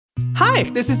Hi,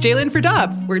 this is Jalen for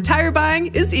Dobbs, where tire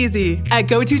buying is easy. At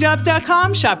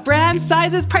GoToDobbs.com, shop brands,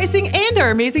 sizes, pricing, and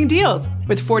our amazing deals.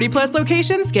 With 40-plus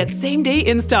locations, get same-day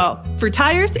install. For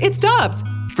tires, it's Dobbs.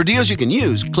 For deals you can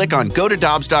use, click on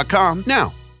GoToDobbs.com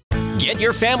now. Get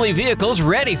your family vehicles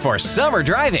ready for summer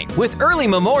driving with early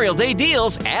Memorial Day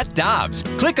deals at Dobbs.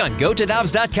 Click on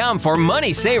GoToDobbs.com for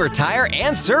money saver tire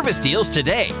and service deals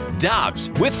today. Dobbs,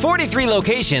 with 43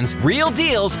 locations, real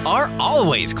deals are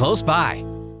always close by.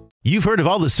 You've heard of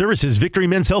all the services Victory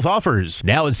Men's Health offers.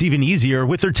 Now it's even easier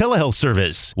with their telehealth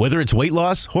service. Whether it's weight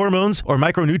loss, hormones, or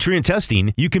micronutrient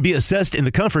testing, you can be assessed in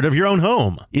the comfort of your own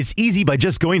home. It's easy by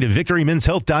just going to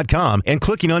victorymenshealth.com and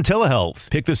clicking on telehealth.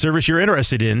 Pick the service you're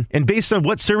interested in, and based on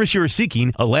what service you are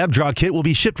seeking, a lab draw kit will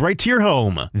be shipped right to your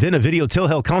home. Then a video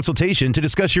telehealth consultation to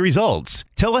discuss your results.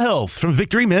 Telehealth from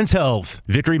Victory Men's Health.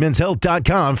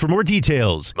 victorymenshealth.com for more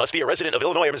details. Must be a resident of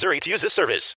Illinois or Missouri to use this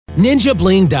service.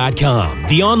 NinjaBling.com,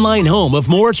 the online home of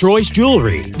Moritz Royce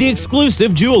Jewelry, the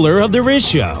exclusive jeweler of the Riz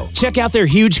Show. Check out their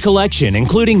huge collection,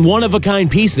 including one-of-a-kind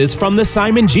pieces from the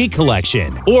Simon G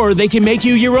collection. Or they can make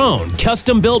you your own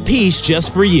custom-built piece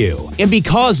just for you. And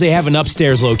because they have an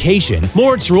upstairs location,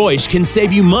 Moritz Royce can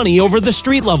save you money over the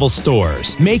street-level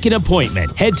stores. Make an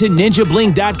appointment. Head to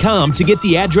NinjaBling.com to get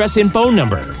the address and phone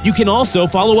number. You can also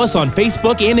follow us on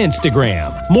Facebook and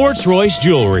Instagram. Moritz Royce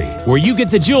Jewelry, where you get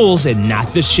the jewels and not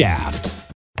the shaft.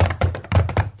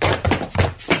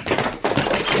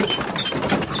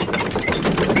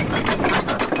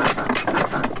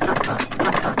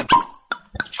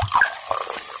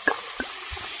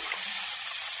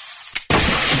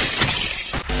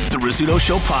 Rizzuto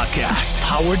Show podcast,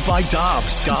 powered by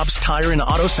Dobbs. Dobbs Tire and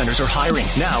Auto Centers are hiring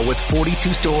now with 42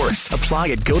 stores. Apply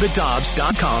at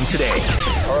GoToDobbs.com today.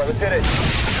 All right, let's hit it.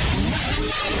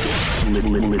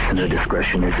 Listener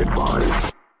discretion is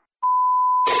advised.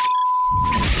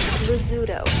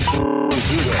 Rizzuto.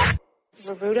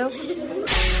 Rizzuto.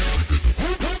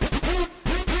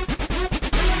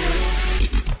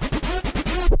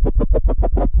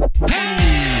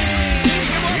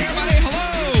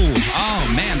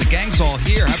 All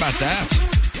here. How about that?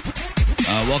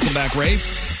 Welcome back,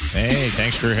 Rafe. Hey,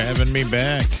 thanks for having me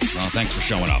back. Oh, thanks for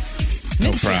showing up.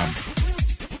 No problem.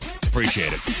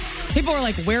 Appreciate it. People are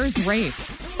like, "Where's Rafe?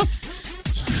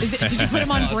 Did you put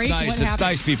him on break? It's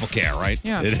nice people care, right?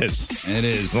 Yeah. It is. It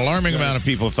is. An alarming amount of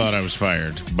people thought I was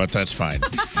fired, but that's fine.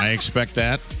 I expect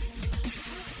that.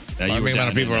 Alarming amount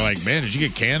of people are like, "Man, did you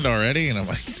get canned already?" And I'm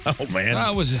like, "Oh man,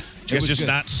 did you guys just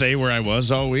not say where I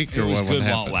was all week, or what good happened?"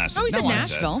 while it lasted. Oh, he said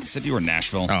Nashville. I said you were in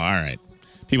Nashville. Oh, all right.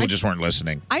 People just weren't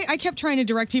listening. I kept trying to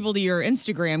direct people to your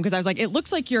Instagram because I was like, it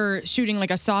looks like you're shooting like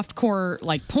a softcore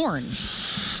like porn.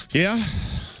 Yeah.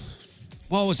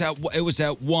 Well, it was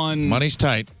that one. Money's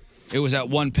tight. It was that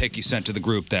one pic you sent to the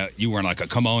group that you were in like a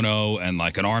kimono and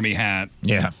like an army hat.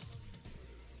 Yeah.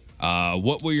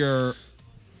 What was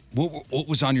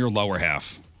on your lower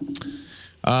half?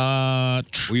 Were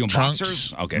you in trunks?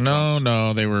 boxers? Okay.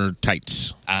 No, they were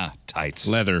tights. Tights.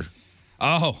 Leather.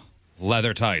 Oh,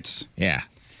 leather tights. Yeah.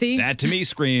 See? That to me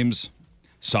screams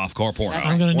softcore porno.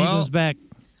 I'm going to need those back.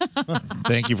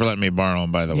 Thank you for letting me borrow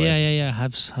them, by the way. Yeah.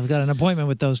 I've got an appointment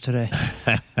with those today.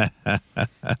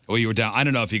 Well, you were down. I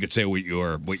don't know if you could say what you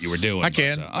were doing. I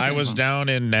can. But, I was down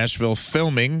in Nashville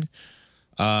filming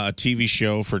a TV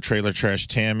show for Trailer Trash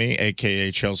Tammy,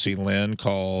 a.k.a. Chelsea Lynn,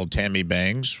 called Tammy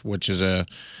Bangs, which is a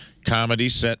comedy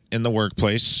set in the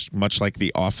workplace, much like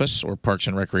The Office or Parks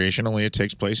and Recreation, only it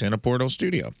takes place in a Portal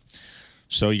studio.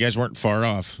 So you guys weren't far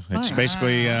off. It's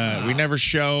basically, we never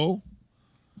show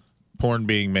porn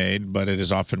being made, but it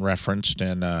is often referenced,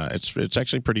 and it's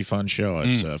actually a pretty fun show.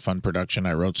 It's a fun production.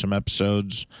 I wrote some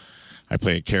episodes. I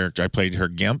play a character. I played her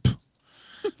Gimp.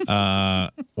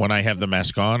 When I have the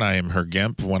mask on, I am her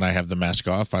Gimp. When I have the mask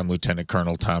off, I'm Lieutenant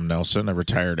Colonel Tom Nelson, a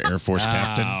retired Air Force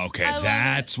captain. Okay,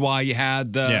 that's why you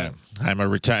had the... Yeah, I'm a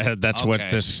retired... That's what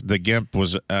the Gimp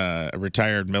was, a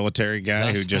retired military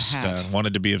guy who just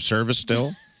wanted to be of service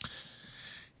still.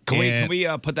 Can we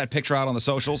put that picture out on the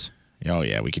socials? Oh,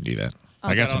 yeah, we can do that.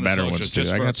 I got some better ones, too.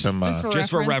 I got some... Just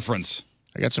for reference.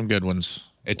 I got some good ones.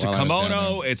 It's a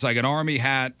kimono. It's like an army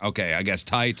hat. Okay, I guess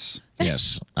tights.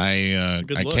 Yes. I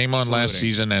came on last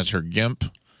season as her Gimp,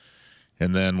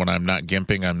 and then when I'm not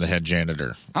gimping, I'm the head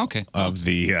janitor of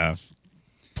the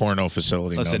porno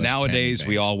facility. Listen, nowadays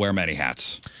we all wear many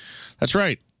hats. That's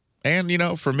right.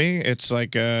 And, for me, it's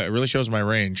like it really shows my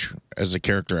range as a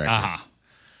character actor.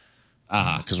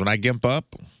 Because when I gimp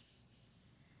up,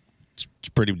 it's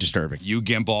pretty disturbing. You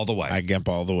gimp all the way. I gimp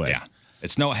all the way. Yeah.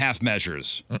 It's no half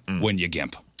measures when you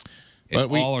gimp. It's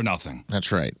But all or nothing.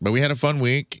 That's right. But we had a fun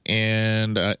week,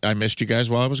 and I missed you guys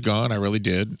while I was gone. I really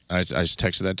did. I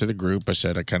texted that to the group. I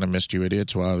said I kind of missed you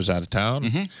idiots while I was out of town.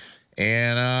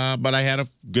 And but I had a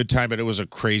good time. But it was a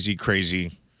crazy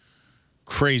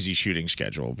shooting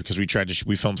schedule because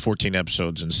we filmed 14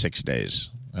 episodes in 6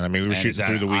 days. And I mean, we were shooting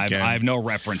through the weekend. I have no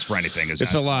reference for anything.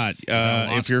 It's a lot.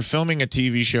 If you're filming a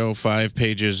TV show, 5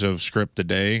 pages of script a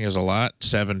day is a lot.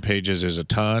 7 pages is a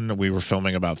ton. We were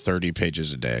filming about 30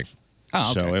 pages a day.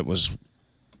 Oh, okay. So it was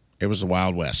the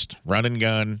Wild West, run and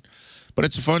gun. But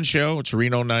it's a fun show. It's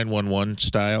Reno 911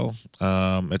 style.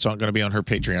 It's going to be on her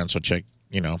Patreon, so check.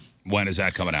 When is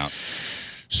that coming out?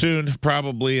 Soon,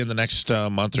 probably in the next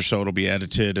month or so. It'll be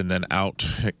edited and then out.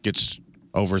 It gets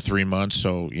over 3 months,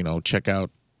 so check out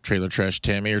Trailer Trash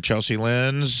Tammy or Chelsea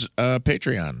Lynn's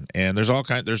Patreon. And there's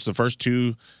there's the first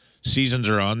 2 seasons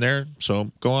are on there,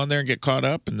 so go on there and get caught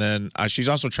up. And then she's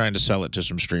also trying to sell it to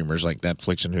some streamers like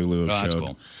Netflix and Hulu. That's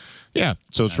cool. Yeah,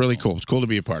 so it's really cool. It's cool to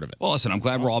be a part of it. Well, listen, I'm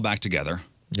glad we're all back together.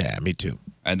 Yeah, me too.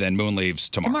 And then Moon leaves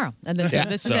tomorrow. And then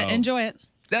this is it. Enjoy it.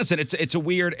 That's it. It's a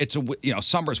weird.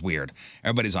 Summer's weird.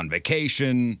 Everybody's on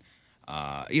vacation.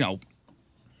 And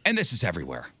this is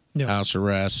everywhere. House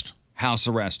arrest. House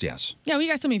arrest, yes. Yeah, well, you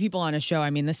got so many people on a show.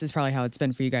 I mean, this is probably how it's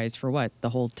been for you guys for what, the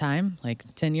whole time? Like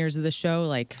 10 years of the show?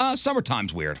 Like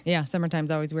summertime's weird. Yeah,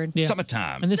 summertime's always weird. Yeah.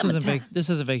 Summertime. And this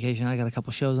is a vacation. I got a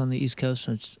couple shows on the East Coast,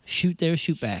 so it's shoot there,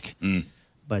 shoot back.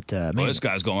 But well, this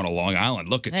guy's going to Long Island.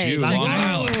 Look at you, Long Long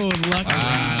Island.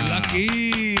 Lucky.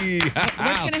 Lucky.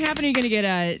 What's going to happen? Are you going to get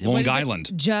a Long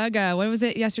Island jug? What was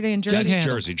it yesterday in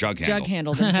Jersey? Jug handle. Jug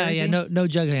handled in Jersey. Yeah, no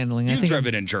jug handling. You've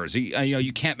driven in Jersey.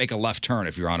 You can't make a left turn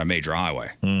if you're on a major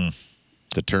highway.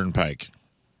 The turnpike,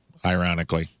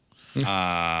 ironically.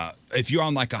 If you're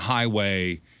on like a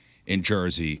highway in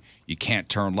Jersey, you can't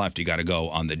turn left. You got to go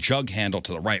on the jug handle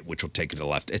to the right, which will take you to the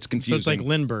left. It's confusing. So it's like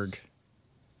Lindbergh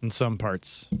in some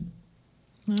parts.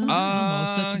 Almost.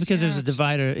 That's because there's a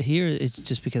divider here. It's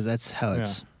just because that's how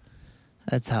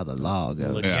that's how the law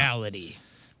goes. Legality.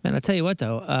 Man, I tell you what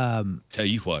though. Tell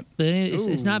you what. But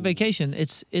it's not vacation.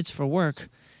 It's for work.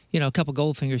 A couple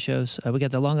Goldfinger shows. We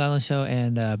got the Long Island show,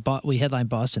 and we headline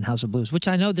Boston House of Blues, which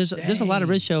I know there's a lot of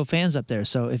Riz Show fans up there.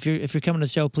 So if you're coming to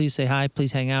the show, please say hi,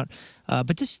 please hang out.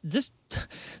 But this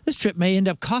trip may end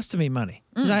up costing me money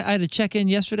because I had to check in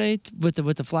yesterday with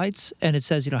the flights, and it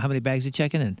says how many bags you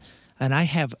check in, and I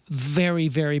have very,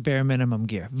 very bare minimum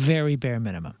gear, very bare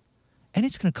minimum. And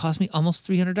it's going to cost me almost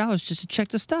 $300 just to check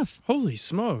the stuff. Holy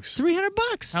smokes!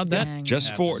 $300. How'd that?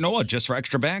 Just for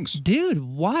extra bags, dude.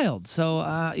 Wild. So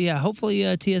hopefully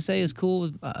TSA is cool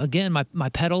with again my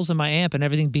pedals and my amp and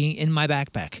everything being in my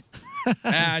backpack.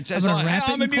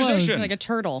 I'm a musician. Like a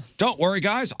turtle. Don't worry,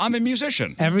 guys. I'm a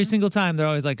musician. Every single time they're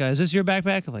always like, "Is this your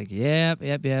backpack?" I'm like, "Yep.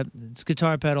 It's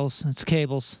guitar pedals. It's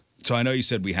cables." So I know you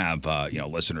said we have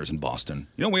listeners in Boston.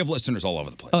 We have listeners all over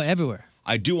the place. Oh, everywhere.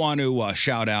 I do want to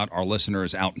shout out our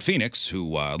listeners out in Phoenix who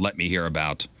let me hear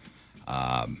about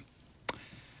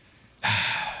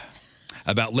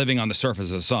living on the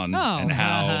surface of the sun and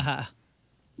how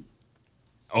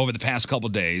over the past couple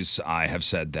of days I have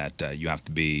said that you have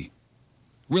to be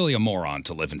really a moron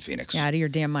to live in Phoenix. Yeah, out of your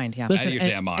damn mind. Yeah, Listen, out of your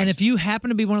damn mind. And if you happen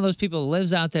to be one of those people that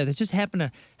lives out there that just happen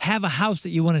to have a house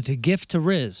that you wanted to gift to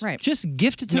Riz, right? Just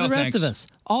gift it to No, the rest thanks. of us.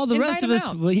 All the Invite rest of them us,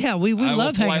 out. we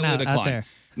love hanging out there.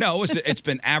 No, it's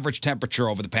been average temperature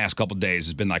over the past couple of days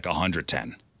has been like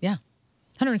 110. Yeah,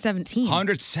 117.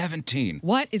 117.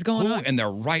 What is going on? Who in their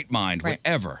right mind would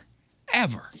ever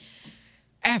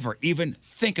even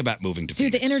think about moving to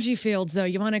Phoenix? Dude, the energy fields, though,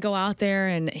 you want to go out there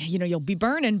and, you'll be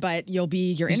burning, but your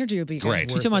energy will be great.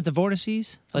 You talking about the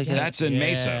vortices? Like that's in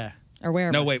Mesa. Or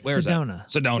where? No, wait, where is that?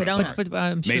 Sedona. But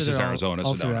I'm sure Mesa's they're Arizona,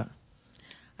 all Sedona. throughout.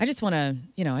 I just want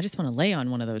to, lay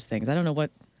on one of those things. I don't know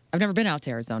what. I've never been out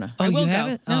to Arizona. Oh, I will you go.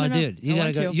 haven't? No, dude, you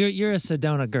gotta go. to. You're a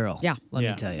Sedona girl. Yeah. Let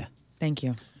me tell you. Thank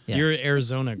you. Yeah. You're an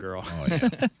Arizona girl. Oh yeah.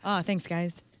 Oh, thanks,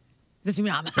 guys. Does this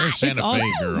mean I'm You're a Santa Fe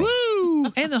girl. Woo!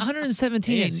 And the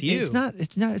 117. Hey, it's you. It's not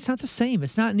the same.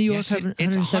 It's not New York. Yes,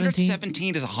 it's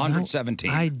 117 is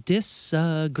 117. No, I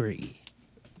disagree.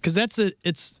 Because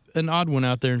it's an odd one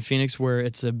out there in Phoenix where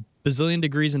it's a bazillion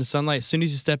degrees in the sunlight. As soon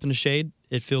as you step in the shade,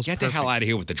 it feels Get perfect. the hell out of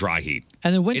here with the dry heat.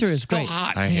 And the winter It's is still great.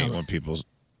 hot. I hate when people.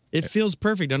 It feels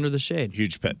perfect under the shade.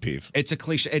 Huge pet peeve. It's a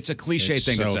cliche. It's a cliche It's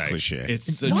thing to so say. cliche. It's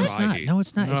the No, dry it's not. heat. No,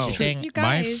 it's not. No. It's true. You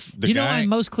guys. You know why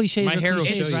most cliches My are hair will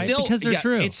cliches, show right? you. Because they're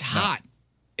true. It's hot.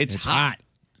 It's hot.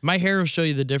 My hair will show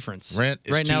you the difference. Rent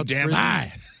is right too now, it's damn frizzy.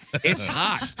 high. It's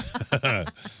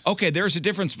hot. Okay, there's a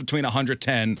difference between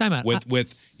 110 Time out. with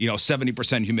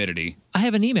 70% humidity. I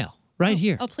have an email right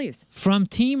here Oh, please. from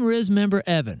Team Riz member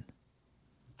Evan.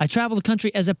 I travel the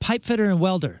country as a pipe fitter and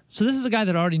welder. So this is a guy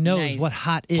that already knows Nice. what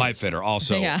hot is. Pipe fitter,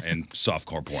 also in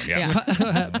softcore porn. Yes.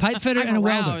 Pipe fitter and a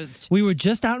welder. aroused. We were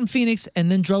just out in Phoenix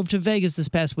and then drove to Vegas this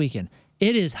past weekend.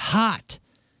 It is hot,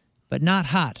 but not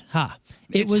hot.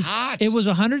 It's hot. It was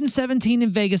 117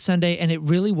 in Vegas Sunday, and it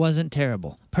really wasn't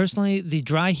terrible. Personally, the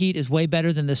dry heat is way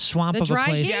better than this swamp The of a dry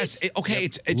place. heat? Yes.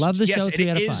 It's Love the yes, show, 3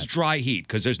 out of It is 5. dry heat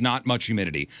because there's not much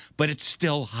humidity, but it's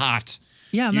still hot.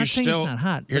 Yeah, I'm You're not saying still- it's not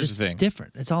hot. But here's it's the thing.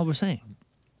 different. That's all we're saying.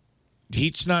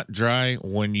 Heat's not dry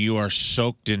when you are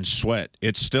soaked in sweat.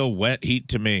 It's still wet heat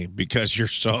to me because you're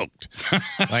soaked.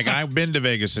 Like, I've been to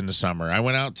Vegas in the summer. I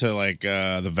went out to, like,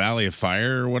 the Valley of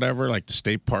Fire or whatever, like the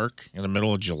state park in the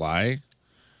middle of July.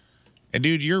 And,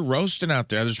 dude, you're roasting out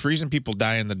there. There's a reason people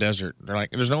die in the desert. They're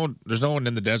like, there's no one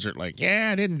in the desert like, yeah,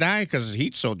 I didn't die because the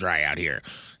heat's so dry out here.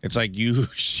 It's like, you're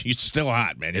still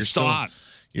hot, man. You're It's still hot.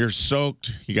 You're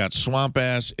soaked. You got swamp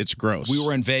ass. It's gross. We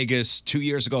were in Vegas 2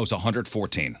 years ago. It was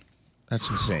 114. That's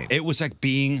insane. It was like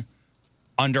being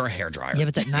under a hairdryer. Yeah,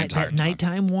 but that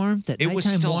nighttime warm, It was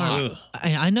still hot.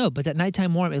 I know, but that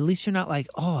nighttime warm, at least you're not like,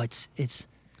 oh, it's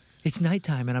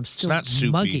nighttime and I'm still not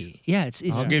soupy. muggy. Yeah, it's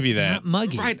I'll give you that. not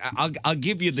muggy. Right. I'll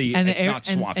give you the. And it's the air, not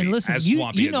swampy. and listen, as you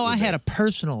swampy as know, it I would had be. a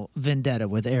personal vendetta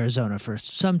with Arizona for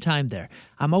some time there.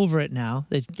 I'm over it now.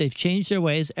 They've changed their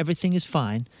ways. Everything is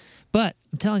fine. But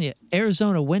I'm telling you,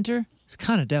 Arizona winter is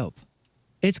kind of dope.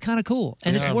 It's kind of cool,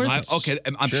 and it's worth it. Okay,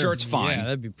 I'm sure it's fine. Yeah,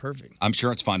 that'd be perfect. I'm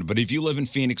sure it's fine. But if you live in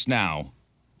Phoenix now,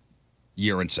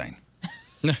 you're insane.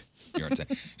 You're insane.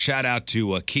 Shout out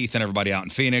to Keith and everybody out in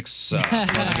Phoenix. Love you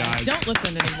guys. Don't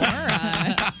listen anymore.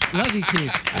 Love you,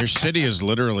 Keith. Your city is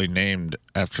literally named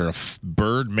after a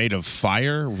bird made of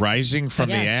fire rising from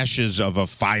the Yes. ashes of a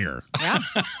fire. Yeah.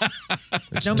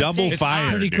 It's No double mistake.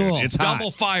 fire. Pretty dude. cool. It's hot.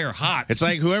 Double fire, hot. It's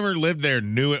like whoever lived there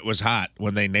knew it was hot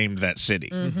when they named that city.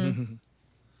 Mm-hmm.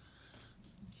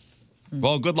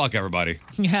 Well, good luck, everybody.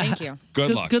 Yeah. Thank you.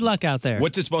 Good luck. Good luck out there.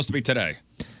 What's it supposed to be today?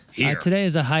 Here. Today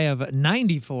is a high of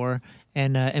 94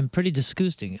 and pretty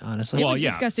disgusting, honestly. It was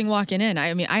disgusting walking in.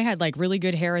 I mean, I had like really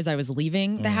good hair as I was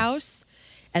leaving the house.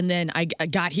 And then I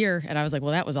got here and I was like,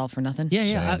 well, that was all for nothing.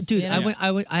 Yeah. Dude, You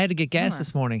know? I had to get gas Bummer.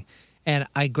 this morning, and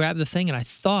I grabbed the thing, and I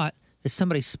thought that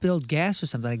somebody spilled gas or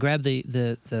something. I grabbed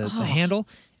the handle,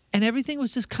 and everything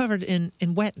was just covered in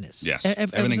wetness. Yes.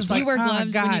 Everything's Everything's Do you wear oh,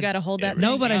 gloves when you God. got to hold that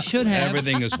No, thing? but I should have.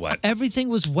 Everything is wet. Everything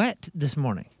was wet this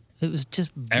morning. It was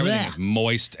just Everything bleh. is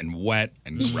moist and wet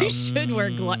and You gross. should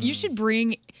wear gloves. You should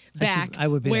bring back I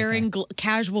would be that wearing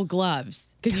casual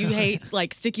gloves because you hate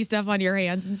like sticky stuff on your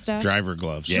hands and stuff. Driver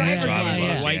gloves. Yeah, Driver driver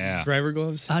gloves. gloves. White Yeah. driver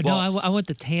gloves. No, I want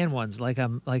the tan ones, like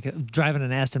I'm driving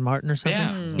an Aston Martin or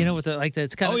something. Yeah. You know, with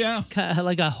it's got Oh, yeah.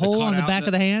 like a hole on the cutout back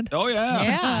of the hand. Oh, yeah.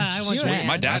 Yeah. I want Sweet. that.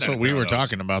 My dad That's had what a we pair were of those.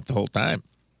 talking about the whole time.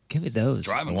 Give me those.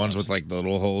 The Driving ones gloves. with like the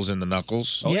little holes in the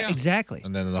knuckles. Oh, yeah, yeah. exactly.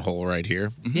 And then the hole right here.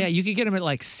 Yeah, you could get them at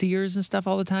like Sears and stuff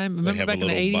all the time. Remember have a back in the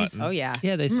little 80s? button. Oh yeah.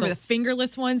 Yeah, they remember sold- the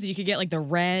fingerless ones. You could get like the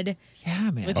red.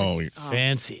 Yeah, man. Oh,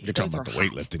 Fancy. you're talking Those about the were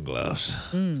hot. weightlifting gloves.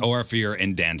 Or if you're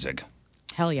in Danzig.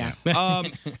 Hell yeah.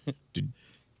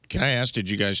 Can I ask, did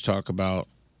you guys talk about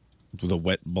the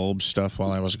wet bulb stuff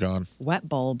while I was gone? Wet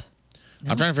bulb.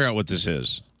 I'm trying to figure out what this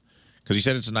is. Because he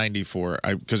said it's 94.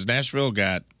 Because Nashville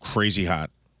got crazy hot.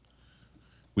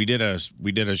 We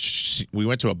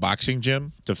went to a boxing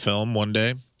gym to film one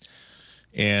day,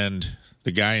 and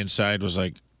the guy inside was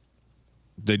like,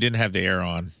 they didn't have the air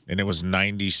on, and it was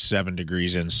 97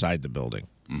 degrees inside the building.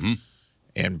 Mm-hmm.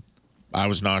 And I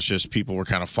was nauseous. People were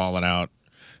kind of falling out.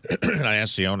 And I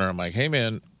asked the owner, I'm like, hey,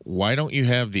 man, why don't you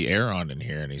have the air on in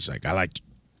here? And he's like,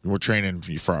 we're training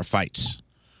for our fights.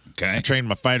 Okay. I train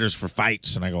my fighters for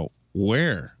fights. And I go,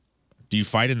 where? Do you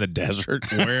fight in the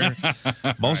desert? Where?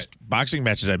 Most boxing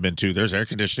matches I've been to, there's air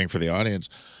conditioning for the audience.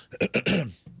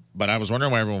 But I was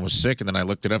wondering why everyone was sick, and then I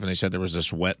looked it up, and they said there was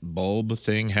this wet bulb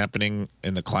thing happening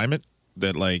in the climate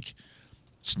that, like,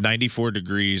 it's 94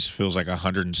 degrees feels like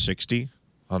 160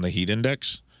 on the heat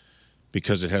index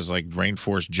because it has, like,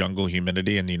 rainforest jungle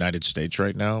humidity in the United States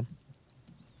right now.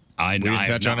 I We didn't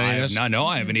touch on any of this? No,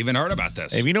 I haven't even heard about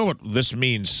this. If you know what this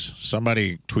means,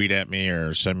 somebody tweet at me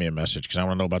or send me a message because I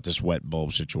want to know about this wet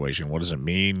bulb situation. What does it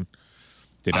mean?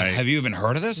 Have you even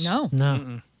heard of this? No.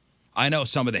 No. I know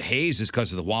some of the haze is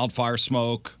because of the wildfire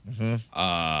smoke.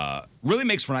 Really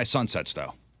makes for nice sunsets,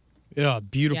 though. Yeah,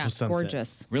 beautiful Yeah, sunsets.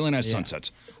 gorgeous. Really nice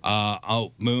sunsets.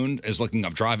 Moon is looking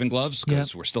up driving gloves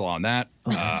because we're still on that.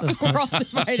 We're all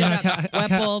divided up. Wet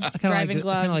bulb, driving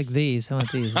gloves. Kind of like these. I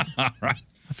want these. All right.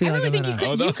 I feel I like really I'm think in you a- could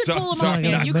pull them sound off, like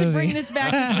man. a You could movie. bring this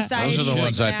back to society. Those are the like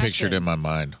ones I fashion. pictured in my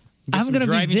mind. Get I'm some gonna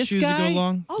be driving this shoes guy. to go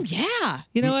along. Oh yeah.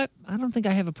 You know what? I don't think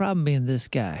I have a problem being this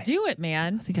guy. Do it,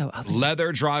 man. I think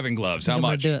Leather driving gloves. How I'm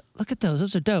gonna much? do it. Look at those.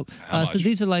 Those are dope. How So much?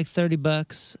 these are like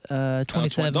 $30,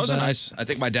 27. Those are bucks. nice. I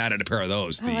think my dad had a pair of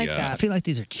those. I feel like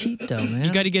these are cheap though, man.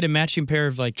 You got to get a matching pair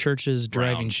of like Church's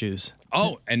driving shoes.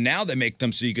 Oh, and now they make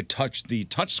them so you could touch the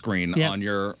touch screen Yep. on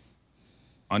your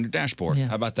dashboard.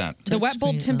 How about that? The wet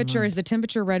bulb temperature is the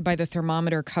temperature read by the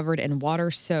thermometer covered in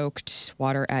water-soaked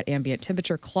water at ambient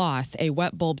temperature cloth, a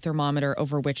wet bulb thermometer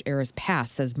over which air is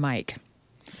passed, says Mike.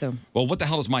 So Well, what the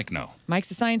hell does Mike know?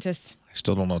 Mike's a scientist. I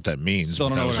still don't know what that means. Still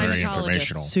but don't that know was what it very means.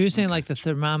 informational. So you're saying like the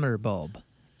thermometer bulb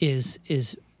is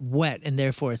wet and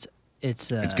therefore it's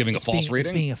giving a false It's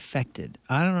reading? being affected.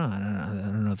 I don't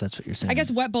know if that's what you're saying. I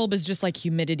guess wet bulb is just like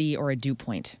humidity or a dew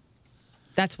point.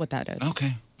 That's what that is.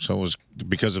 Okay. So it was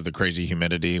because of the crazy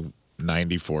humidity.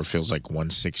 94 feels like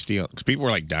 160. Because people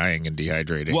were like dying and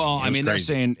dehydrating. Well, It I was mean, they're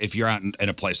crazy. saying if you're out in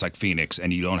a place like Phoenix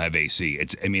and you don't have AC,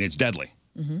 it's deadly.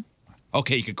 Mm-hmm.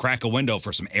 Okay, you could crack a window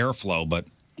for some airflow, but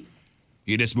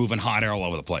you're just moving hot air all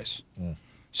over the place.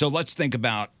 So let's think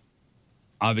about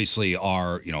obviously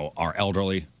our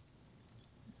elderly,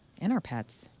 And our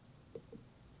pets.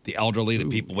 the elderly, the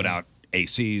people without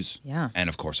ACs, Yeah. and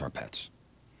of course our pets.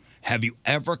 Have you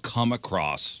ever come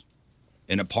across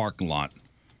in a parking lot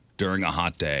during a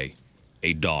hot day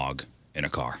a dog in a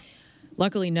car?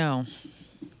 Luckily, no.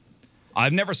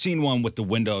 I've never seen one with the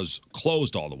windows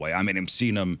closed all the way. I mean, I've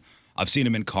seen them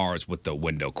in cars with the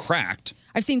window cracked.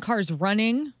 I've seen cars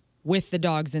running with the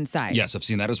dogs inside. Yes, I've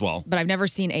seen that as well. But I've never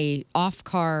seen a off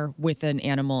car with an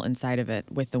animal inside of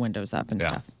it with the windows up and Yeah.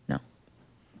 stuff. No.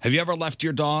 Have you ever left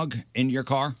your dog in your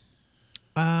car?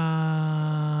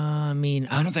 I mean,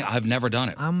 I've never done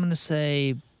it. I'm gonna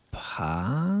say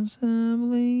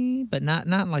possibly, but not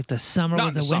like the summer Not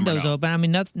with in the the summer, windows no. open. I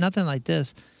mean, nothing like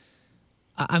this.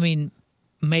 I mean,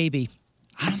 maybe.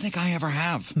 I don't think I ever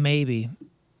have. Maybe.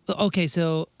 Okay,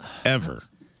 so Ever.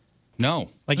 No.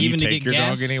 Like Do you even to take get your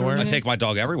dog gas or anywhere? I anything? take my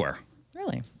dog everywhere.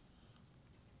 Really?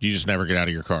 You just never get out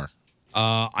of your car.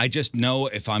 I just know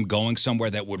if I'm going somewhere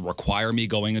that would require me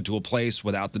going into a place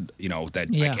without that I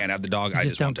Yeah. can't have the dog, You I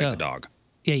just just won't don't take the go. dog.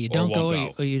 yeah, you Or don't go,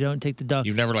 won't or you don't take the dog.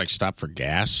 You've never like stopped for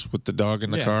gas with the dog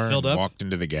in the Yeah, car filled and up. walked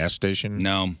into the gas station?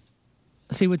 No.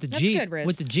 See, with the That's Jeep, good, Riz.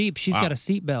 with the Jeep, she's Wow. got a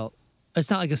seat belt. It's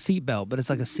not like a seat belt, but it's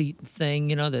like a seat thing,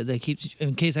 that keeps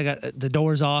in case I got the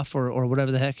doors off or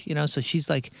whatever the heck, So she's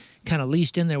like kind of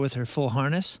leashed in there with her full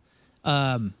harness,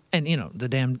 and the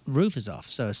damn roof is off,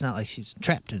 so it's not like she's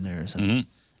trapped in there or something.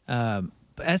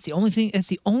 But that's the only thing. That's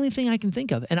the only thing I can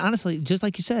think of. And honestly, just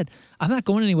like you said, I'm not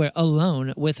going anywhere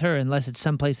alone with her unless it's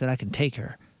someplace that I can take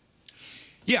her.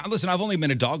 Yeah, listen, I've only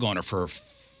been a dog owner for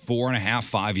 4.5,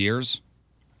 5 years.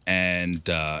 And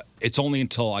it's only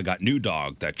until I got new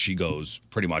dog that she goes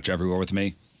pretty much everywhere with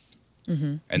me.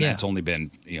 Mm-hmm. And Yeah. that's only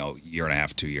been, year and a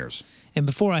half, 2 years. And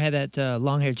before I had that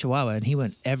long-haired Chihuahua, and he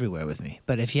went everywhere with me.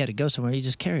 But if you had to go somewhere, you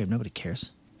just carry him. Nobody cares.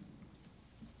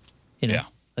 Yeah.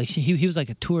 Like he was like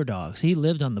a tour dog. So he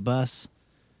lived on the bus.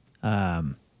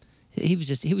 He would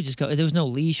just go. There was no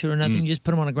leash or nothing. You just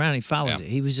put him on the ground. And he followed Yeah. you.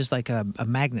 He was just like a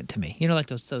magnet to me. Like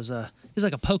those. He was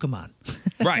like a Pokemon.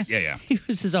 Right, yeah. He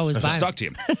was just always by me. Stuck to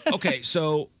him. Okay,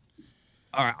 so,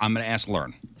 all right, I'm going to ask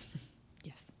Learn.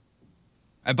 Yes.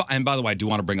 And by the way, I do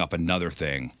want to bring up another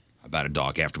thing about a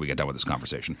dog after we get done with this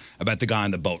conversation. About the guy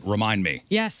on the boat. Remind me.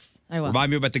 Yes, I will.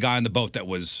 Remind me about the guy on the boat that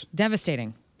was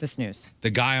Devastating, this news. the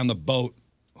guy on the boat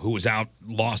who was out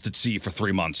lost at sea for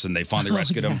 3 months and they finally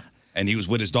rescued him. And he was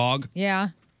with his dog. Yeah.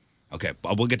 Okay,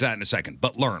 we'll get to that in a second.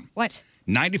 But Learn. What?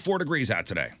 94 degrees out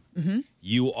today. Mm-hmm.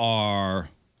 You are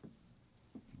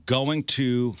going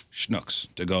to Schnucks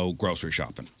to go grocery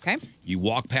shopping. Okay. You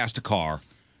walk past a car,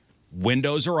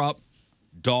 windows are up,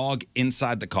 dog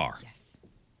inside the car. Yes.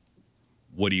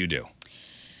 What do you do?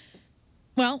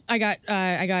 Well, I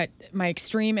got my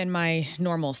extreme and my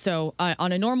normal. So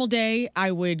on a normal day,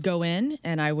 I would go in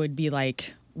and I would be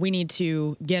like, we need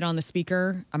to get on the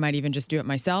speaker. I might even just do it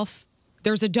myself.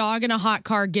 There's a dog in a hot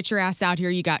car. Get your ass out here.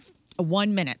 You got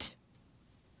 1 minute.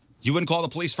 You wouldn't call the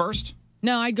police first?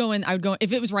 No, I'd go in. I would go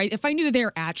if it was right. If I knew that they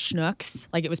were at Schnucks,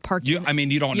 like it was parked. You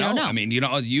don't know. know. I mean,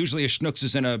 usually a Schnucks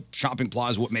is in a shopping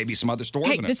plaza with maybe some other stores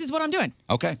Hey, in it. this is what I'm doing.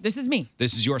 Okay. This is me.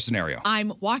 This is your scenario.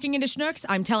 I'm walking into Schnucks.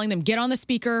 I'm telling them, get on the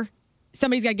speaker.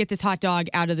 Somebody's got to get this hot dog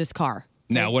out of this car.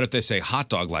 Now, what if they say hot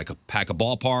dog like a pack of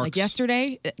ballparks? Like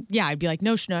yesterday, yeah, I'd be like,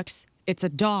 no, Schnucks, it's a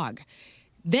dog.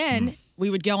 Then we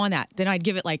would go on that. Then I'd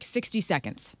give it like 60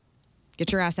 seconds.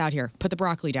 Get your ass out here. Put the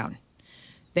broccoli down.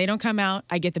 They don't come out.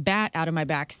 I get the bat out of my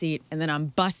back seat, and then I'm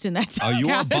busting that dog you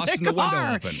are out of busting the window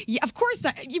car. open. Yeah, of course.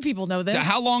 You people know this. So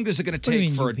how long is it going to do you take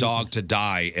mean, for you a dog to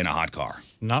die in a hot car?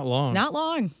 Not long. Not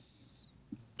long.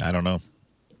 I don't know.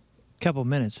 Couple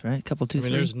minutes, right? Couple, two, I mean,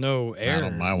 three. there's no air.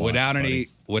 Not on my watch, Without buddy.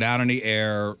 any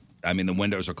air, I mean, the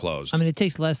windows are closed. I mean, it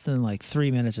takes less than like 3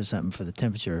 minutes or something for the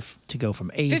temperature to go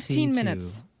from AC 15 to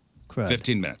minutes. crud.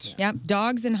 15 minutes. Yep.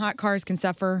 Dogs in hot cars can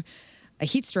suffer a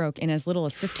heat stroke in as little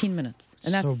as 15 minutes.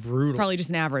 And So that's brutal. probably just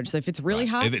an average. So if it's really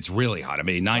hot, If it's really hot. I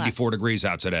mean, 94 Less. degrees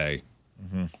out today.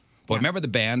 But remember the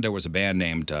band? There was a band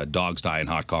named Dogs Die in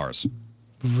Hot Cars.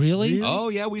 Really? Oh,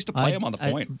 yeah. We used to play them on the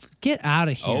point. Get out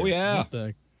of here. Oh, yeah. What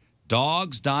the-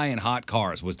 Dogs Die in Hot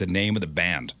Cars was the name of the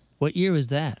band. What year was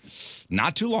that?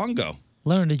 Not too long ago.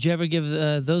 Lauren, did you ever give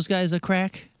those guys a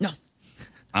crack? no.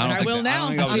 I And I think will that- now. I don't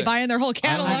think that was I'm a- buying their whole I don't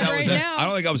think catalog that was right a- now. I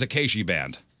don't think that was a Casey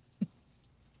band.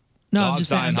 No, Dogs I'm just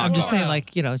die saying. in hot I'm just cars. saying,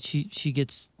 like she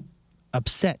gets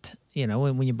upset,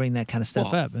 when you bring that kind of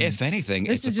stuff Well, up. And- if anything,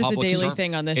 This it's is a just a public daily ser-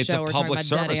 thing on this it's show. a We're talking public about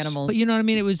dead service. animals. but you know what I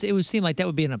mean? It would seem like that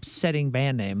would be an upsetting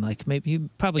band name. Like maybe you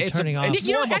probably It's turning a- off. it's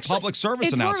more of a public service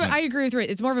it's more of announcement. I agree with Ray.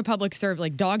 It's more of a public serve.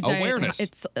 Like dogs die. Awareness.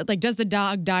 It's like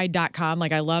doesthedogdie.com.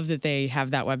 Like I love that they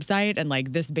have that website. And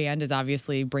like this band is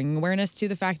obviously bringing awareness to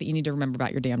the fact that you need to remember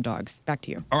about your damn dogs. Back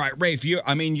to you. All right, Rafe,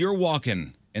 you're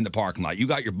walking in the parking lot. You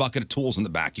got your bucket of tools in the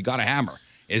back. You got a hammer.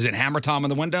 Is it hammer time in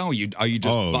the window? Are you just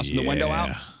busting the window out?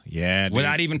 Yeah. dude.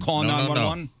 Without even calling No, no,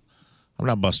 911? no. I'm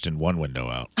not busting one window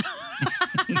out.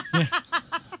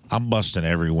 I'm busting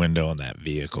every window in that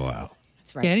vehicle out.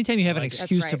 That's right. Yeah, anytime you have an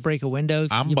excuse to break a window,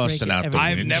 I'm you break busting it out the every-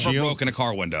 I've never windshield. broken a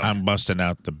car window. I'm busting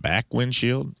out the back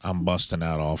windshield. I'm busting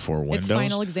out all four windows. It's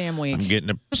final exam week. I'm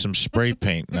getting some spray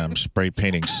paint, and I'm spray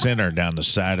painting center down the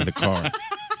side of the car.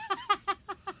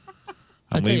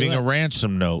 I'm tell you leaving a what.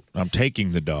 ransom note. I'm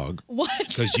taking the dog. What?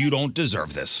 Because you don't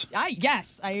deserve this.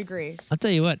 Yes, I agree. I'll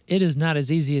tell you what, it is not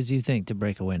as easy as you think to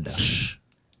break a window.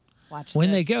 Watch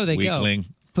When this. they go, they Weakling.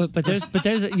 go. But there's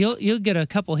you'll get a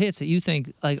couple hits that you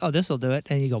think like, oh, this will do it,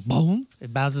 and you go boom,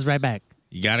 it bounces right back.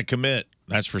 You got to commit.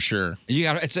 That's for sure. You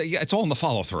got it's all in the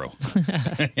follow through.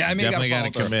 Yeah, I mean, Definitely got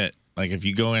got to commit. Like if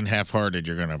you go in half-hearted,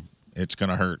 it's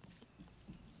gonna hurt.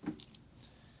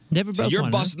 Never So broke you're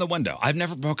one. huh? busting the window. I've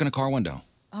never broken a car window.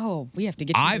 Oh, we have to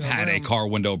get you I've to had a room. car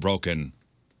window broken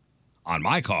on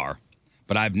my car,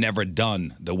 but I've never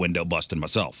done the window busting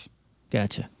myself.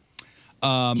 Gotcha.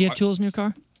 Do you have tools in your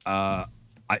car?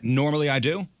 Normally I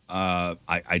do.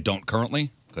 I don't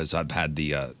currently because I've had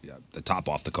the top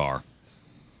off the car,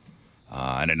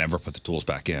 and I never put the tools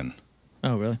back in.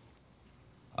 Oh, really?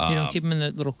 You don't keep them in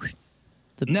the little.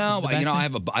 No, the back I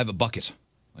thing? have a bucket,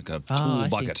 like a Oh, tool I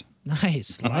see. bucket.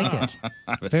 Nice, like it.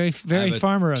 I have a- Very, I very have a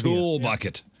farmer of you. tool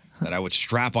bucket that I would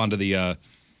strap onto the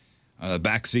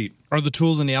back seat. Are the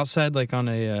tools on the outside like on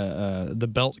a the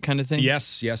belt kind of thing?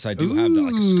 Yes, I do have that,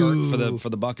 like a skirt for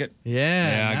the bucket.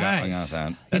 Yeah, I got nice.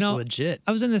 that. That's legit.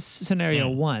 I was in this scenario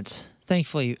once,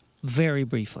 thankfully, very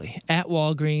briefly, at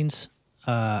Walgreens.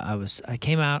 I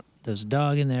came out. There was a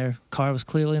dog in there. Car was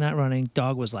clearly not running.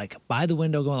 Dog was like by the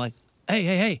window, going like, "Hey,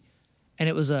 hey, hey!" And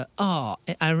it was I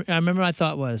remember my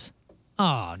thought was,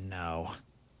 "Oh no,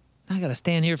 I got to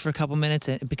stand here for a couple minutes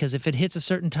because if it hits a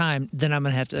certain time, then I'm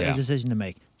gonna have a decision to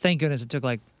make." Thank goodness it took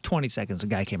like 20 seconds. The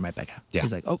guy came right back out. Yeah.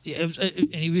 He's like, "Oh," yeah, and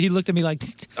he looked at me like,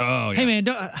 Oh, yeah. "Hey man,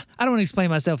 I don't want to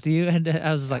explain myself to you." And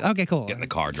I was just like, "Okay, cool." Get in the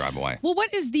car, drive away. Well,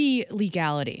 what is the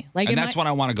legality? Like, And am that's what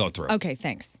I want to go through. Okay,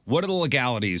 thanks. What are the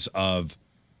legalities of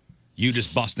you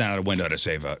just busting out a window to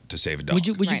save a dog? Would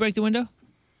you break the window?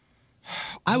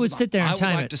 I would sit there and I would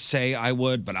time like it. to say I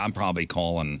would, but I'm probably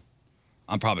calling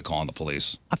the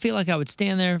police. I feel like I would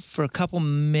stand there for a couple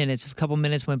minutes. If a couple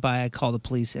minutes went by, I'd call the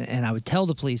police and I would tell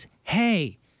the police,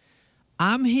 "Hey,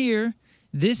 I'm here.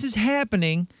 This is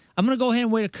happening. I'm gonna go ahead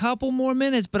and wait a couple more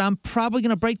minutes, but I'm probably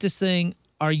gonna break this thing.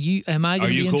 Am I gonna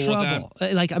be in cool with trouble?"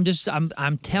 Like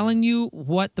I'm telling you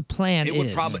what the plan It is.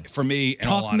 would probably, for me, in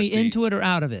all Talk me honesty, into it or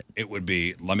out of it. it would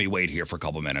be, let me wait here for a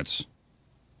couple minutes.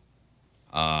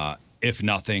 If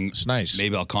nothing, It's nice.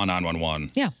 maybe I'll call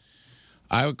 911. Yeah.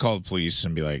 I would call the police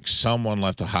and be like, someone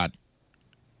left a hot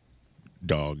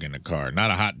dog in the car.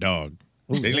 Not a hot dog.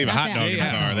 They leave a hot dog in the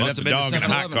car. They Must left have a been dog in a hot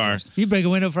 7-Eleven car. first. You break a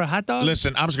window for a hot dog?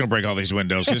 Listen, I'm just going to break all these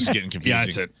windows. This is getting confusing. Yeah,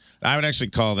 that's it. I would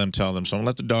actually call them, tell them, someone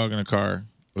left the dog in the car.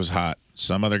 It was hot.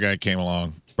 Some other guy came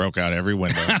along, broke out every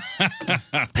window,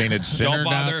 painted center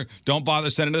down. Don't bother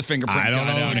sending the fingerprint. I don't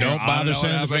guy know. down here. Don't I bother know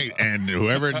sending what the happened. thing. And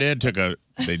whoever it did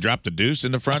they dropped the deuce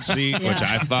in the front seat, which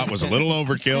I thought was a little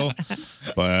overkill.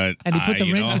 But And he put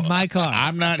the rims in my car.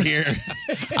 I'm not here.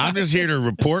 I'm just here to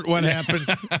report what happened.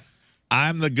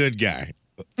 I'm the good guy.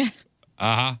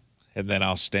 Uh-huh. And then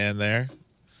I'll stand there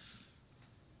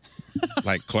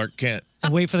like Clark Kent.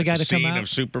 And wait for the guy to come scene out. of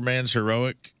Superman's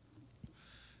heroic,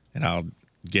 and I'll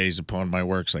gaze upon my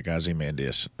works like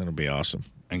Ozymandias. That'll be awesome.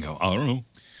 And go, I don't know.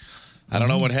 I don't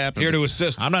know what happened. Here to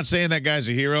assist. I'm not saying that guy's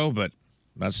a hero, but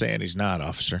I'm not saying he's not,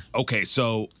 officer. Okay,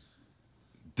 so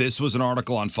this was an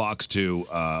article on Fox 2.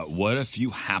 What if you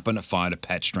happen to find a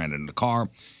pet stranded in a car?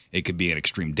 It could be an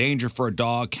extreme danger for a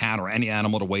dog, cat, or any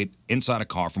animal to wait inside a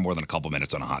car for more than a couple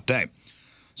minutes on a hot day.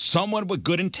 Someone with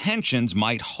good intentions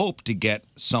might hope to get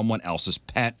someone else's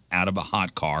pet out of a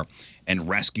hot car and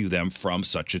rescue them from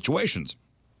such situations.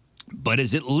 But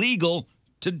is it legal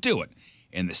to do it?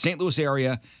 In the St. Louis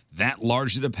area, that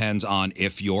largely depends on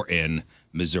if you're in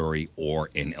Missouri or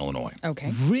in Illinois.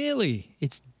 Okay. Really?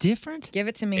 It's different? Give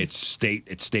it to me. It's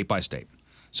state by state.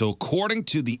 So according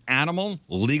to the Animal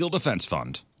Legal Defense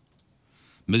Fund,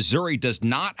 Missouri does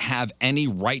not have any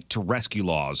right to rescue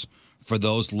laws for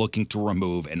those looking to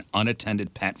remove an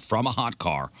unattended pet from a hot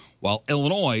car, while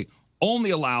Illinois only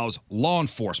allows law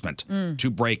enforcement to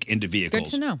break into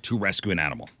vehicles to know. to rescue an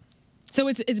animal. So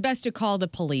it's best to call the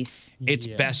police. It's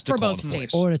best to For call both the police.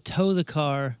 states. Or to tow the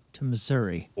car to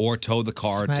Missouri. Or tow the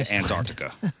car Smash. to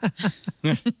Antarctica.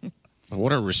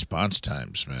 What are response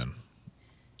times, man?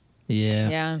 Yeah.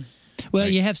 Yeah. Well,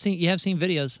 you have seen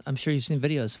videos. I'm sure you've seen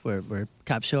videos where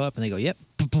cops show up and they go, "Yep,"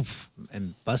 poof, poof,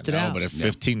 and bust it No, out. but if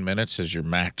 15 minutes is your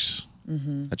max,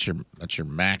 that's your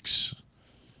max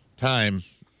time.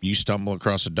 You stumble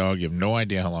across a dog, you have no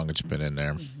idea how long it's been in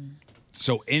there.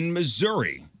 So in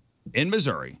Missouri,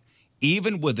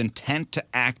 even with intent to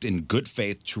act in good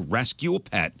faith to rescue a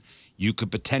pet, you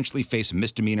could potentially face a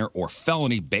misdemeanor or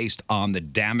felony based on the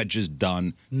damages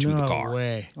done to the car. No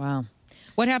way. Wow.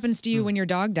 What happens to you when your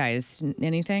dog dies?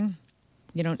 Anything?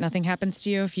 Nothing happens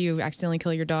to you if you accidentally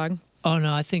kill your dog? Oh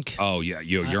no, I think. Oh yeah,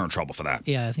 you're in trouble for that.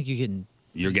 Yeah, I think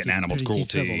You're getting animal pretty deep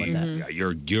cruelty. trouble with that.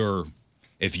 Yeah, you're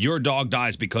if your dog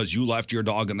dies because you left your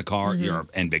dog in the car, you're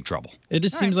in big trouble. It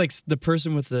just seems like the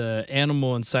person with the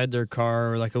animal inside their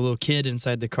car or like a little kid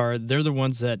inside the car, they're the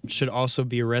ones that should also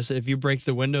be arrested. If you break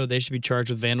the window, they should be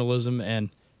charged with vandalism and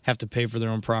have to pay for their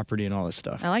own property and all this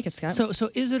stuff. I like it, Scott. So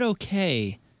is it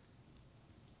okay?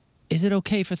 Is it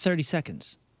okay for 30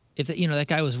 seconds? If that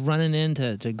guy was running in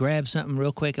to grab something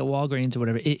real quick at Walgreens or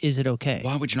whatever, is it okay?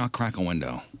 Why would you not crack a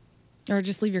window? Or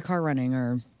just leave your car running,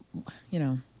 or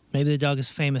Maybe the dog is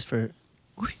famous for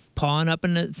pawing up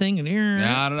in the thing and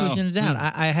I don't know. pushing it down.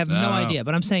 I have no idea,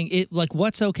 but I'm saying it like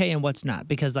what's okay and what's not,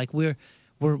 because like we're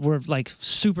like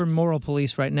super moral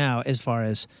police right now as far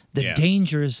as the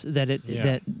dangers that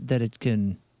it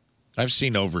can. I've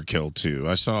seen overkill too.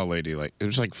 I saw a lady it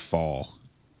was like fall.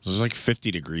 It was like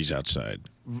 50 degrees outside.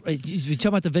 You talking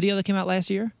about the video that came out last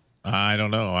year? I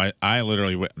don't know. I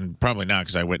literally probably not,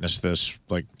 because I witnessed this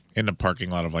like in the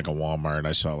parking lot of like a Walmart.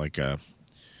 I saw like a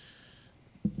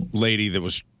lady that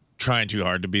was trying too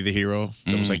hard to be the hero,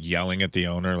 that was like yelling at the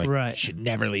owner, like, Right. "You should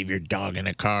never leave your dog in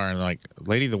a car." And like,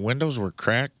 lady, the windows were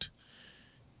cracked,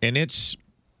 and it's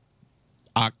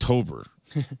October.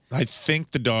 I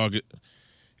think the dog,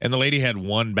 and the lady had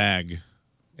one bag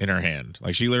in her hand.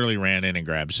 Like, she literally ran in and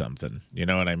grabbed something. You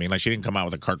know what I mean? Like, she didn't come out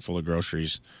with a cart full of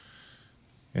groceries.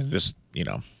 And this,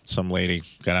 some lady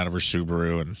got out of her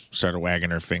Subaru and started wagging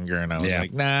her finger, and I was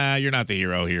like, nah, you're not the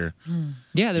hero here.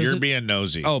 Yeah, You're being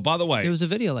nosy. Oh, by the way, there was a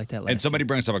video like that last and somebody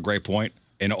brings up a great point.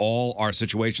 In all our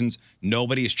situations,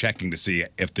 nobody is checking to see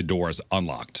if the door is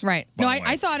unlocked. Right. No,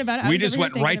 I thought about it. We just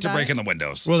went right to breaking the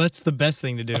windows. Well, that's the best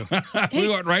thing to do. We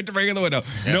went right to breaking the window.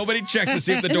 Nobody checked to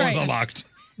see if the door's Right. unlocked.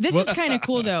 This is kind of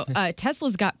cool, though.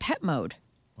 Tesla's got pet mode.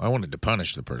 I wanted to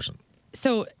punish the person.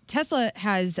 So Tesla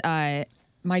has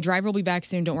my driver will be back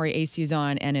soon. Don't worry, AC is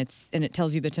on, and it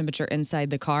tells you the temperature inside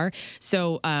the car.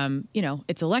 So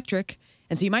it's electric,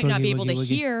 and so you might not be able to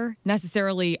hear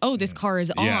necessarily. Oh, this car is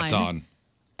on. Yeah, it's on.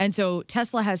 And so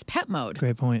Tesla has pet mode.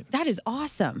 Great point. That is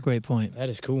awesome. Great point. That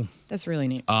is cool. That's really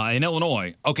neat. In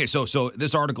Illinois, okay, so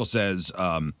this article says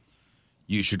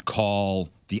you should call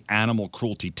the Animal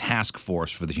Cruelty Task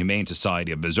Force for the Humane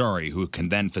Society of Missouri, who can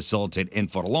then facilitate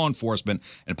info to law enforcement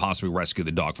and possibly rescue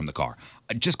the dog from the car.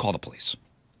 Just call the police.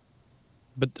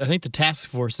 But I think the task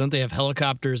force, don't they have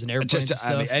helicopters and airplanes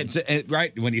and stuff?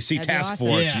 Right? When you see That'd be task awesome.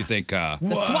 force, Yeah. you think, The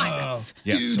SWAT.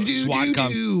 yes, SWAT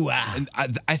comes. And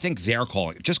I think they're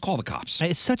calling it. Just call the cops.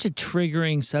 It's such a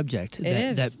triggering subject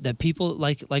is. that people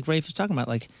like Rafe was talking about,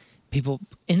 like people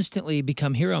instantly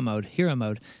become hero mode.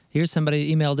 Here's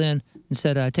somebody emailed in and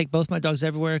said, take both my dogs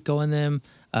everywhere, go in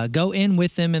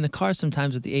with them in the car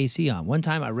sometimes with the AC on. One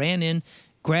time I ran in,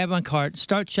 grabbed my cart,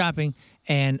 start shopping,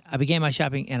 and I began my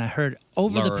shopping, and I heard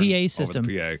over the PA system.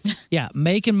 Over the PA. Yeah,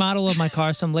 make and model of my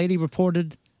car. Some lady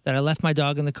reported that I left my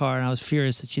dog in the car, and I was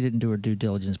furious that she didn't do her due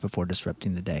diligence before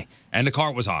disrupting the day. And the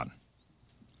car was on.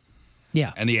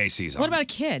 Yeah. And the AC's on. What about a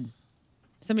kid?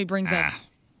 Somebody brings up.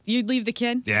 You'd leave the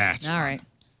kid? Yeah, it's all right.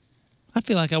 I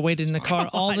feel like I waited in the car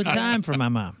all the time for my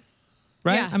mom.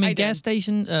 Right? Yeah, I mean, I gas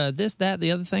station, this, that,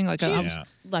 the other thing. Like, She I just was,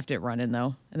 left it running,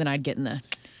 though, and then I'd get in the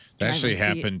That actually driver's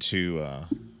seat. happened to,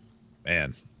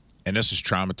 man, and this is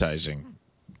traumatizing,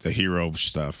 the hero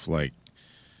stuff, like,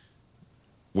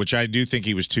 which I do think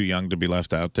he was too young to be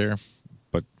left out there,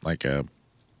 but like a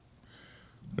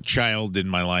child in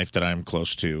my life that I'm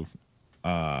close to,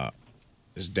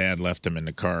 his dad left him in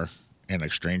the car, and a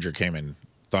stranger came in,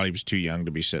 thought he was too young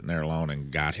to be sitting there alone,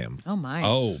 and got him. Oh, my.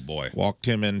 Oh, boy. Walked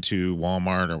him into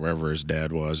Walmart or wherever his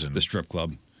dad was. And the strip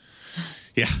club.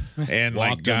 Yeah. And like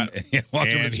Walked him- got, walked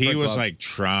him and to he strip was club. like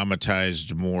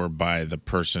traumatized more by the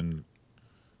person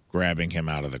grabbing him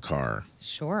out of the car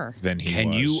Sure. than he Can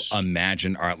was. you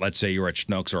imagine? All right, let's say you're at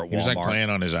Schnucks or at Walmart. He was like playing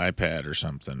on his iPad or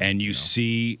something. and you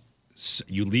see,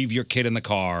 you leave your kid in the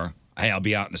car. Hey, I'll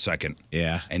be out in a second.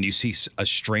 Yeah. And you see a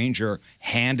stranger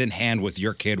hand in hand with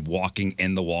your kid walking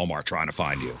in the Walmart trying to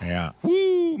find you. Yeah.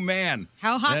 Woo, man.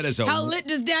 How hot? That is a- how lit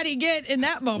does Daddy get in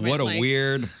that moment? What a Like,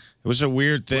 weird. It was a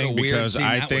weird thing What a weird because scene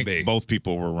I that would think be. both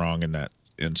people were wrong in that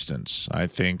instance. I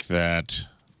think that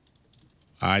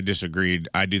I disagreed.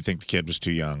 I do think the kid was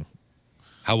too young.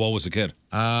 How old was the kid?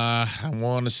 I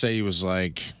want to say he was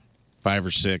like 5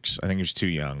 or 6. I think he was too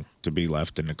young to be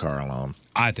left in the car alone.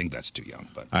 I think that's too young,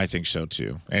 but I think so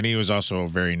too. And he was also a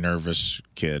very nervous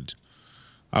kid.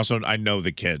 Also, I know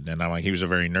the kid, and I'm like, he was a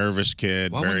very nervous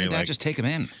kid. why very wouldn't your dad like, just take him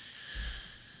in?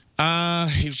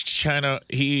 he was kind of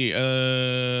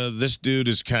this dude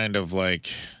is kind of like,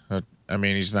 I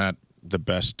mean, he's not the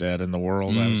best dad in the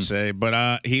world, I would say, but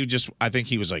I think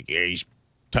he was like, yeah, he's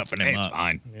toughing him Hey, it's up.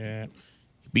 fine. yeah.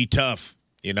 Be tough,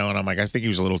 you know. And I'm like, I think he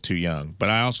was a little too young. But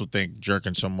I also think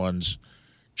jerking someone's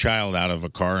child out of a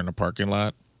car in a parking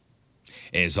lot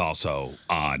Is also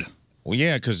odd. Well,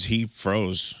 yeah, because he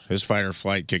froze. His fight or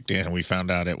flight kicked in, and we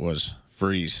found out it was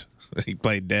freeze. He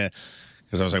played dead.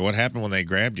 Because I was like, what happened when they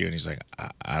grabbed you? And he's like,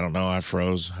 I don't know. I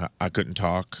froze. I couldn't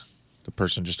talk. The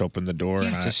person just opened the door. Yeah,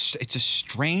 and it's a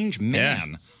strange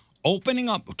man opening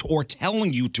up or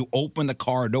telling you to open the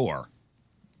car door.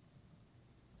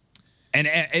 And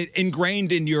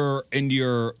ingrained in your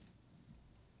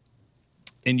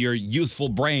youthful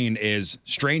brain is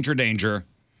stranger danger.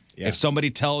 Yeah.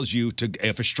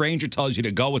 If a stranger tells you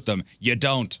to go with them, you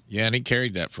don't. Yeah, and he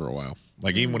carried that for a while.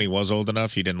 Like, even when he was old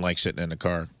enough, he didn't like sitting in the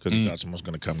car because he thought someone was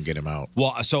going to come get him out.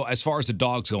 Well, so as far as the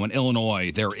dogs go, in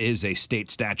Illinois, there is a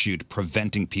state statute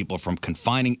preventing people from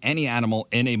confining any animal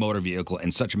in a motor vehicle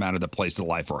in such a manner that places a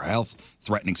life or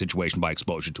health-threatening situation by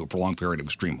exposure to a prolonged period of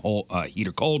extreme heat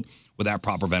or cold without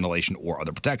proper ventilation or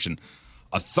other protection.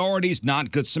 Authorities, not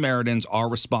good Samaritans, are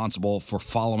responsible for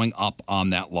following up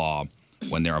on that law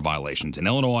when there are violations. In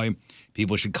Illinois,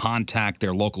 people should contact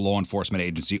their local law enforcement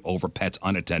agency over pets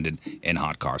unattended in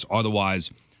hot cars.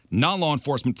 Otherwise, a non-law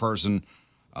enforcement person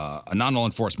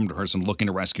looking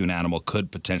to rescue an animal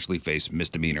could potentially face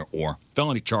misdemeanor or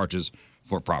felony charges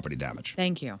for property damage.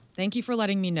 Thank you. Thank you for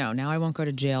letting me know. Now I won't go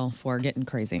to jail for getting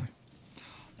crazy.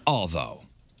 Although,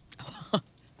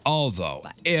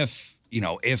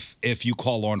 if you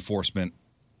call law enforcement,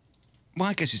 well,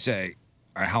 I guess you say,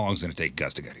 all right, how long is it going to take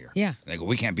Gus to get here? Yeah. And they go,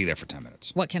 we can't be there for 10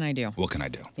 minutes. What can I do? What can I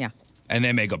do? Yeah. And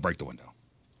they may go break the window.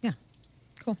 Yeah.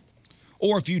 Cool.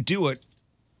 Or if you do it,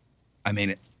 I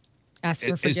mean, Ask for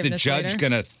is the forgiveness judge later?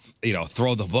 going to,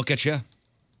 throw the book at you?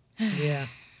 Yeah.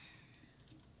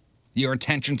 Your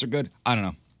intentions are good? I don't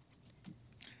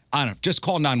know. Just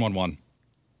call 911.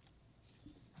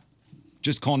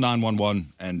 Just call 911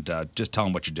 and just tell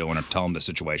them what you're doing or tell them the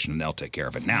situation, and they'll take care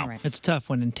of it. Now, It's tough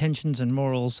when intentions and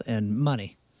morals and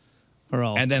money are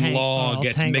all and then law all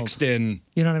gets tangled. mixed in.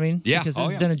 You know what I mean? Yeah. Because Oh,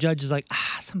 yeah. then a judge is like,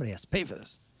 somebody has to pay for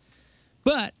this.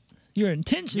 But your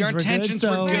intentions Your were intentions good.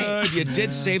 were so, good. You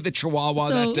did save the Chihuahua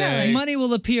so that day. money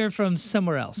will appear from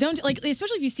somewhere else. Don't like,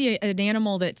 especially if you see an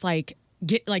animal that's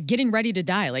getting ready to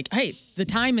die. Like, hey, the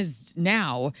time is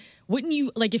now. Wouldn't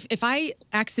you if I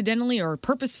accidentally or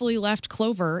purposefully left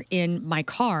Clover in my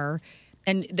car,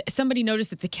 and somebody noticed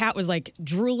that the cat was like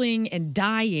drooling and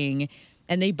dying,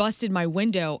 and they busted my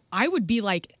window? I would be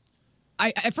like,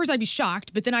 at first I'd be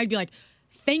shocked, but then I'd be like,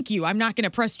 thank you. I'm not going to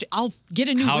press. I'll get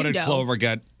a new How window. did Clover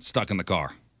get stuck in the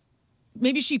car?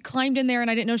 Maybe she climbed in there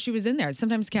and I didn't know she was in there.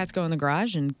 Sometimes cats go in the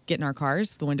garage and get in our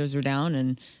cars. The windows are down,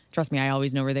 and trust me, I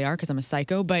always know where they are because I'm a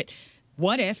psycho. But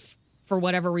what if, for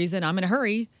whatever reason, I'm in a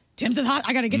hurry? Tim's in the hot.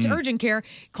 I got to get to urgent care.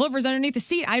 Clover's underneath the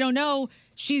seat. I don't know.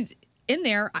 in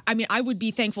there, I mean, I would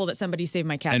be thankful that somebody saved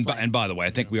my cat's life. And by the way, I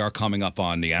think we are coming up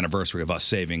on the anniversary of us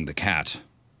saving the cat.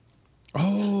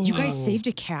 Oh, you guys saved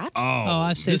a cat? Oh,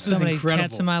 I've saved so many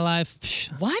cats in my life.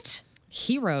 Psh, What?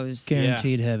 Heroes.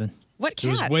 guaranteed heaven. What cat? It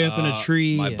was way up in a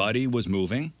tree. My buddy was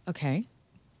moving, Okay.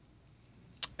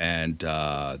 and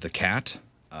the cat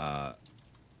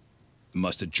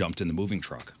must have jumped in the moving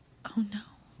truck. Oh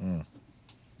no.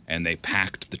 And they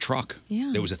packed the truck. Yeah.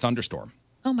 There was a thunderstorm.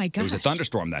 Oh my There gosh. was a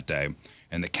thunderstorm that day,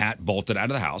 and the cat bolted out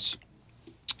of the house,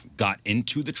 got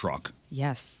into the truck.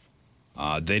 Yes.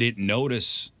 They didn't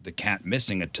notice the cat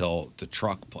missing until the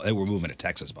truck. They were moving to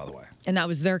Texas, by the way. And that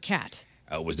was their cat.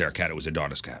 It was their cat. It was their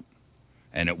daughter's cat.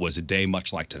 And it was a day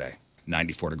much like today,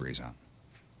 94 degrees out.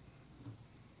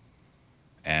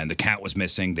 And the cat was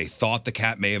missing. They thought the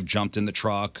cat may have jumped in the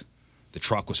truck. The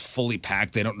truck was fully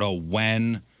packed. They don't know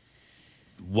when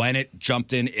it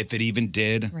jumped in, if it even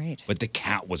did. Right. But the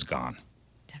cat was gone.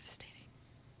 Devastating.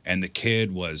 And the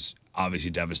kid was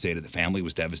obviously devastated. The family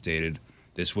was devastated.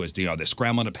 This was, they're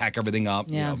scrambling to pack everything up.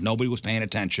 Yeah. Nobody was paying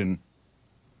attention.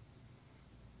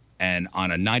 And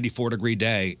on a 94-degree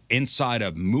day, inside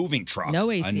a moving truck,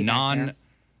 No AC a back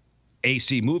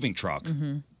non-AC moving truck,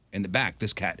 Mm-hmm. in the back,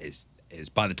 this cat is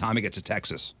by the time it gets to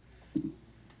Texas,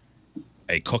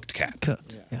 a cooked cat.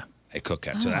 Cooked, yeah. A cooked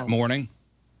cat. So Oh. that morning,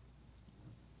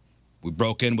 we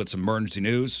broke in with some emergency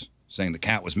news saying the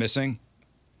cat was missing.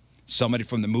 Somebody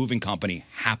from the moving company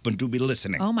happened to be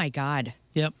listening. Oh my God.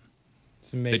 Yep.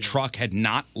 It's amazing. The truck had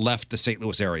not left the St.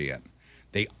 Louis area yet.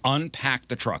 They unpacked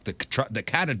the truck. The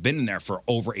cat had been in there for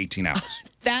over 18 hours.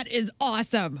 That is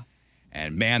awesome.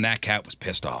 And man, that cat was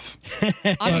pissed off.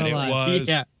 I'm But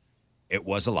alive. it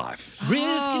was alive.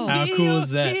 Risk Oh. and How be cool a is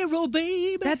that? hero,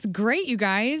 baby. That's great, you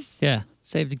guys. Yeah,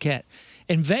 saved a cat.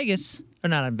 In Vegas, or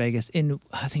not in Vegas,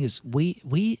 I think it's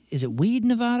is it Weed,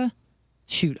 Nevada?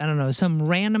 Shoot, I don't know, some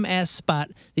random ass spot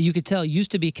that you could tell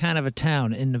used to be kind of a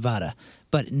town in Nevada,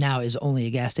 but now is only a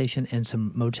gas station and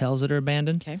some motels that are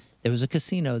abandoned. Okay. There was a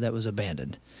casino that was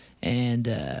abandoned, and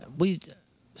we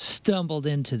stumbled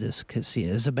into this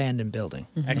casino, this abandoned building.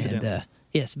 Accidentally. And,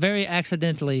 yes, very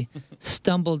accidentally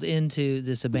stumbled into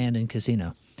this abandoned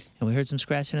casino. And we heard some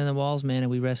scratching in the walls, man,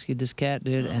 and we rescued this cat,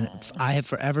 dude. And I have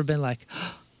forever been like,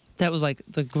 that was like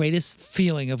the greatest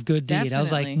feeling of good deed. I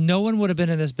was like, Definitely. no one would have been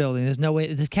in this building. There's no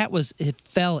way. The cat it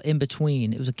fell in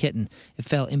between. It was a kitten. It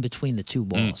fell in between the two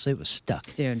walls. It was stuck.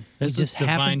 Dude. This is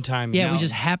divine timing. Yeah, we Now-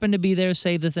 just happened to be there,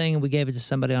 saved the thing, and we gave it to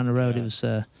somebody on the road. It was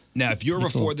Now, if you're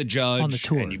Pretty before cool. the On the judge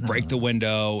tour, and you no, break no. the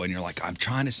window and you're like, I'm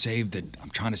trying to save the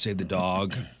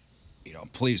dog,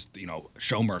 please,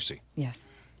 show mercy. Yes.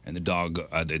 And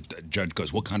the judge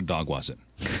goes, what kind of dog was it?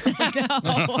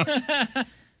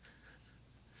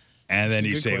 And then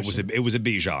you good say question. it was a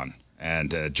Bichon,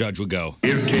 and the judge would go,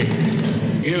 Guilty.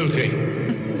 Guilty.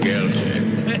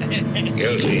 Guilty.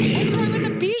 Guilty. What's wrong with the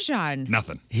Bichon?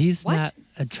 nothing. he's What? not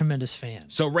a tremendous fan.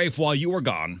 So, Rafe, while you were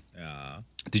gone,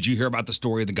 did you hear about the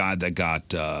story of the guy that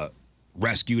got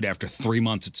rescued after 3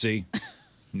 months at sea?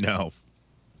 No,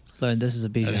 Learn this is a I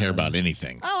Bichon. didn't hear about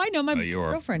anything. Oh, I know. My you were-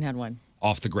 girlfriend had one.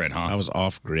 Off the grid, huh? I was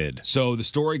off grid. So the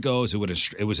story goes, it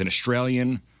was an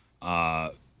Australian guy,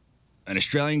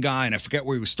 and I forget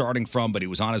where he was starting from, but he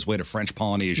was on his way to French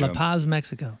Polynesia. La Paz,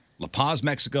 Mexico. La Paz,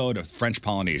 Mexico to French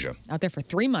Polynesia. Out there for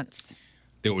 3 months.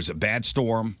 There was a bad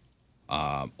storm.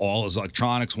 All his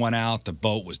electronics went out. The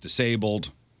boat was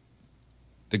disabled.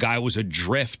 The guy was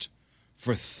adrift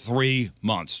for 3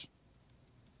 months.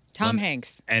 Tom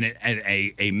Hanks. And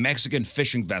a Mexican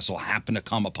fishing vessel happened to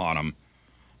come upon him,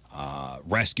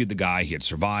 rescued the guy. He had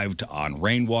survived on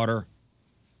rainwater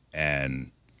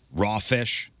and raw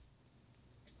fish.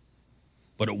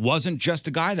 But it wasn't just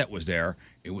the guy that was there.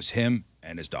 It was him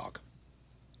and his dog,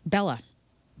 Bella.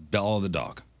 Bella the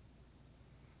dog.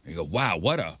 And you go, wow,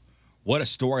 what a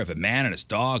story of a man and his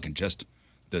dog and just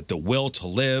the will to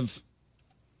live.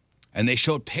 And they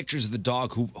showed pictures of the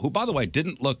dog who by the way,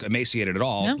 didn't look emaciated at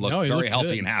all. No. Looked No, he very looked healthy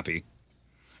good. and happy.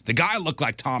 The guy looked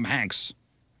like Tom Hanks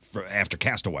after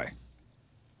Castaway.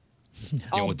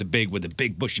 With the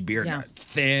big bushy beard, Yeah.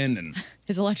 thin and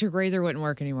His electric razor wouldn't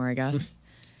work anymore, I guess.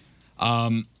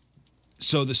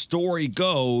 so the story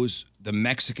goes, the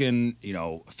Mexican,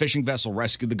 fishing vessel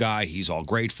rescued the guy. He's all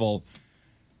grateful.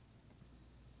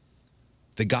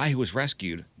 The guy who was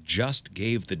rescued just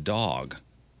gave the dog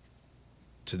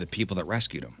to the people that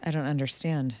rescued him. I don't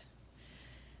understand.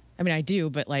 I mean, I do,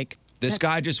 but like. This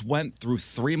guy just went through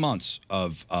 3 months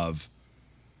of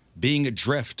being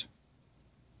adrift.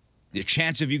 The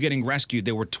chance of you getting rescued,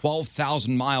 they were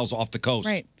 12,000 miles off the coast.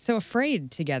 Right. So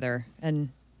afraid together. And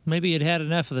Maybe it had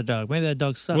enough of the dog. Maybe that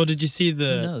dog sucks. Well, did you see Who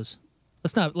knows?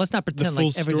 Let's not pretend full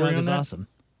like every story dog on is that? awesome.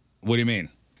 What do you mean?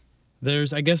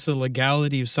 There's, I guess, the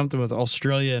legality of something with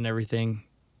Australia and everything.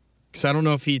 So I don't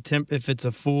know if if it's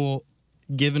a full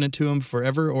giving it to him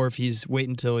forever, or if he's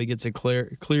waiting until he gets a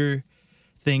clear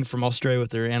thing from Australia with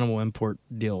their animal import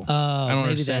deal. I don't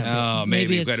understand.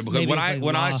 Maybe. Because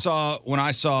when I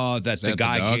saw that the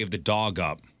guy gave the dog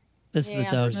up. That's the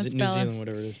dog. New Zealand,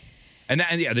 whatever it is. And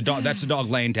the dog. That's the dog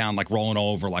laying down, like rolling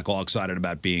over, like all excited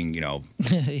about being, not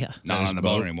on the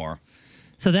boat anymore.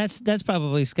 So that's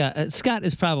probably Scott. Scott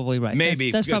is probably right.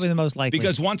 Maybe that's probably the most likely.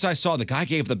 Because once I saw the guy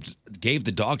gave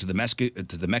the dog to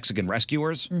the Mexican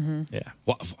rescuers. Mm-hmm. Yeah.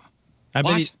 What?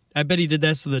 I bet he did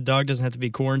that so the dog doesn't have to be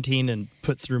quarantined and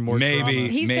put through more trauma.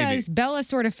 He says, Bella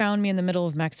sort of found me in the middle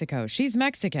of Mexico. She's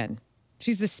Mexican.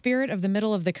 She's the spirit of the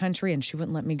middle of the country, and she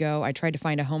wouldn't let me go. I tried to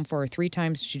find a home for her 3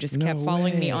 times. She just kept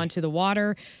following me onto the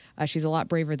water. She's a lot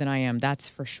braver than I am, that's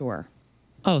for sure.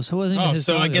 Oh, so it wasn't even his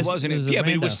dog. I guess it wasn't. But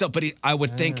it was still. But I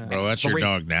would think. Bro, that's your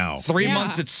dog now. 3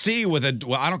 months at sea with a.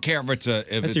 Well, I don't care if it's a.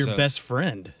 That's your best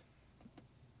friend.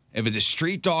 If it's a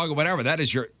street dog or whatever, that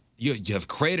is your. You have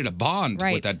created a bond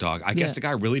with that dog. I guess the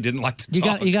guy really didn't like the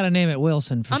dog. You got to name it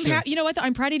Wilson for sure. You know what?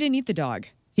 I'm proud he didn't eat the dog.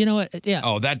 You know what? Yeah.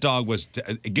 Oh, that dog was.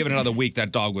 Given another week,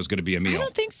 that dog was going to be a meal. I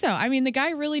don't think so. I mean, the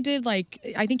guy really did I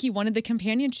think he wanted the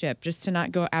companionship just to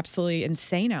not go absolutely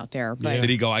insane out there. But did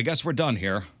he go? I guess we're done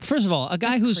here. First of all, a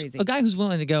guy who's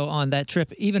willing to go on that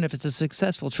trip, even if it's a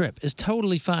successful trip, is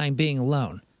totally fine being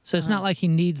alone. So it's not like he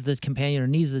needs the companion or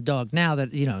needs the dog now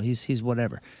that he's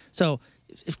whatever. So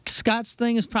if Scott's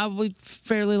thing is probably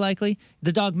fairly likely.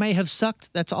 The dog may have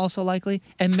sucked. That's also likely.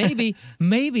 And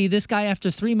maybe this guy, after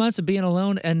 3 months of being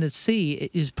alone and at sea,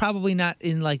 is probably not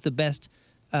in the best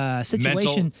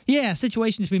situation.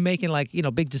 Situation to be making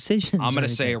big decisions. I'm going to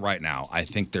say it right now. I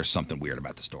think there's something weird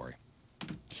about the story.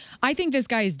 I think this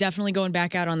guy is definitely going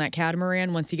back out on that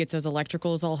catamaran once he gets those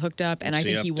electricals all hooked up, and I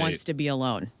think he wants to be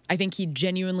alone. I think he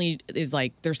genuinely is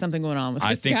there's something going on with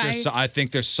this guy. I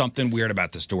think there's something weird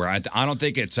about the story. I don't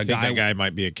think it's a guy. That guy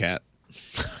might be a cat.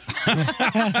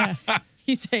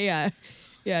 He's a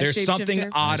There's something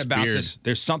odd about beard. this.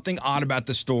 There's something odd about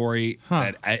the story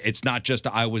that it's not just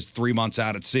I was 3 months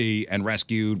out at sea and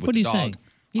rescued with the dog. Saying?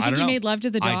 You think he made love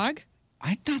to the dog?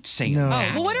 I'm not saying that.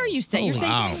 that. Oh, well, what are you saying? You're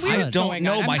saying something weird. I don't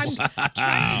know my.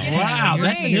 Wow,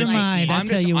 that's in your mind.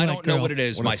 I don't know what it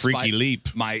is. What a freaky leap.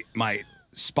 My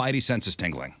spidey sense is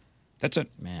tingling. That's it,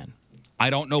 man. I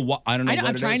don't know what. I don't know.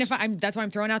 I'm trying to find. That's why I'm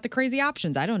throwing out the crazy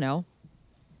options. I don't know.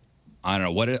 I don't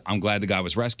know what it. I'm glad the guy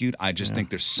was rescued. I just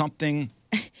think there's something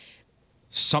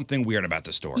weird about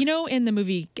the story. You know, in the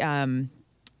movie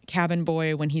Cabin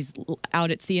Boy, when he's out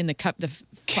at sea in the cup,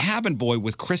 Cabin Boy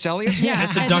with Chris Elliott? Yeah,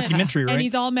 that's a documentary, right? And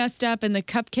he's all messed up, and the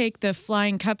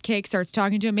flying cupcake starts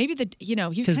talking to him. Maybe he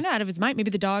was kind of out of his mind. Maybe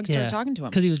the dog started talking to him.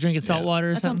 Because he was drinking salt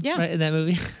water or something right, in that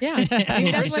movie. Yeah. Maybe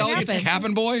that's Chris what Elliott's happened.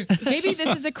 Cabin Boy? Maybe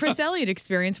this is a Chris Elliott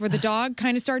experience where the dog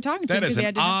kind of started talking to him because they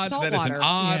had to have salt That is water. an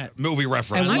odd movie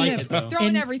reference. I'm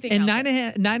throwing everything in out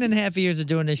there. 9.5 years of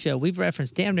doing this show, we've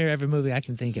referenced damn near every movie I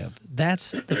can think of.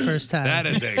 That's the first time. That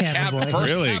is a Cabin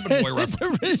Boy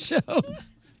reference. Show.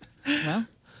 Well,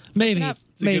 maybe. That's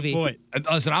a good point.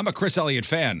 Listen, I'm a Chris Elliott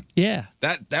fan. Yeah.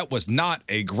 That was not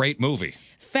a great movie.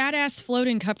 Fat ass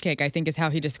floating cupcake, I think, is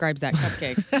how he describes that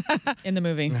cupcake in the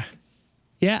movie.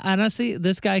 Yeah, honestly,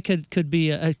 this guy could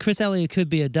be Chris Elliott could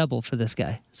be a double for this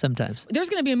guy sometimes. There's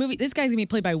going to be a movie. This guy's going to be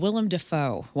played by Willem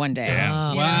Dafoe one day.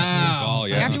 Yeah. Wow.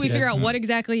 After we figure out what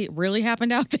exactly really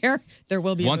happened out there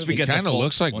will be Once a we movie. get Kind of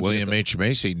looks like William H.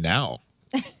 Macy now.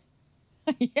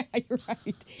 Yeah, you're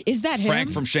right. Is that Frank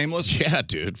him? from Shameless? Yeah,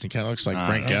 dude. He kind of looks like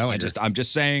Frank Gallagher. I'm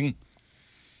just saying,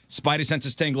 Spidey sense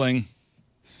is tingling.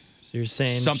 So you're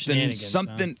saying something.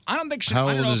 Huh? I don't think. How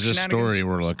old is this story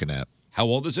we're looking at? How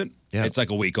old is it? Yeah. It's like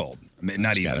a week old. I mean, not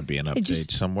There's even. got to be an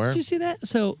update somewhere. Did you see that?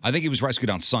 So I think he was rescued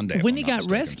on Sunday. when he got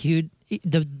rescued,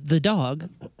 the dog,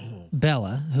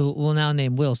 Bella, who we'll now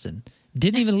name Wilson,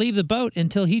 didn't even leave the boat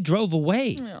until he drove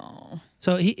away.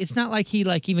 So it's not like he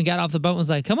even got off the boat and was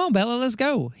like, "Come on, Bella, let's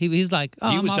go." He's like, "Oh,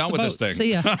 he I'm was off done the with boat. this thing.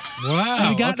 See ya." Wow. And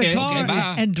he got in the car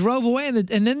bye. and drove away, and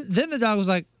then the dog was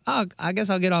like, "Oh, I guess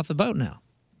I'll get off the boat now."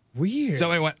 Weird. So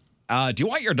anyway, do you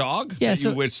want your dog? Yeah, that so-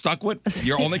 you were stuck with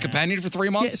your only companion for 3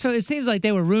 Yeah, months. so it seems like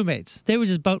they were roommates. They were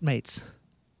just boat mates.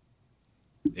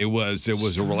 It was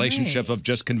a relationship of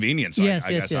just convenience. Yes,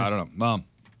 I yes, guess. yes. I don't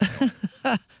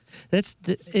know. That's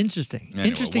interesting. Anyway,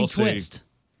 Interesting we'll see. twist.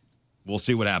 We'll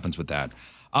see what happens with that.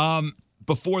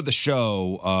 Before the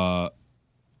show,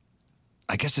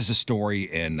 I guess there's a story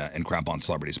in Crap on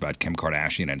Celebrities about Kim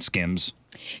Kardashian and Skims.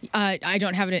 I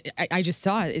don't have it. I just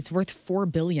saw it. It's worth $4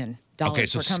 billion. Okay,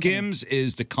 so per company. Skims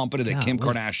is the company that Kim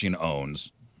Kardashian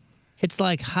owns. It's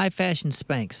like high fashion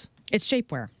Spanx. It's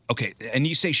shapewear. Okay, and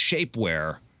you say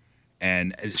shapewear,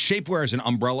 and shapewear is an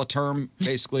umbrella term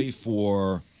basically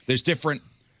for. There's different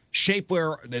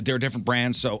shapewear. There are different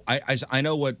brands. So I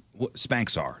know what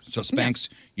Spanx are. So Spanx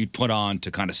you'd put on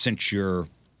to kind of cinch your.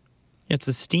 It's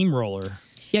a steamroller.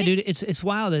 Yeah, dude, it's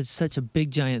wild. It's such a big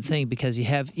giant thing because you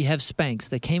have Spanx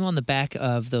that came on the back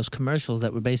of those commercials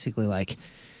that were basically like,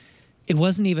 it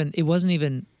wasn't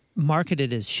even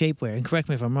marketed as shapewear. And correct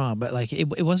me if I'm wrong, but like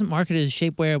it wasn't marketed as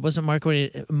shapewear. It wasn't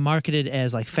marketed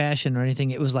as like fashion or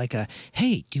anything. It was like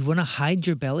hey, do you want to hide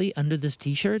your belly under this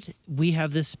T-shirt? We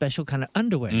have this special kind of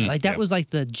underwear. Like that was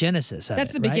like the genesis of That's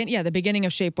it, the right? beginning. Yeah, the beginning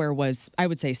of shapewear was, I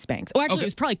would say, Spanx. Oh, actually, it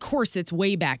was probably corsets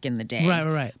way back in the day.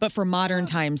 Right. But for modern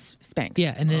times, Spanx.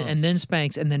 Yeah, and then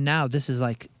Spanx, and then now this is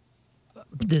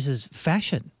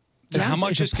fashion. So how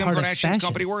much It's is a Kim part of Kardashian's fashion.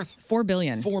 company worth? $4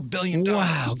 billion. $4 billion.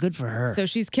 Wow, good for her. So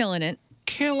she's killing it.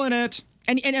 Killing it.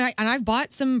 And I've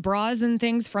bought some bras and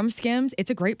things from Skims.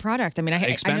 It's a great product. I mean,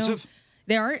 Expensive?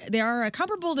 I know they are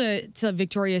comparable to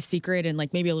Victoria's Secret and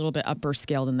like maybe a little bit upper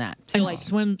scale than that. So And like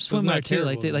swimwear too.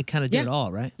 Like they like kind of do it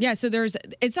all, right? Yeah, so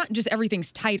it's not just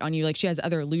everything's tight on you. Like she has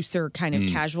other looser kind of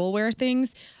casual wear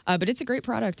things, but it's a great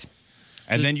product.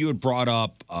 And then you had brought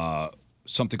up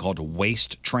something called a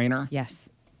waist trainer. Yes,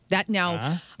 that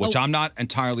now, which I'm not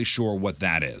entirely sure what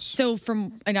that is. So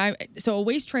a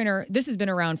waist trainer. This has been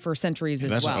around for centuries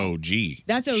as well. That's OG.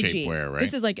 That's OG. Shapewear, right?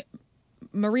 This is like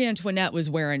Marie Antoinette was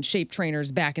wearing shape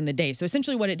trainers back in the day. So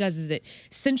essentially, what it does is it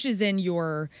cinches in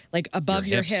your like above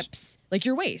your hips, like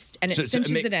your waist, and it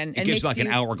cinches it in. It and gives makes like an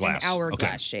you hourglass. An hourglass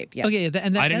Okay. shape. Yes. Okay,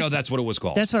 and I didn't know that's what it was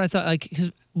called. That's what I thought. Like,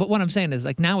 but what I'm saying is,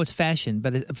 like, now it's fashion,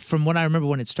 but from what I remember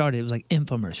when it started, it was like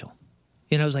infomercial.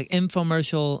 You know, it was like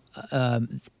infomercial.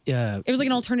 It was like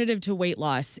an alternative to weight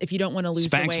loss if you don't want to lose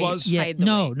Spanx the weight. was? Yeah, hide the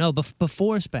weight. no,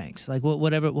 before Spanx, like what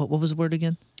was the word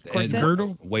again? Corset?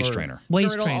 Girdle? Waist trainer.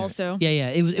 Waist Girdle trainer. also. Yeah.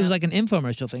 It was like an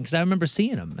infomercial thing because I remember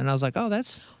seeing them and I was like, oh,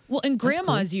 that's. Well, and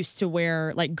grandmas used to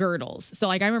wear like girdles. So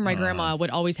like I remember my grandma would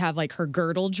always have like her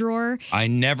girdle drawer. I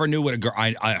never knew what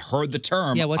I heard the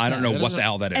term. Yeah, what's I don't that? know what the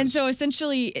hell that is. And so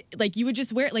essentially, like you would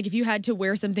just wear it. Like if you had to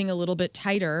wear something a little bit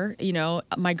tighter, you know,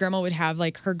 my grandma would have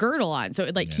like her girdle on, so it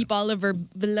would like keep all of her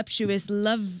voluptuous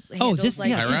love handles. this-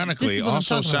 like, yeah. Ironically, This is what I'm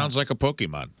also talking about. sounds like a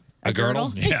Pokemon. a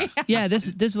girdle? Yeah. Yeah, this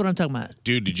is what I'm talking about.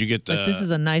 Dude, did you get the. Like, this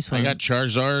is a nice one. I got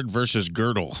Charizard versus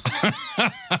Girdle.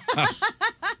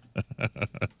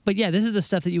 But yeah, this is the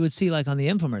stuff that you would see like on the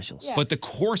infomercials. But the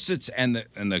corsets and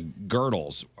the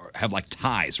girdles have like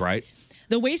ties, right?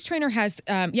 The waist trainer has,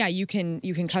 you can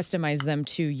customize them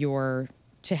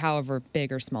to however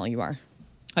big or small you are.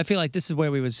 I feel like this is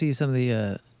where we would see some of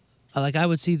the, like I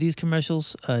would see these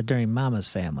commercials during Mama's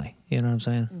Family. You know what I'm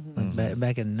saying? Like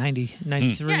back in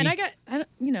 93. Yeah, and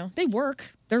they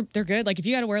work. They're good. Like if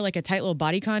you got to wear like a tight little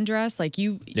bodycon dress, like I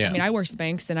mean, I wear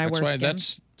Spanx and I That's wear why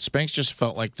Skims. Spanx just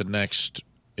felt like the next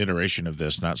iteration of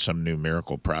this, not some new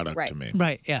miracle product to me.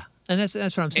 Right, yeah. And that's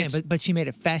what I'm saying. But she made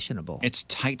it fashionable. It's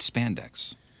tight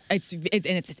spandex. It's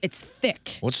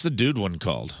thick. What's the dude one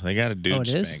called? They got a dude Oh, it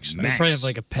is? Spanx. They probably have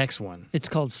like a PEX one. It's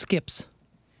called Skips.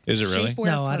 Is it really? Shapewear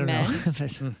No, I for don't men. know. If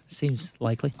it seems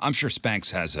likely. I'm sure Spanx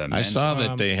has a I men's saw one.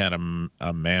 that they had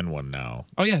a man one now.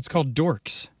 Oh yeah, it's called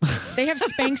Dorks. They have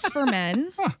Spanx for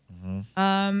men.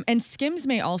 And Skims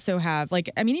may also have, like,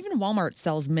 I mean, even Walmart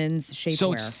sells men's shapewear.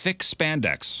 So it's thick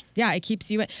spandex. Yeah, it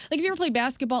keeps you in. Like, if you ever play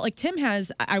basketball, like Tim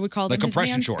has, I would call them Like his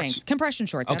compression man shorts. Spanx. Compression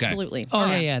shorts, Okay. absolutely.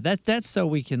 Oh yeah. That's so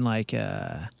we can like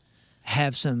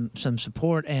have some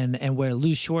support and wear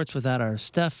loose shorts without our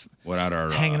stuff Without our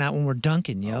hanging out when we're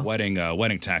dunking, yo. wedding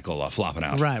tackle flopping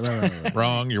out. Right.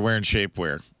 Wrong. You're wearing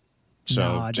shapewear. So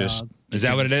Nah, just dog. Is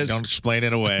that what it is? don't explain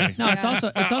it away. No, it's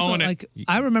also like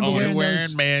I remember You're wearing wearing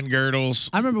those. man girdles.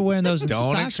 I remember wearing those in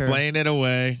Don't soccer. explain it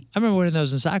away. I remember wearing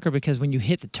those in soccer because when you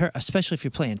hit the turf, especially if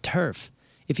you're playing turf,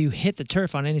 if you hit the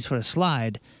turf on any sort of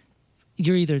slide,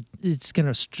 it's going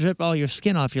to strip all your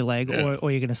skin off your leg,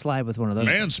 or you're going to slide with one of those.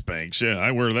 Man Spanx, yeah,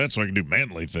 I wear that so I can do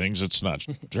manly things. It's not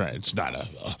right. It's not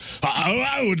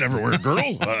I would never wear a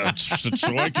girdle. It's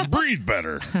so I can breathe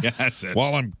better. Yeah, that's it.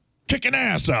 While I'm kicking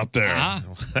ass out there.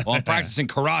 Well, I'm practicing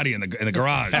karate in the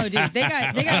garage. Oh, dude, they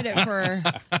got it for.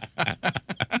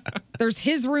 There's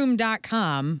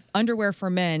hisroom.com, underwear for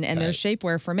men, and there's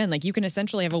shapewear for men. Like, you can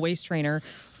essentially have a waist trainer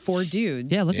for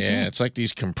dudes. Yeah, look at that. Yeah, it's like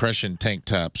these compression tank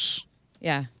tops.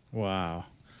 Yeah. Wow.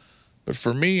 But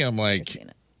for me, I'm like,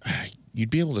 you'd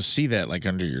be able to see that like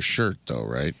under your shirt, though,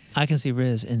 right? I can see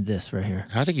Riz in this right here.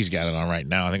 I think he's got it on right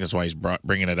now. I think that's why he's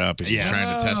bringing it up. He's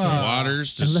trying to test the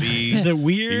waters to see. Is it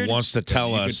weird? He wants to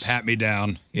tell us. You could pat me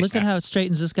down. Look at how it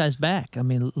straightens this guy's back. I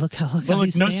mean, look how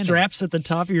he's no standing. straps at the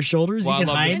top of your shoulders. Well, You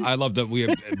can hide. I love that we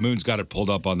have Moon's got it pulled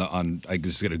up on I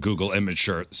just get a Google image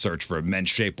search for men's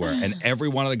shapewear, and every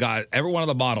one of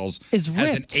the models is has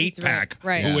an ripped. 8-pack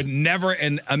Right. who would never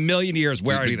in a million years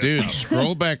wear any of this Dude, stuff.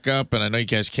 scroll back up, and I know you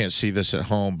guys can't see this at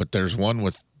home, but there's one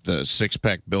with the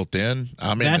 6-pack built in.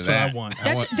 I'm That's into what that. I want.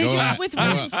 They do it with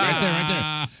women's.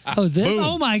 right there. Oh, this? Boom.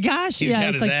 Oh my gosh! He's yeah, got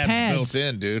it's his like abs pads. built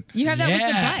in, dude. You have that with the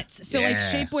Yeah. butts. So like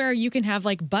Yeah. shapewear, you can have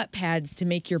like butt pads to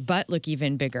make your butt look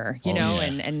even bigger, you know,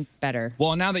 and better.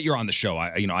 Well, now that you're on the show,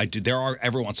 I do. There are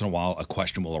every once in a while a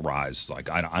question will arise.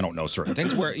 Like I don't know certain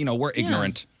things where we're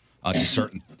ignorant to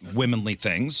certain womanly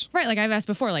things. Right, like I've asked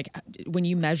before, like when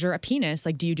you measure a penis,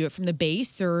 like do you do it from the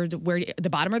base or the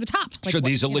bottom or the top? Like, Sure,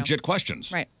 these are you know. legit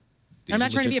questions. Right. These I'm are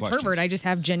not trying to be a legit pervert. I just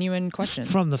have genuine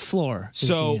questions. From the floor. is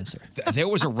So the answer. there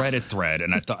was a Reddit thread,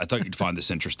 and I thought you'd find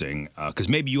this interesting because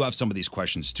maybe you have some of these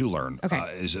questions to learn. Okay.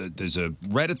 There's a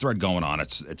Reddit thread going on.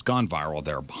 It's gone viral.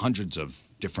 There are hundreds of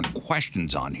different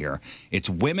questions on here. It's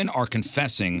women are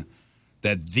confessing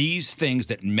that these things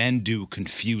that men do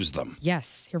confuse them.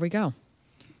 Yes, here we go.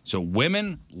 So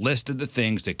women listed the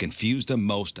things that confuse them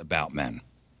most about men.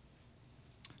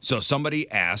 So somebody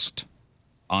asked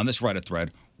on this Reddit thread,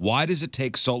 why does it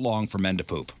take so long for men to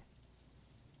poop?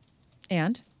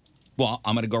 And? Well,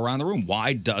 I'm going to go around the room.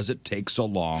 Why does it take so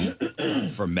long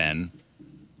for men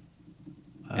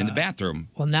in the bathroom?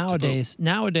 Well,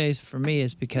 nowadays for me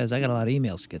is because I got a lot of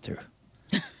emails to get through.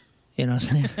 You know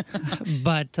what I'm saying?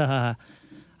 But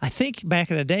I think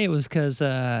back in the day it was because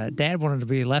Dad wanted to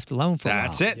be left alone for a while.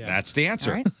 That's it. Yeah. That's the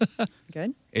answer. All right.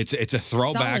 Good. It's a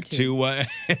throwback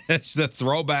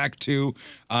to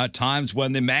times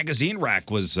when the magazine rack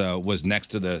was next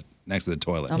to the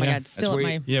toilet. Oh my God! Still at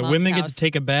my mom's women get house. to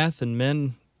take a bath and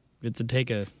men get to take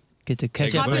a catch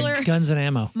up Popular- with guns and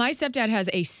ammo. My stepdad has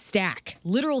a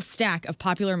literal stack of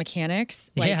Popular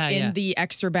Mechanics, like in the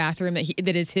extra bathroom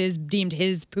that is deemed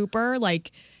his pooper.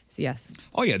 Like, so yes.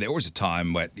 Oh yeah, there was a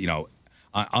time when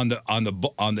on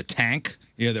the tank,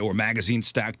 there were magazines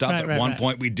stacked up. Right, At right, one right.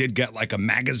 point, we did get like a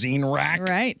magazine rack.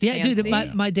 Right. Yeah, dude.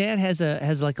 My dad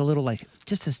has like a little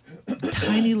just this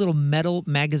tiny little metal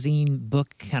magazine book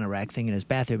kind of rack thing in his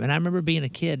bathroom, and I remember being a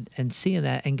kid and seeing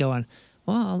that and going,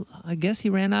 "Well, I guess he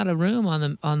ran out of room on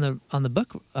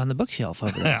the bookshelf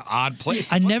over there." Odd place.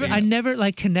 To I put never these.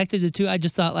 like connected the two. I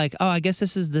just thought like, oh, I guess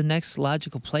this is the next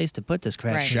logical place to put this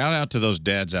crap. Right. Shout out to those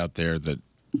dads out there that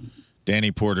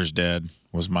Danny Porter's dad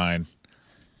was mine,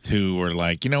 who were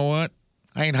like, you know what?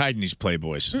 I ain't hiding these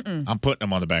Playboys. I'm putting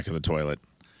them on the back of the toilet.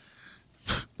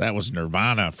 That was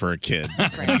nirvana for a kid.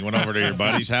 You went over to your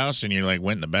buddy's house and you like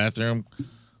went in the bathroom,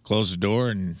 closed the door,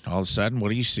 and all of a sudden, what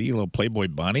do you see? A little Playboy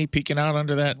bunny peeking out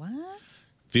under that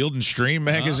Field and Stream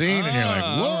magazine, and you're like,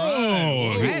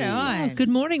 whoa! Right on. Good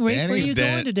morning, Rick. Where are Danny's you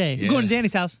dad- going today? yeah. I'm going to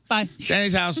Danny's house. Bye.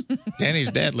 Danny's house. Danny's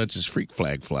dad lets his freak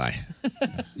flag fly.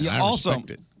 Yeah, I also,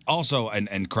 respect it.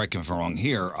 and correct me if I'm wrong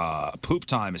here, poop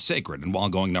time is sacred. And while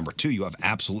going number 2, you have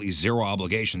absolutely zero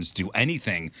obligations to do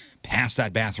anything past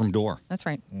that bathroom door. That's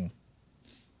right.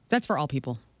 That's for all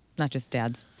people, not just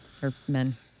dads or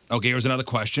men. Okay, here's another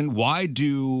question. Why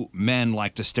do men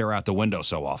like to stare out the window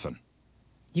so often?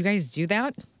 You guys do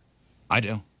that? I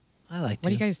do. I like to. What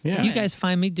do you guys do? You guys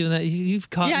find me doing that. You've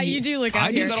caught me. Yeah, you do look out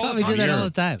I do here. that all We the do time. that all the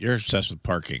time. You're obsessed with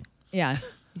parking. Yeah.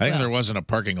 I think if there wasn't a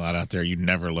parking lot out there, you'd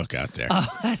never look out there. Oh,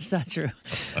 that's not true.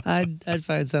 I'd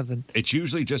find something. It's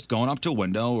usually just going up to a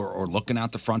window or looking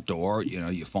out the front door.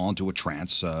 You fall into a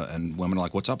trance, and women are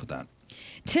like, what's up with that?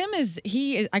 Tim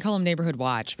I call him neighborhood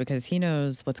watch because he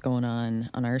knows what's going on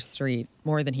our street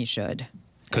more than he should.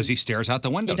 Because he stares out the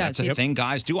window. He does. That's a thing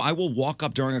guys do. I will walk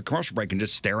up during a commercial break and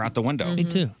just stare out the window. Me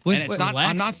too. And it's not.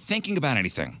 I'm not thinking about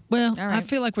anything. Well, All right. I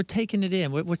feel like we're taking it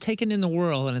in. We're taking in the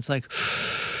world, and it's like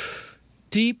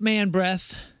deep man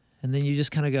breath, and then you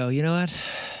just kind of go, you know what?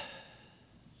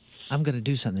 I'm going to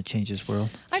do something to change this world.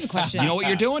 I have a question. You know what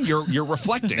you're doing? You're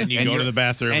reflecting. And you go to you're- the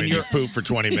bathroom and you you're- poop for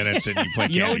 20 minutes and you play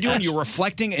You know what Candy you're doing? Crush. You're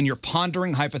reflecting and you're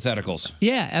pondering hypotheticals.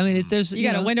 Yeah, I mean, there's You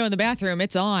got know, a window in the bathroom.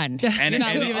 It's on. You're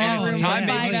not leaving that room it's for time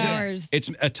 5 maybe hours.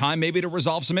 it's a time maybe to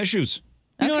resolve some issues.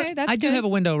 You know Okay, what? that's I do good. have a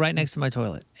window right next to my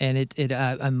toilet, and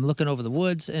I'm looking over the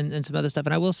woods and some other stuff.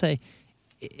 And I will say,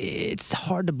 it's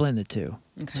hard to blend the two.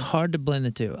 It's hard to blend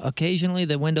the two. Occasionally,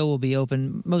 the window will be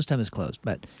open. Most time it's closed,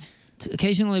 but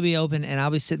occasionally be open, and I'll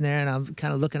be sitting there and I'm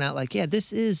kind of looking out like, yeah,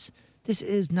 this is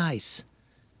nice,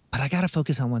 but I got to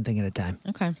focus on one thing at a time.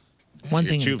 Okay. One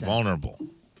You're thing too at a time. vulnerable.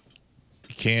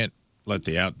 You can't let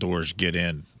the outdoors get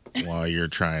in while you're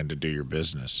trying to do your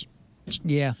business.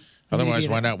 Yeah. Otherwise,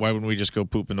 why not? Why wouldn't we just go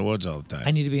poop in the woods all the time?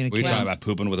 I need to be in a Were you talking about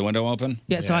pooping with the window open?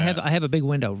 Yeah, so I have a big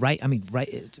window, right? I mean,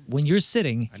 when you're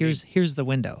sitting, here's the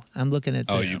window. I'm looking at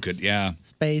you could,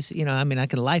 space. You know, I mean, I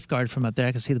could lifeguard from up there.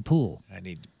 I can see the pool. I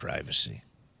need privacy.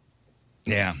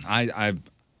 Yeah, I'd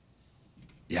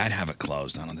have it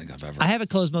closed. I don't think I've ever. I have it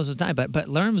closed most of the time, but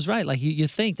Learn was right. Like you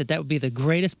think that would be the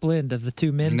greatest blend of the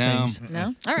two men things.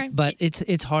 No, all right. But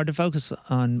it's hard to focus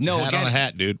on. No, hat on a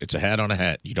hat, dude. It's a hat on a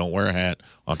hat. You don't wear a hat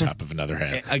on top of another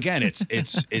hat. Again,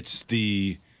 it's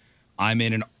the I'm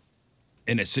in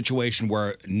a situation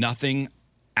where nothing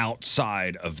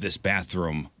outside of this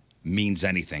bathroom means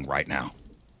anything right now.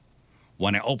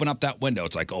 When I open up that window,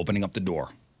 it's like opening up the door.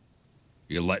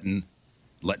 You're letting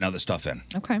other stuff in.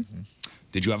 Okay.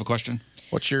 Did you have a question?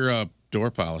 What's your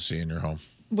door policy in your home?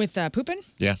 With pooping?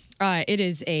 Yeah. It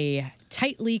is a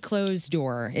tightly closed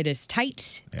door. It is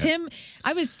tight. Yeah. Tim,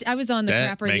 I was on the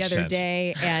That crapper the makes other sense.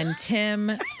 day, and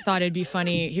Tim thought it'd be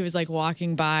funny. He was like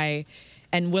walking by,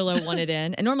 and Willow wanted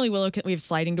in. And normally we have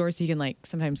sliding doors, so he can like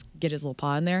sometimes get his little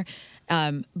paw in there.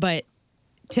 But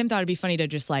Tim thought it'd be funny to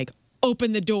just like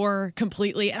open the door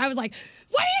completely, and I was like,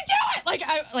 "What are you doing?" Like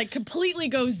I completely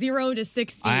go 0 to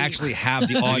 60. I actually have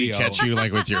the audio. Did he catch you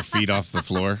like with your feet off the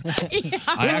floor?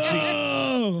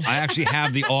 I actually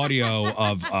have the audio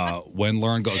of when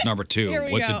Learn goes number 2. Here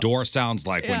we What go. the door sounds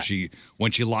like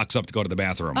when she locks up to go to the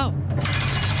bathroom. Oh.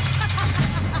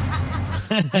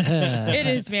 It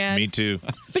is, man. Me too.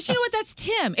 But you know what? That's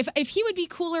Tim. If he would be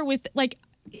cooler with like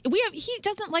he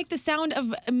doesn't like the sound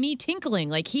of me tinkling.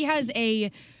 Like he has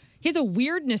a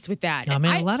weirdness with that. I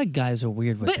mean, a lot of guys are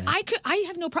weird with But that. I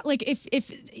have no problem. Like if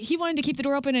he wanted to keep the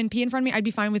door open and pee in front of me, I'd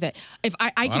be fine with it. If I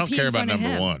could don't pee care in about front of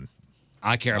number him. 1.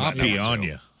 I care I'll about pee number on 2.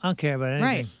 you. I don't care about anything.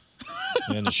 Right.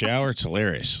 In the shower, it's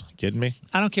hilarious. Kidding me?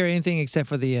 I don't care anything except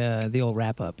for the old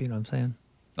wrap up. You know what I'm saying?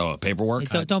 Oh, paperwork?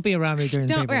 Don't be around me during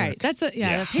the paperwork. Right. That's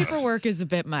the paperwork is a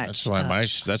bit much. That's why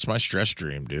that's my stress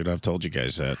dream, dude. I've told you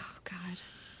guys that. Oh, God.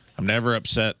 I'm never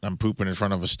upset. I'm pooping in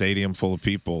front of a stadium full of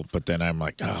people, but then I'm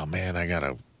like, oh man, I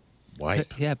gotta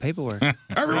wipe. Yeah, paperwork.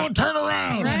 Everyone turn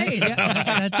around. Right. Yeah,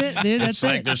 that's it, dude. That's It's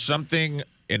like there's something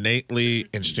innately,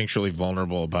 instinctually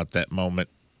vulnerable about that moment.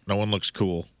 No one looks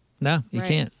cool. No, you Right.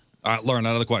 can't. All right, Lauren,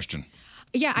 another question.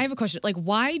 Yeah, I have a question. Like,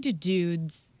 why do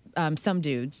dudes, some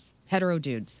dudes, hetero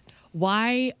dudes,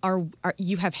 why are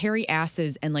you have hairy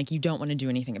asses and like you don't want to do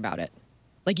anything about it?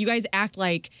 Like you guys act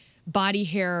like body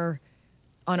hair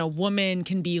on a woman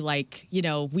can be like, you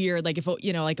know, weird. Like if,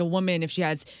 you know, like a woman, if she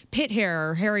has pit hair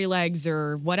or hairy legs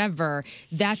or whatever,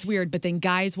 that's weird. But then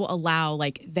guys will allow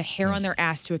like the hair on their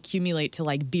ass to accumulate to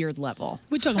like beard level.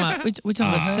 We're talking about we're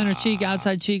talking about center cheek,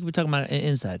 outside cheek. We're talking about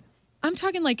inside. I'm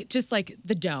talking like just like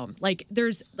the dome. Like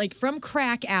there's like from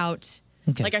crack out.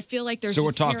 Okay. Like I feel like there's So we're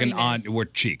just talking hairiness. we're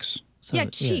cheeks. So, yeah,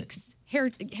 cheeks.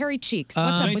 Hairy cheeks.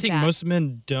 What's Don't up you with think that? most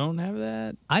men don't have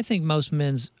that? I think most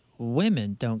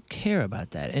women don't care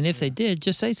about that, and if they did,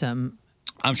 just say something.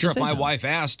 I'm sure if Just say my something. wife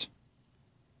asked,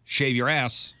 shave your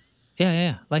ass.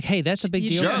 Yeah. Like, hey, that's a big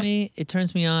deal Sure. to me. It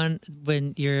turns me on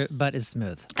when your butt is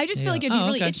smooth. I just You feel like go, it'd be "Oh,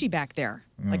 really okay." itchy back there,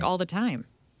 like all the time.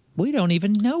 We don't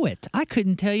even know it. I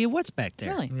couldn't tell you what's back there.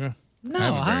 Really? No.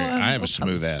 I have a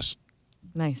smooth ass.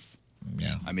 Nice.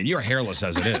 Yeah. I mean, you're hairless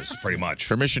as it is, pretty much.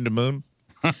 Permission to moon?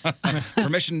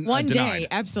 Permission One denied. day,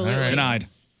 absolutely. All right. Denied.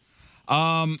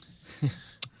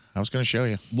 I was going to show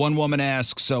you. One woman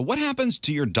asks, what happens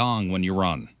to your dong when you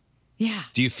run? Yeah.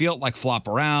 Do you feel it like flop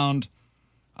around?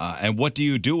 And what do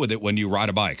you do with it when you ride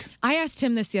a bike? I asked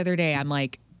him this the other day. I'm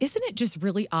like, isn't it just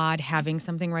really odd having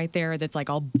something right there that's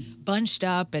like all bunched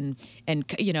up and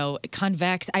you know,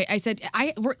 convex? I said,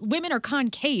 women are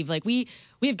concave. Like we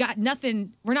have got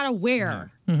nothing. We're not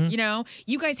aware. Mm-hmm. You know,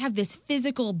 you guys have this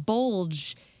physical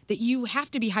bulge that you have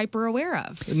to be hyper aware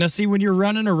of. Now, see, when you're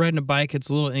running or riding a bike, it's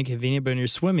a little inconvenient, but when you're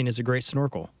swimming, it's a great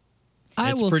snorkel.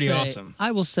 It's pretty say, awesome.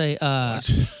 I will say,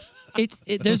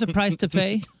 there's a price to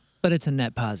pay, but it's a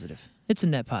net positive. It's a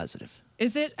net positive.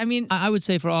 Is it? I mean, I would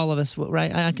say for all of us,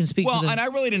 right? I can speak. Well, to and I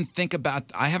really didn't think about,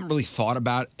 I haven't really thought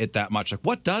about it that much. Like,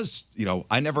 what does, you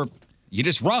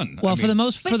just run. Well, I for mean,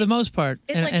 the most part,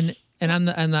 it and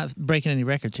I'm not breaking any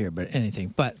records here, but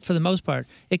anything. But for the most part,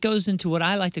 it goes into what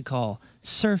I like to call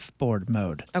surfboard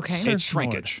mode. Okay. Surf It's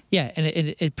shrinkage. mode. Yeah, and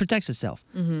it protects itself.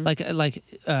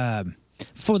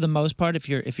 For the most part, if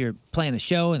you're playing a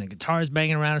show and the guitar is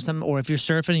banging around or something, or if you're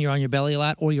surfing and you're on your belly a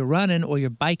lot, or you're running or you're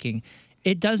biking,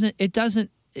 there's an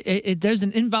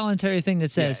involuntary thing that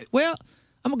says, well,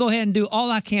 I'm gonna go ahead and do all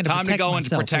I can to time to protect go into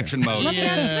myself protection here. mode. let me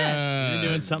ask this.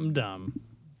 You're doing something dumb.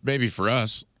 Maybe for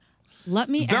us. Let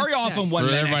me Very ask often this. when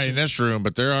For men everybody in this room,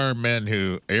 but there are men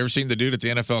who. Have you ever seen the dude at the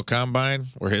NFL Combine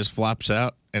where his flops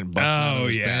out and busts out of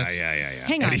his pants? yeah.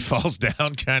 Hang And on. he falls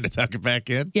down, trying to tuck it back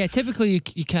in. Yeah, typically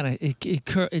you kind of you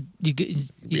curl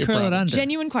it under.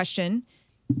 Genuine question,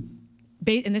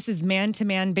 and this is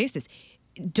man-to-man basis.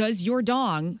 Does your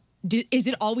dong, is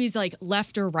it always like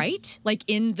left or right? Like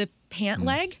in the pant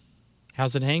leg?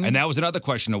 How's it hanging? And that was another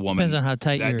question a woman. Depends on how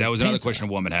tight your That was another pants question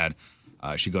a woman had.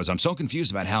 She goes, I'm so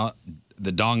confused about how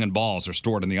the dong and balls are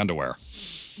stored in the underwear.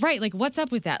 Right, like what's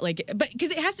up with that? Like, but because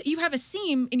it has to, you have a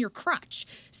seam in your crotch,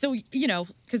 so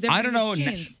because I don't know.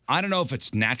 I don't know if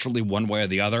it's naturally one way or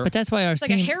the other. But that's why our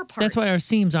like a hair part. That's why our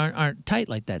seams aren't tight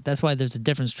like that. That's why there's a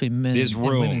difference between men There's and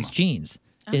room. women's jeans.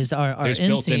 Is our There's inseam.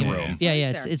 built-in room. Yeah, Is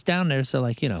it's there? it's down there. So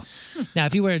like now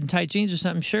if you wear tight jeans or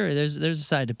something, sure, there's a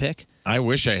side to pick. I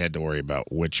wish I had to worry about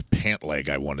which pant leg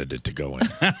I wanted it to go in.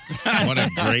 What a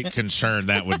great concern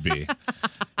that would be.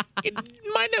 It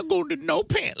might not go to no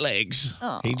pant legs.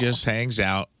 He just hangs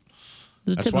out.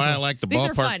 That's why I like the These are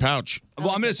ballpark fun. pouch. Well,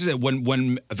 I'm going to say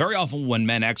when very often when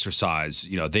men exercise,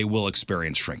 they will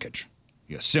experience shrinkage,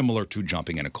 similar to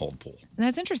jumping in a cold pool. And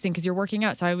that's interesting because you're working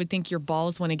out, so I would think your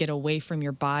balls want to get away from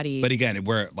your body. But again,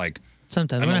 where like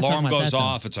Sometimes an we're not alarm talking about goes that, though.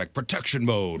 off, it's like protection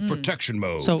mode, protection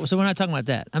mode. So we're not talking about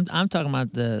that. I'm talking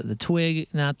about the twig,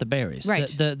 not the berries. Right.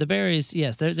 The berries,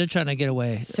 yes, they're trying to get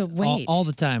away. So wait. all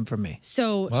the time from me.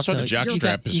 So Well, that's what the So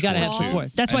jockstrap is You got to for, have too. support.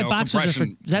 That's why I know, boxers are for.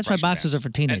 That's why compression boxers bands. are for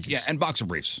teenagers. And boxer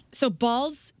briefs. So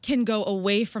balls can go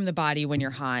away from the body when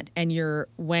you're hot, and your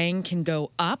wang can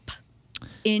go up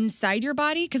inside your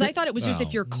body. Because I thought it was just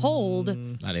if you're cold.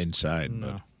 Not inside,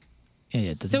 but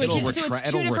Yeah. So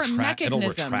it's two different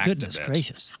mechanisms. Retract Goodness a bit.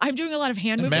 gracious. I'm doing a lot of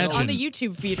hand movements on the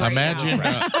YouTube feed right now.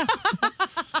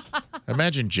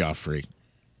 Imagine Joffrey,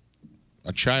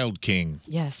 a child king,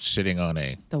 Yes. sitting on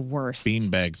a The worst.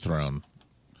 beanbag throne.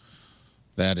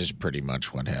 That is pretty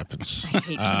much what happens. I hate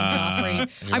King Joffrey.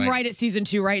 I'm right at season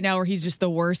 2 right now where he's just the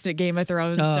worst at Game of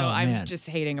Thrones. Oh, so I'm man. just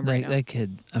hating him right now. That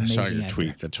kid, I amazing saw your actor.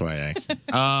 tweet. That's why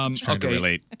I Trying to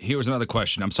relate. Here's another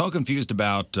question. I'm so confused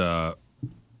about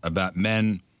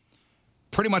men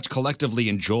pretty much collectively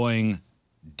enjoying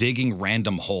digging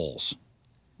random holes,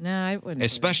 No, I wouldn't.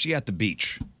 especially at the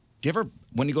beach. Do you ever,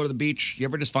 when you go to the beach, you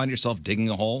ever just find yourself digging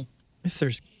a hole?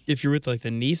 If you're with like the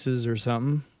nieces or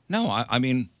something. No, I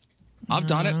mean, I've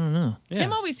done it. I don't know.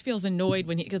 Tim always feels annoyed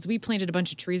when because we planted a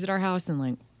bunch of trees at our house and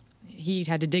like he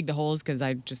had to dig the holes because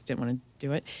I just didn't want to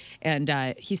do it, and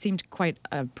he seemed quite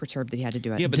perturbed that he had to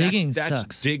do it. Yeah, but Digging that's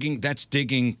sucks. digging. That's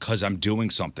digging because I'm doing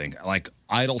something like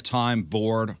idle time,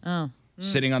 bored,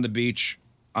 sitting on the beach.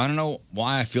 I don't know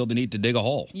why I feel the need to dig a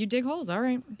hole. You dig holes, all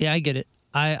right? Yeah, I get it.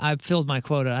 I filled my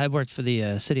quota. I worked for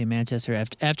the city of Manchester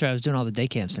after I was doing all the day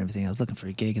camps and everything. I was looking for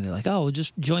a gig, and they're like, "Oh, we'll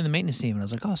just join the maintenance team." And I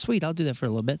was like, "Oh, sweet, I'll do that for a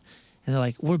little bit." And they're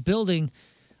like, "We're building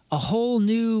a whole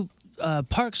new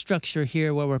park structure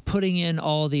here where we're putting in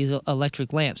all these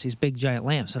electric lamps, these big giant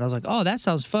lamps." And I was like, "Oh, that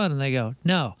sounds fun." And they go,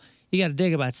 "No, you got to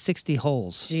dig about 60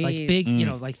 holes, like Jeez.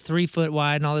 big, like 3 foot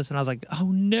wide and all this." And I was like,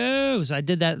 "Oh no!" So I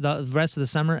did that the rest of the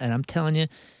summer, and I'm telling you,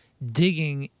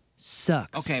 digging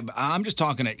sucks. Okay, but I'm just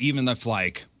talking to even if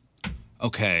like,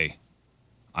 okay,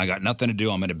 I got nothing to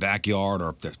do. I'm in a backyard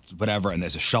or whatever, and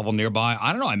there's a shovel nearby.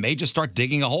 I don't know. I may just start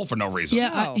digging a hole for no reason.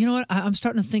 Yeah, you know what? I'm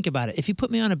starting to think about it. If you put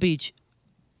me on a beach,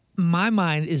 my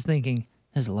mind is thinking,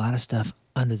 there's a lot of stuff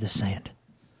under the sand.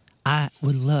 I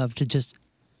would love to just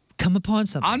come upon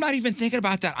something. I'm not even thinking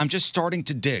about that. I'm just starting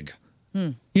to dig.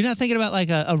 You're not thinking about like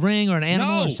a ring or an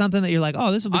animal No. or something that you're like,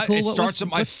 oh, this would be cool. It starts what's, at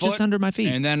my what's foot, just under my feet?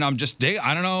 and then I'm just digging.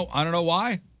 I don't know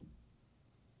why.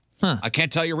 Huh. I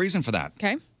can't tell you a reason for that.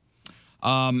 Okay.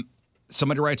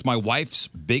 Somebody writes, my wife's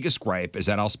biggest gripe is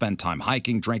that I'll spend time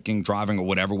hiking, drinking, driving, or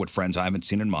whatever with friends I haven't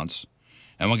seen in months.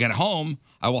 And when I get home,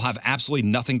 I will have absolutely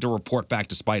nothing to report back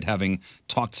despite having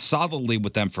talked solidly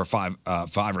with them for 5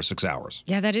 or 6 hours.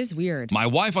 Yeah, that is weird. My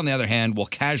wife, on the other hand, will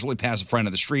casually pass a friend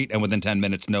on the street and within 10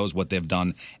 minutes knows what they've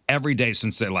done every day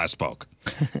since they last spoke.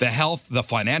 The health, the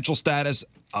financial status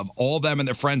of all them and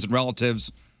their friends and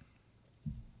relatives.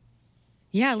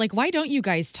 Yeah, like why don't you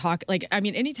guys talk? Like, I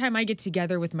mean, anytime I get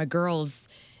together with my girls,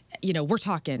 we're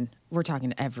talking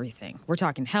everything. We're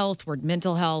talking health, we're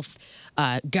mental health,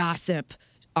 gossip,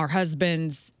 our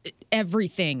husbands,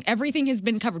 everything. Everything has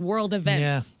been covered. World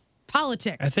events,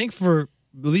 politics. I think for, at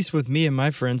least with me and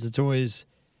my friends, it's always,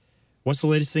 what's the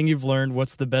latest thing you've learned?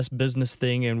 What's the best business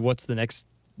thing? And what's the next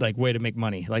like way to make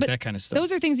money, like But that kind of stuff.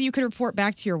 Those are things that you could report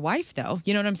back to your wife, though.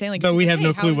 You know what I'm saying? Like, But we have hey,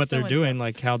 no how clue is what they're so-and-so? doing,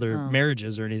 like how their marriage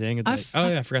is or anything. It's like,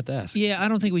 oh yeah, I forgot to ask. Yeah, I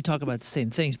don't think we talk about the same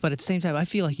things, but at the same time, I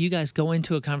feel like you guys go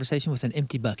into a conversation with an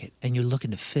empty bucket, and you're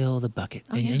looking to fill the bucket,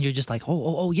 and you're just like,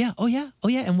 oh yeah,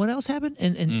 and what else happened?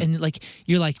 And like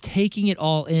you're like taking it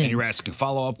all in, And you're asking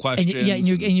follow-up questions. and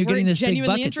you're We're getting this big genuinely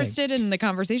bucket thing. interested in the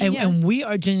conversation. And, yes. and we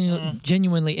are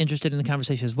genuinely interested in the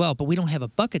conversation as well, but we don't have a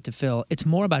bucket to fill. It's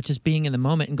more about just being in the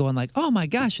moment and going like, "Oh my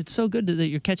gosh, it's so good that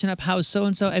you're catching up. How is so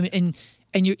and so?" I mean,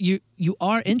 and you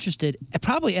are interested,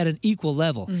 probably at an equal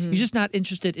level. You're just not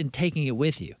interested in taking it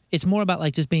with you. It's more about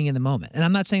like just being in the moment. And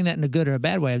I'm not saying that in a good or a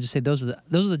bad way. I'm just saying those are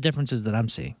the differences that I'm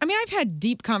seeing. I mean, I've had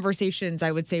deep conversations,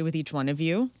 I would say, with each one of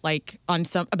you, like on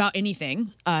some about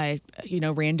anything,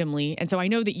 randomly. And so I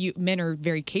know that you men are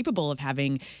very capable of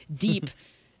having deep,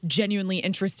 genuinely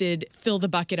interested, fill the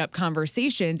bucket up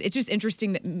conversations. It's just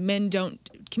interesting that men don't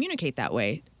communicate that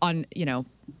way.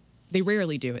 They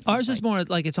rarely do. Ours is more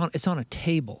like it's on a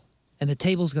table, and the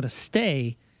table's going to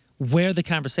stay where the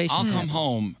conversation. I'll come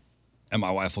home, and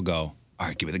my wife will go, "All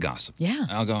right, give me the gossip." Yeah.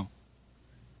 And I'll go,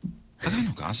 "I got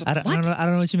no gossip." I don't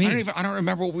know what you mean. I don't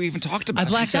remember what we even talked about. I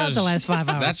blacked out the last 5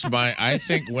 hours. I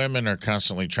think women are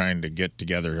constantly trying to get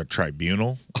together a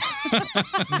tribunal.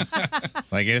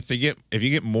 Like if you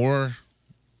get more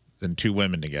than two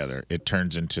women together, it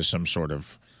turns into some sort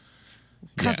of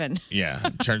coven. Yeah,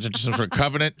 it turns into some sort of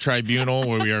covenant tribunal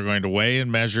where we are going to weigh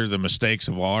and measure the mistakes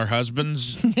of all our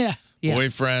husbands,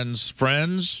 boyfriends,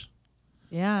 friends,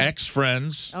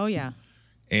 ex-friends. Oh yeah.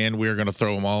 And we are going to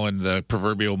throw them all in the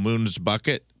proverbial moon's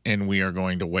bucket, and we are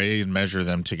going to weigh and measure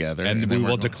them together. And we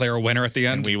will declare a winner at the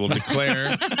end. And we will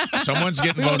declare someone's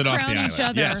getting voted off the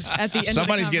island. Yes, at the end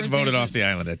somebody's of the getting voted off the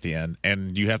island at the end,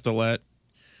 and you have to let.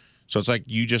 So it's like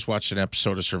you just watched an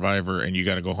episode of Survivor, and you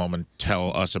got to go home and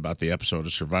tell us about the episode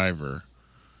of Survivor.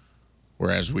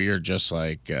 Whereas we are just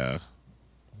like,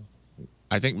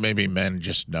 I think maybe men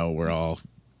just know we're all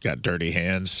got dirty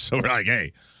hands, so we're like,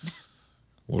 hey.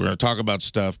 We're going to talk about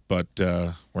stuff, but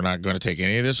we're not going to take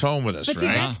any of this home with us, But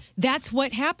right? see, that's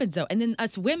what happens, though. And then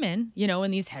us women,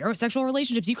 in these heterosexual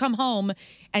relationships, you come home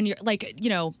and you're like,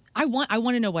 I want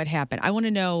to know what happened. I want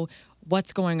to know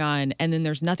what's going on, and then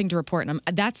there's nothing to report. And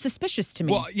that's suspicious to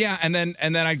me. Well, yeah, and then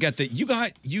I get that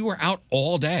you were out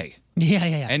all day.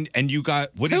 Yeah. And you got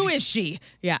Who is she?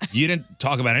 Yeah. You didn't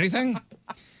talk about anything?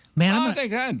 Man, I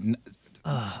think that.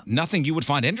 Nothing you would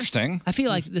find interesting. I feel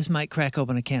like this might crack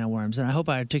open a can of worms, and I hope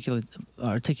I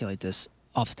articulate this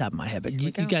off the top of my head. But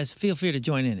you guys feel free to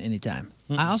join in anytime.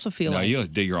 I also feel like you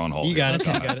dig your own hole. You got it.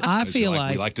 I feel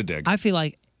like we like to dig. I feel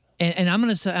like, and I'm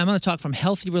gonna talk from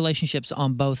healthy relationships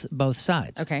on both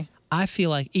sides. Okay. I feel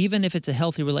like even if it's a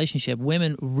healthy relationship,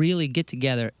 women really get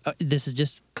together. This is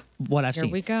just what I've seen.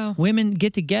 Here we go. Women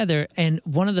get together, and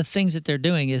one of the things that they're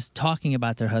doing is talking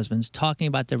about their husbands, talking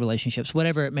about their relationships,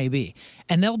 whatever it may be.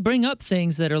 And they'll bring up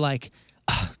things that are like,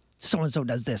 oh, so-and-so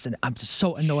does this, and I'm just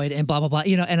so annoyed, and blah, blah, blah.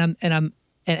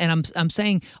 And I'm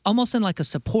saying almost in like a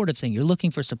supportive thing. You're looking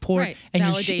for support, Right. and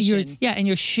Validation.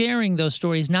 you're sharing those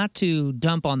stories, not to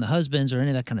dump on the husbands or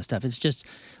any of that kind of stuff. It's just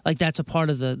like that's a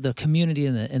part of the community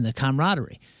and the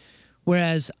camaraderie.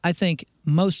 Whereas I think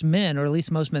most men, or at least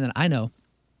most men that I know,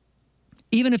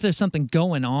 even if there's something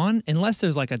going on, unless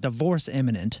there's like a divorce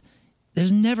imminent,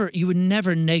 you would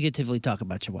never negatively talk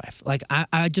about your wife. Like I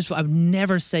would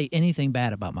never say anything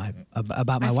bad about my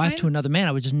wife to another man.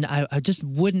 I just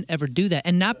wouldn't ever do that.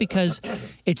 And not because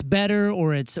it's better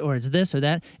or it's this or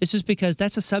that. It's just because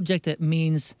that's a subject that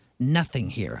means nothing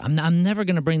here. I'm never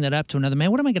going to bring that up to another man.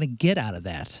 What am I going to get out of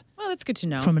that? Well, that's good to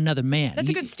know. From another man. That's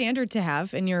a good standard to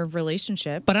have in your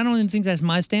relationship. But I don't even think that's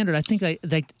my standard. I think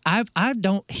I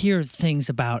don't hear things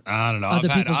about I don't know. other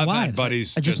people's I've wives. had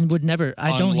buddies I just would never.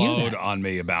 I don't hear unload that. on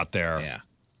me about their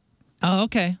Oh,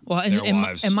 okay. Well, in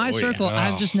wives. my Oh, yeah. circle,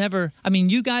 I've Oh. just never. I mean,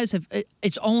 you guys have.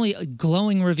 It's only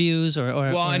glowing reviews or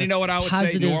Well, and you know what I would say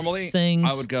positive normally? things.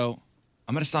 I would go,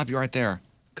 I'm going to stop you right there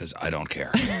because I don't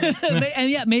care.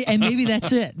 and maybe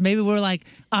that's it. Maybe we're like,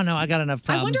 oh no, I got enough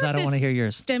problems. I don't want to hear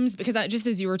yours. Stems because just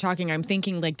as you were talking, I'm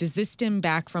thinking like, does this stem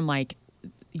back from like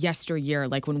yesteryear,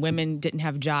 like when women didn't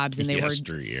have jobs and they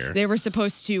were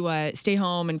supposed to stay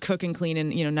home and cook and clean in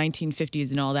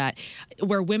 1950s and all that,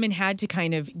 where women had to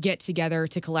kind of get together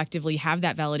to collectively have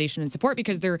that validation and support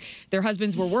because their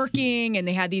husbands were working and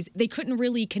they couldn't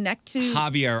really connect to.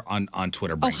 Javier on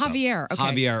Twitter brings Javier. up. Okay.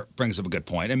 Javier brings up a good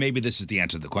point, and maybe this is the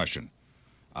answer to the question.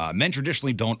 Men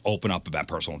traditionally don't open up about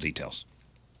personal details.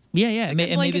 Yeah, and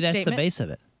maybe that's the statement. base of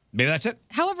it. Maybe that's it.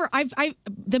 However,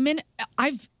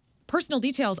 personal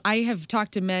details. I have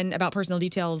talked to men about personal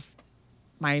details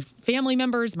my family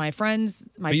members, my friends,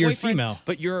 my But you're boyfriends. female.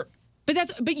 But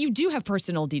you do have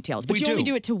personal details, but We you only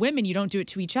do. do it to women. You don't do it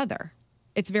to each other.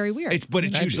 It's very weird. But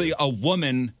it's usually a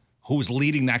woman who's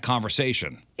leading that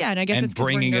conversation. Yeah, and I guess it's because we're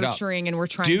bringing it up. nurturing and we're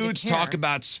trying Dudes to care. talk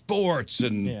about sports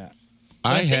and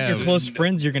I think your close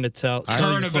friends, you're going to tell Current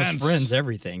your close events. friends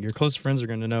everything. Your close friends are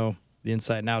going to know the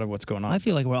inside and out of what's going on. I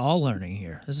feel like we're all learning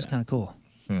here. This is kind of cool.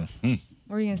 What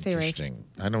were you going to say, Ray? Interesting.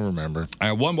 I don't remember. All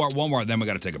right, one more, then we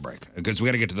got to take a break because we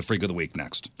got to get to the freak of the week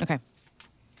next. Okay.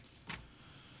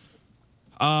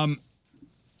 And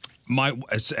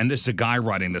this is a guy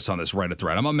writing this on this Reddit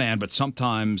thread. I'm a man, but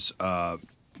sometimes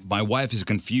my wife is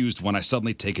confused when I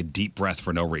suddenly take a deep breath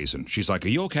for no reason. She's like, "Are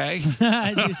you okay?"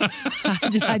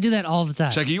 I do that all the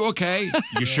time. She's like, "Are you okay?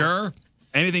 You sure?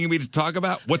 Anything you need to talk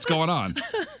about? What's going on?"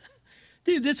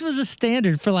 Dude, this was a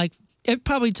standard for it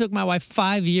probably took my wife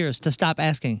 5 years to stop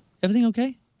asking, everything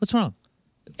okay? What's wrong?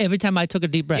 Every time I took a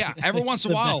deep breath. Yeah, every once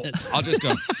in a while, I'll just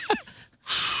go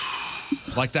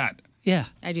like that. Yeah.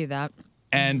 I do that.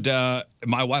 And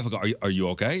my wife will go, are you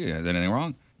okay? Is anything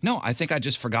wrong? No, I think I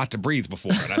just forgot to breathe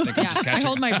before. And I think I'm just I catching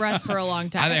hold my breath for a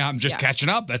long time. I think I'm just catching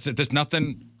up. That's it. There's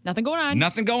nothing Nothing going on.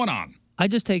 Nothing going on. I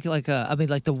just take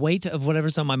the weight of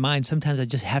whatever's on my mind. Sometimes I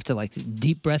just have to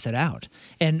deep breath it out.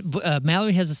 And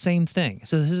Mallory has the same thing.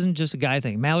 So this isn't just a guy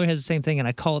thing. Mallory has the same thing, and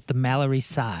I call it the Mallory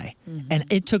sigh. Mm-hmm.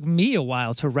 And it took me a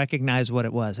while to recognize what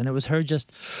it was. And it was her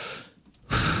just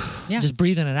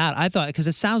breathing it out. I thought, because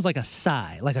it sounds like a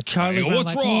sigh, like a Charlie Brown.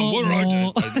 What's wrong? What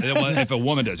did I do? If a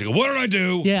woman does, you go, what did I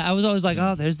do? Yeah, I was always like,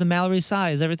 oh, there's the Mallory sigh.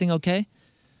 Is everything okay?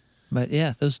 But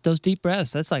yeah, those deep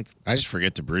breaths, that's like... I just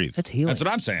forget to breathe. That's healing. That's what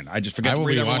I'm saying. I just forget I to will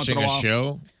breathe be every once in watching a a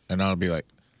while. show, and I'll be like...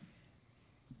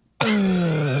 and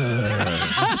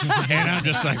I'm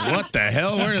just like, what the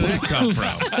hell? Where did that come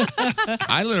from?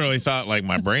 I literally thought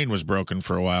my brain was broken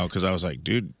for a while because I was like,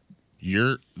 dude,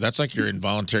 that's like your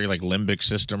involuntary limbic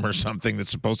system or something that's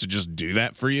supposed to just do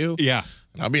that for you. Yeah.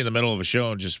 And I'll be in the middle of a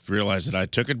show and just realize that I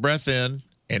took a breath in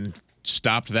and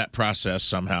stopped that process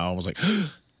somehow. I was like...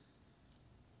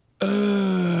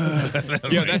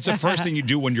 Yeah, that's the first thing you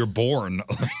do when you're born.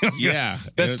 Yeah.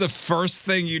 That's the first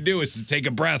thing you do is to take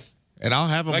a breath. And I'll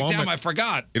have a moment. Damn, I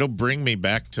forgot. It'll bring me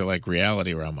back to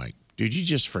reality where I'm like, dude, you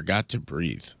just forgot to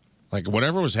breathe.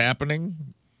 Whatever was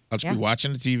happening, I'll just be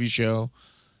watching a TV show,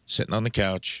 sitting on the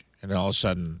couch, and then all of a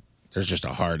sudden there's just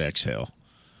a hard exhale.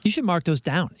 You should mark those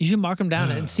down. You should mark them down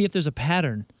and see if there's a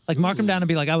pattern. Mark them down and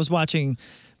be like, I was watching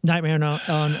Nightmare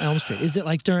on Elm Street. Is it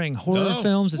during horror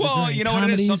films? Is it during you know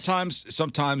comedies? what it is?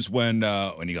 Sometimes when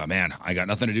you go, man, I got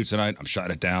nothing to do tonight, I'm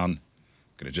shutting it down. I'm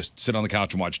going to just sit on the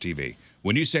couch and watch TV.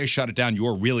 When you say shut it down,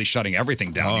 you're really shutting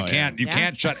everything down. You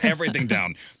can't shut everything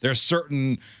down. There are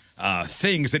certain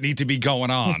things that need to be going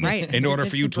on in order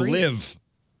for you to live.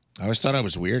 I always thought I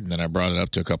was weird, and then I brought it up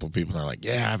to a couple of people, and they're like,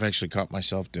 yeah, I've actually caught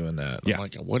myself doing that. I'm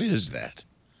like, what is that?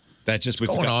 That's just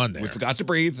What's going on there? We forgot to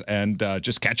breathe and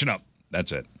just catching up.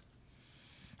 That's it.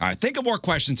 All right, think of more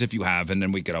questions if you have, and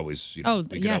then we could always,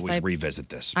 revisit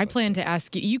this. I plan to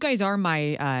ask you. You guys are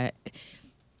my.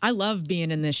 I love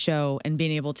being in this show and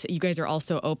being able to. You guys are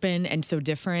also open and so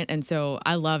different, and so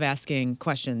I love asking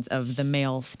questions of the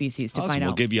male species to find out.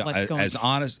 We'll give you what's going as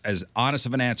honest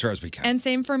of an answer as we can. And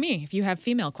same for me. If you have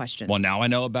female questions. Well, now I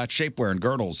know about shapewear and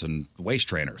girdles and waist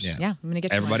trainers. Yeah, I'm gonna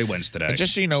get. Everybody wins today. And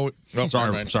just so you know,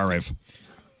 sorry, Rafe.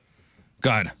 Go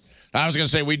ahead. I was going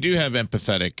to say we do have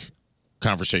empathetic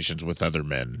conversations with other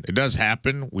men. It does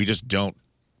happen. We just don't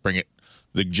bring it.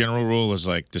 The general rule is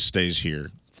this stays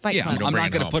here. Fight I'm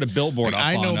not going to put a billboard up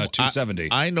on 270.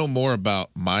 I know more about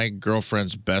my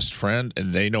girlfriend's best friend,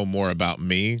 and they know more about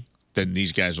me than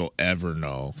these guys will ever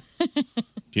know. Do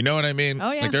you know what I mean?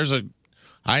 Oh, yeah.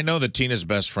 I know that Tina's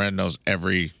best friend knows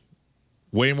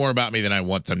way more about me than I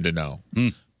want them to know.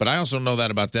 But I also know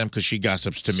that about them because she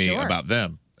gossips to me about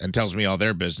them and tells me all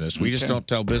their business. We just don't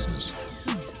tell business.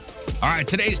 All right,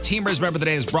 today's Team Riz Member of the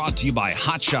Day is brought to you by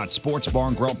Hot Shot Sports Bar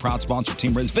and Grill, proud sponsor of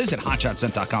Team Riz. Visit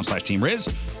hotshotscent.com/Team Riz.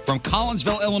 From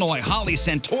Collinsville, Illinois, Holly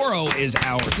Santoro is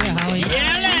our team. Holly.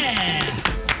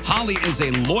 Holly is a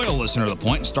loyal listener to The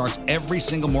Point and starts every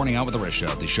single morning out with the Riz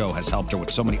Show. The show has helped her with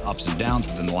so many ups and downs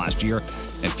within the last year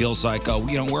and feels like,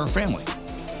 we're a family.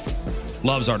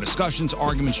 Loves our discussions,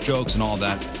 arguments, jokes, and all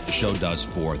that the show does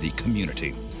for the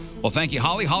community. Well, thank you,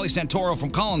 Holly. Holly Santoro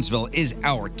from Collinsville is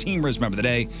our Team Riz Member of the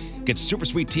Day. Get super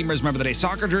sweet Team Riz Member of the Day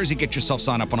soccer jersey. Get yourself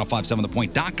signed up on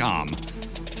 1057thepoint.com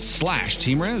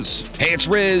Team Riz. Hey, it's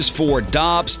Riz for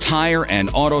Dobbs Tire and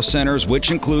Auto Centers,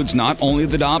 which includes not only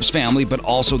the Dobbs family, but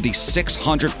also the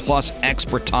 600-plus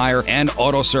expert tire and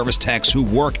auto service techs who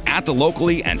work at the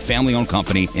locally and family-owned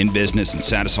company in business and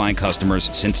satisfying customers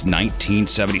since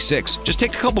 1976. Just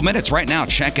take a couple minutes right now.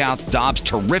 Check out Dobbs'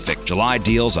 terrific July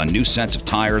deals on new sets of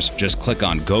tires. Just click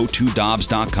on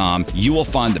GoToDobbs.com. You will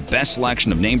find the best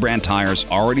selection of name brand tires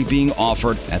already being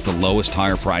offered at the lowest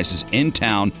tire prices in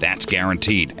town. That's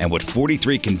guaranteed. And with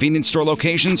 43 convenience store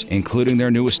locations, including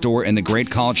their newest store in the great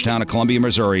college town of Columbia,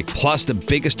 Missouri, plus the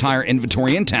biggest tire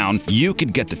inventory in town, you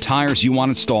could get the tires you want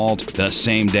installed the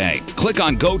same day. Click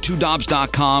on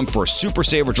GoToDobbs.com for Super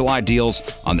Saver July deals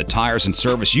on the tires and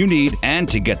service you need and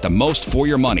to get the most for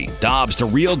your money. Dobbs, the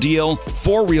real deal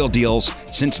for real deals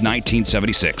since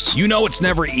 1976. You know it's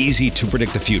never easy to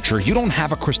predict the future. You don't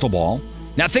have a crystal ball.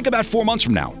 Now think about 4 months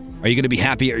from now. Are you going to be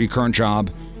happy at your current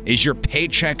job? Is your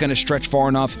paycheck going to stretch far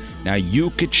enough? Now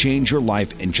you could change your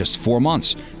life in just 4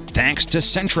 months. Thanks to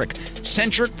Centric.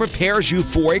 Centric prepares you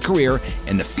for a career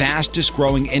in the fastest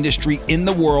growing industry in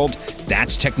the world.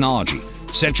 That's technology.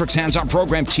 Centric's hands-on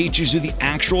program teaches you the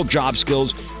actual job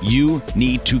skills you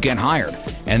need to get hired.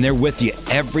 And they're with you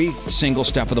every single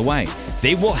step of the way.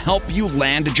 They will help you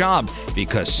land a job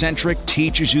because Centric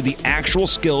teaches you the actual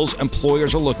skills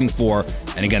employers are looking for.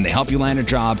 And again, they help you land a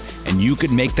job, and you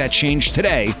could make that change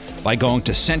today by going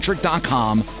to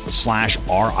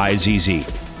Centric.com/RIZZ.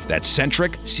 That's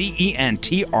Centric,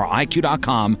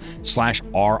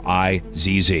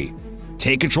 CENTRIQ.com/RIZZ.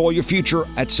 Take control of your future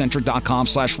at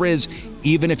Centric.com/Riz,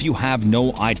 even if you have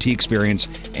no IT experience,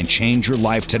 and change your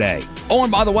life today. Oh,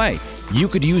 and by the way, you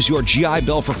could use your GI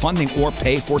Bill for funding or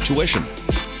pay for tuition.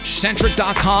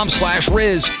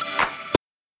 Centric.com/Riz.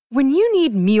 When you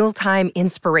need mealtime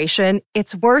inspiration,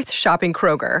 it's worth shopping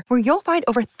Kroger, where you'll find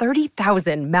over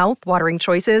 30,000 mouth-watering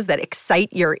choices that excite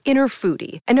your inner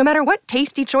foodie. And no matter what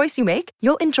tasty choice you make,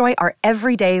 you'll enjoy our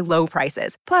everyday low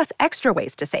prices, plus extra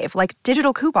ways to save, like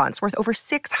digital coupons worth over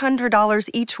 $600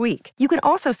 each week. You can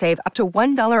also save up to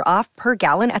 $1 off per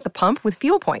gallon at the pump with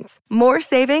fuel points. More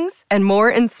savings and more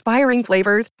inspiring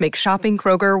flavors make shopping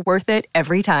Kroger worth it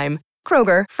every time.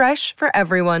 Kroger, fresh for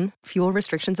everyone. Fuel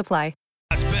restrictions apply.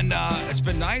 It's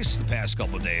been nice the past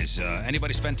couple of days.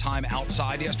 Anybody spend time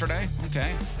outside yesterday?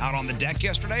 Okay. Out on the deck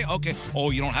yesterday? Okay.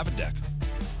 Oh, you don't have a deck.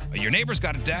 Your neighbor's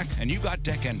got a deck, and you got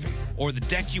deck envy. Or the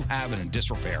deck you have is in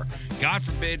disrepair. God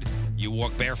forbid you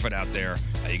walk barefoot out there,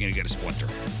 you're going to get a splinter.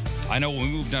 I know when we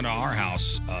moved into our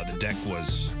house, the deck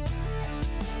was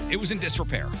in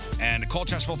disrepair. And at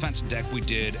Colchesterville Fence and Deck, we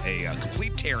did a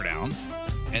complete teardown,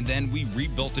 and then we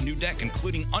rebuilt a new deck,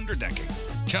 including underdecking.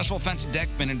 Chesterfield Fence and Deck,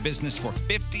 been in business for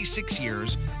 56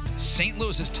 years. St.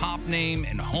 Louis's top name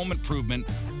in home improvement.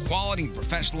 Quality and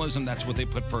professionalism, that's what they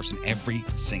put first in every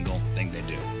single thing they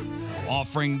do.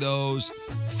 Offering those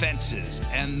fences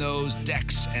and those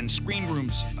decks and screen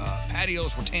rooms,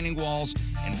 patios, retaining walls,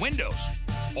 and windows.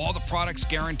 All the products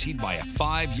guaranteed by a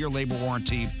 5-year labor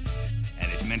warranty.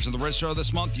 And if you mention the Riz Show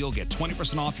this month, you'll get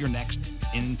 20% off your next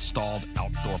installed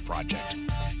outdoor project.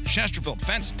 Chesterfield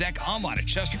Fence Deck, online at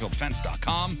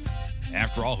chesterfieldfence.com.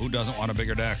 After all, who doesn't want a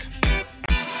bigger deck?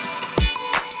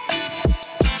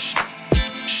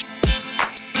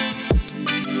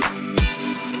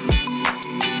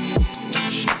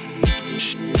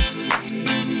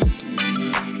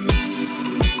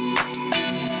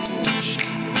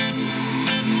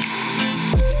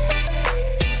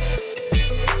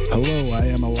 Hello, I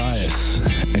am Elias,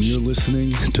 and you're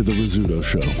listening to The Rizzuto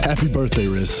Show. Happy birthday,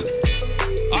 Riz.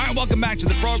 All right, welcome back to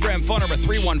the program. Phone number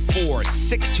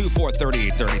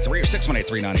 314-624-3833 or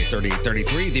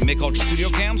 618-398-3833. The Mick Ultra Studio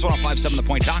Cams,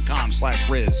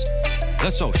 1057thepoint.com/Riz.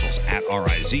 The socials at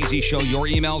RIZZ Show. Your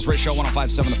emails,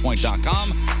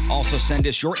 RizShow1057thepoint.com. Also send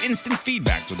us your instant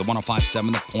feedback through the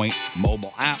 1057 The Point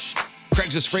mobile app.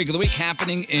 Craig's Freak of the Week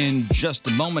happening in just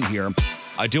a moment here.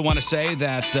 I do want to say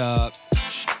that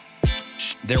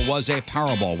there was a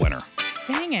Powerball winner.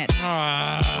 Dang it.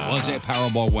 There was a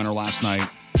Powerball winner last night.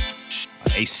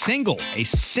 A single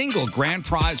grand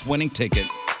prize winning ticket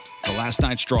for last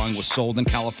night's drawing was sold in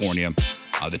California.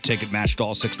 The ticket matched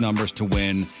all 6 numbers to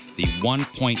win the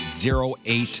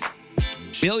 $1.08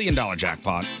 billion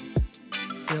jackpot.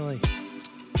 Silly.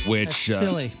 Which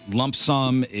silly. Lump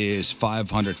sum is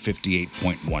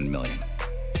 $558.1 million.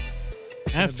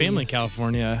 I have family in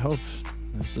California. I hope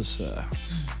this is a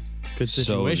good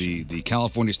situation. So the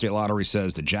California State Lottery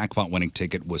says the jackpot winning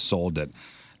ticket was sold at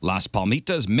Las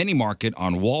Palmitas Mini Market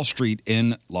on Wall Street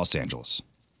in Los Angeles.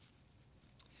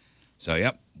 So,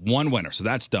 yep, one winner. So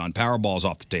that's done. Powerball's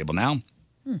off the table now.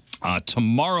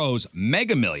 Tomorrow's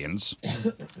Mega Millions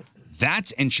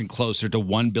That's inching closer to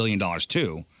 $1 billion,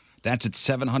 too. That's at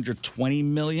 $720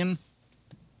 million.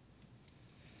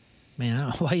 Man, I don't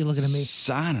know. Why are you looking at me?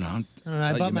 I don't know. I don't know.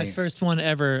 I bought my first one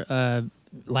ever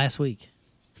last week.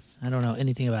 I don't know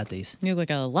anything about these. You look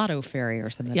like a lotto fairy or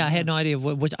something. Yeah, I had no idea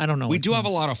which. I don't know. We which do have a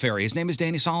ones. lotto fairy. His name is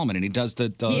Danny Solomon, and he does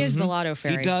the. He is the lotto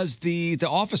fairy. He does the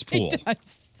office pool. He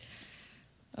does.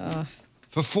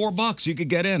 For $4, you could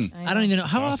get in. I don't even know.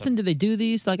 How often do they do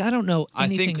these? Like, I don't know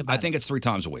anything about I think it's 3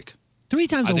 times a week. 3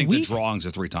 times I a think week? the drawings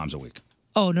are 3 times a week.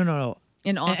 Oh, no.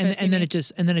 In office, and then it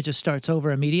just starts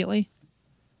over immediately?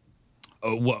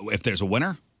 What if there's a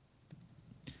winner?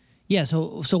 Yeah,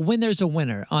 so when there's a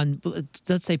winner on,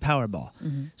 let's say Powerball.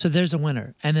 Mm-hmm. So there's a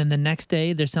winner. And then the next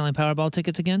day they're selling Powerball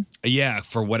tickets again? Yeah,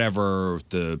 for whatever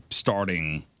the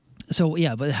starting. So,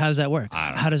 yeah, but how does that work? I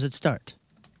don't know. How does it start?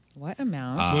 What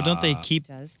amount? Well, don't they keep?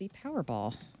 Does the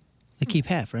Powerball? They keep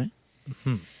half, right?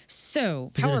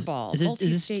 So Is it a- Powerball, is it-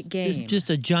 multi-state game. Is it just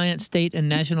a giant state and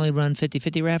nationally run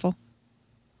 50-50 raffle?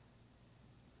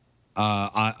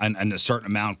 And a certain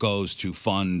amount goes to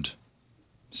fund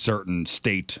certain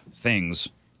state things.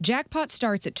 Jackpot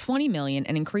starts at $20 million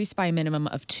and increased by a minimum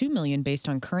of $2 million based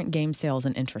on current game sales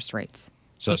and interest rates.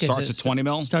 So it starts at 20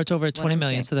 mil? Starts over at That's what 20 I'm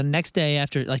million. saying. So the next day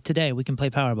after, like today, we can play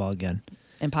Powerball again.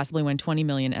 And possibly win $20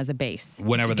 million as a base.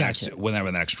 Whenever the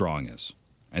Gotcha. next drawing is.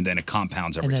 And then it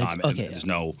compounds every And then time. it's- And okay,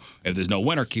 if there's no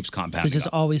winner, it keeps So compounding. it just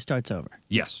up. always starts over.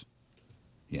 Yes.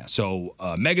 Yeah. So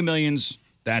Mega Millions,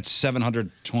 that's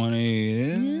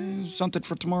 720 something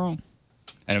for tomorrow.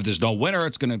 And if there's no winner,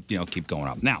 it's going to keep going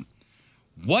up. Now,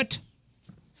 what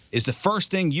is the first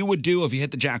thing you would do if you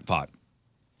hit the jackpot?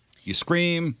 You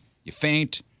scream, you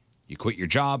faint, you quit your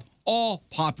job. All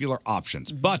popular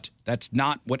options. But that's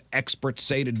not what experts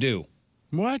say to do.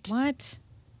 What? What?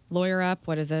 Lawyer up.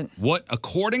 What is it? What,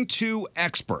 according to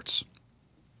experts,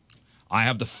 I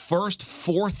have the first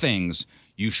 4 things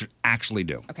you should actually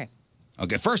do. Okay.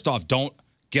 Okay, first off, don't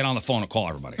get on the phone and call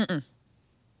everybody. Mm-mm.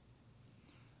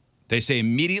 They say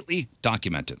immediately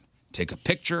document it. Take a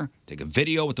picture, take a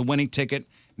video with the winning ticket.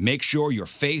 Make sure your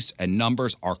face and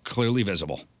numbers are clearly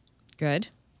visible. Good.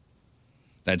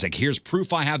 That's like, here's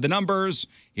proof I have the numbers.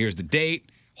 Here's the date.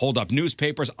 Hold up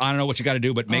newspapers. I don't know what you got to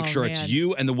do, but make Oh, sure it's man.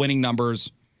 you and the winning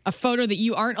numbers. A photo that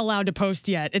you aren't allowed to post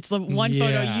yet. It's the one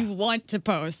photo Yeah. you want to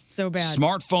post so bad.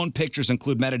 Smartphone pictures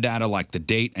include metadata like the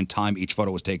date and time each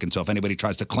photo was taken. So if anybody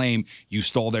tries to claim you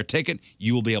stole their ticket,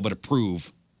 you will be able to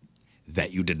prove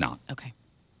that you did not. Okay.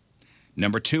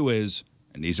 Number 2 is,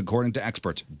 and these according to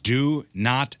experts, do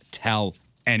not tell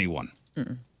anyone.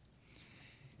 Mm-mm.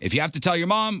 If you have to tell your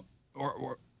mom,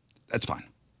 or that's fine.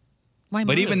 Why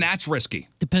But mom? even that's risky.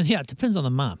 Depends. Yeah, it depends on the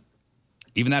mom.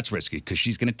 Even that's risky because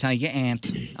she's going to tell your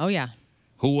aunt, Oh, yeah.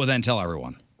 who will then tell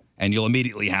everyone. And you'll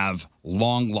immediately have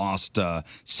long lost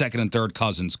second and third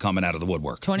cousins coming out of the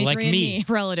woodwork. 23andMe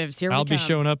relatives. Here I'll we be come.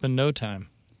 showing up in no time.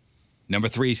 Number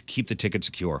 3 is keep the ticket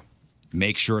secure.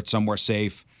 Make sure it's somewhere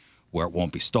safe where it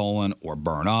won't be stolen or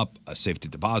burn up. A safety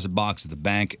deposit box at the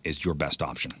bank is your best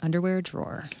option. Underwear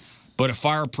drawer. But a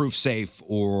fireproof safe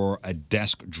or a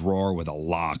desk drawer with a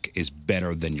lock is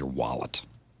better than your wallet.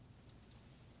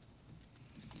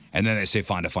 And then they say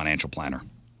find a financial planner.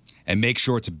 And make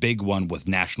sure it's a big one with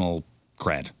national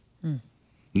cred.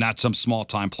 Not some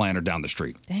small-time planner down the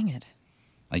street. Dang it.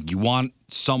 Like, you want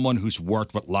someone who's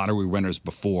worked with lottery winners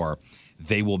before.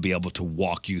 They will be able to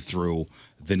walk you through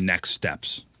the next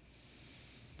steps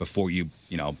before you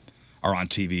are on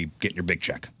TV getting your big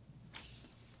check.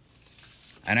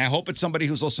 And I hope it's somebody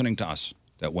who's listening to us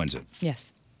that wins it.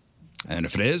 Yes. And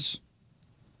if it is,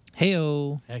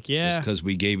 Hey-o. Heck yeah. just because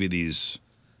we gave you these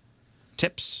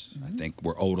tips, I think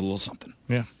we're owed a little something.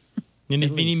 Yeah. And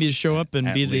if you need me to show up and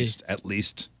At be least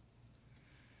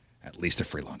a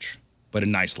free lunch, but a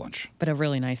nice lunch. But a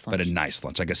really nice lunch. But a nice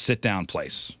lunch, like a sit-down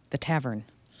place. The tavern.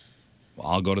 Well,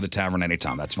 I'll go to the tavern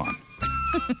anytime. That's fine.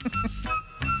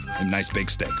 A nice big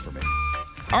steak for me.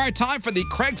 All right, time for the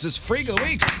Craigslist Freak of the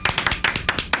Week.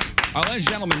 All right, ladies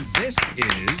and gentlemen, this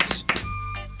is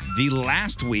the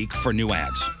last week for new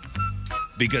ads.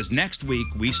 Because next week,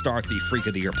 we start the Freak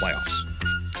of the Year playoffs.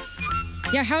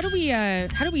 Yeah, how do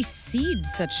we seed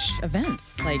such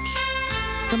events? Like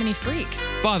so many freaks.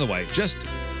 By the way,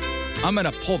 I'm going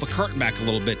to pull the curtain back a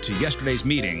little bit to yesterday's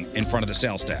meeting in front of the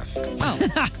sales staff. Oh.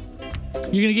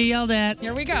 You're gonna get yelled at.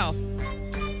 Here we go.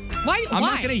 Why? I'm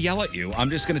not going to yell at you. I'm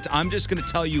just going to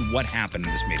tell you what happened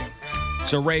in this meeting.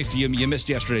 So, Rafe, you missed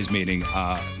yesterday's meeting.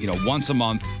 Once a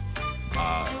month,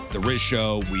 the Riz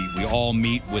Show, we all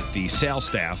meet with the sales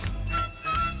staff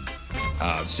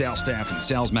and the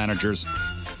sales managers,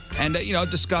 and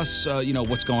discuss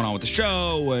what's going on with the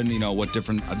show and what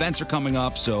different events are coming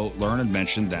up. So Lauren had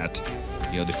mentioned that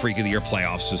the Freak of the Year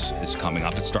playoffs is coming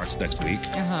up. It starts next week,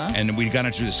 and we got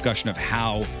into a discussion of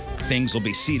how things will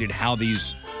be seeded, how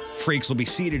these freaks will be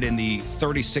seeded in the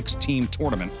 36-team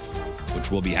tournament,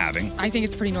 which we'll be having. I think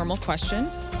it's a pretty normal question.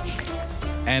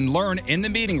 And Lauren in the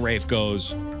meeting, Rafe,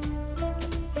 goes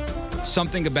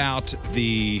something about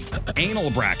the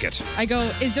anal bracket. I go,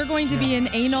 is there going to be an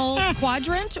anal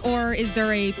quadrant, or is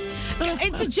there a...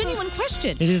 It's a genuine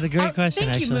question. It is a great question,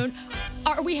 thank actually. you, Moon.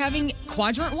 Are we having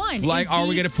quadrant one? Like, are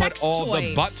we going to put sex all toy?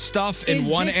 the butt stuff in Is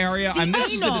one this area? the And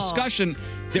this is a anal? discussion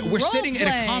that we're Role sitting in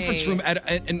a play. conference room at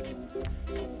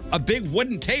a big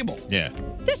wooden table. Yeah.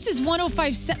 This is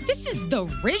 105. This is the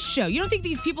Riz Show. You don't think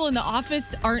these people in the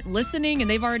office aren't listening and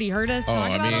they've already heard us talk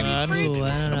about all these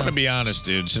freaks? I'm going to be honest,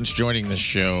 dude. Since joining this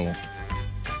show,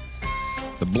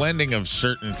 the blending of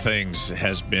certain things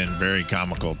has been very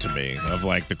comical to me. Of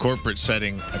like the corporate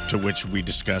setting to which we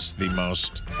discuss the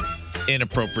most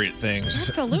inappropriate things.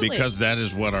 Absolutely. Because that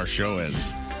is what our show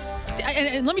is.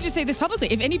 And let me just say this publicly.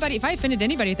 If I offended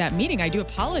anybody at that meeting, I do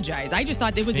apologize. I just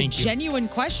thought it was Thank a you. genuine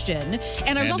question.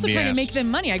 And I was And also be trying to asked. make them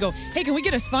money. I go, hey, can we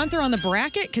get a sponsor on the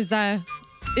bracket? Because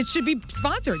it should be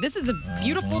sponsored. This is a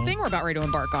beautiful thing we're about ready to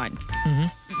embark on.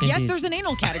 Yes, Indeed. there's an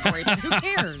anal category, but who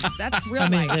cares? That's real I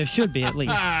mean, life. there should be at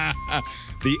least.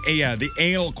 The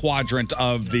anal quadrant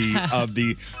of the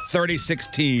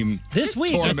 36-team This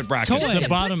week, tournament it's bracket. Just to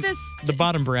put The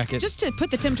bottom bracket. Just to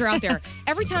put the temperature out there,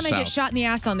 every time The I get South. shot in the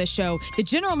ass on this show, the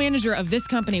general manager of this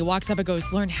company walks up and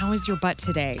goes, Lauren, how is your butt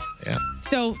today? Yeah.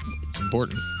 So It's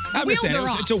important. I'm wheels just saying, are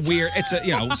off. it's a weird. It's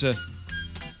a.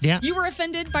 Yeah. You were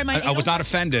offended by my I was not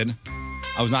offended.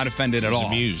 I was not offended at all.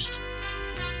 Amused.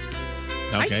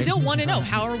 I still want to know,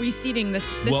 how are we seating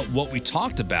this? Well, what we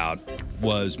talked about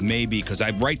was maybe because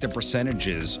I write the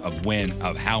percentages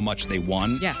of how much they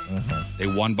won. Yes. They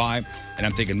won by, and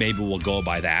I'm thinking maybe we'll go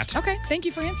by that. Okay, thank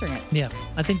you for answering it. Yeah,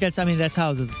 I think that's how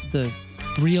the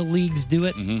real leagues do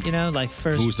it. You know, like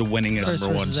first. Who's the winningest first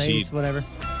number one versus eighth, seed? whatever.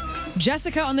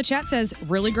 Jessica on the chat says,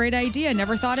 really great idea.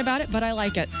 Never thought about it, but I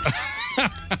like it.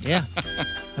 Yeah.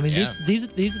 I mean, these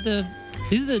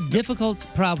are the difficult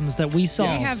problems that we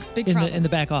solve We have big in problems. the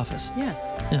back office. Yes.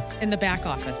 Yeah. In the back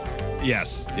office.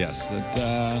 Yes.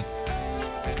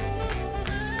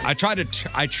 I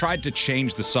tried to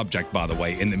change the subject, by the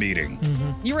way, in the meeting.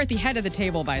 You were at the head of the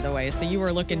table, by the way, so you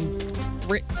were looking.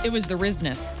 It was the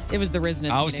Rizness. It was the Rizness.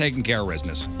 I was meeting. taking care of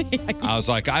business. I was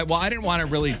like, I didn't want to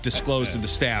really disclose to the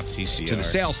staff, to the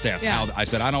sales staff, Yeah. how I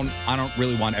said I don't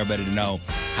really want everybody to know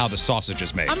how the sausage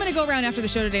is made. I'm going to go around after the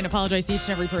show today and apologize to each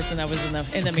and every person that was in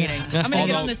the meeting. I'm going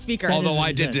to get on the speaker. Although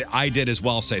I did as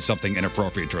well say something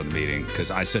inappropriate during the meeting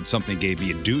because I said something gave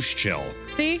me a douche chill.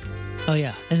 See? Oh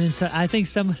yeah, and then I think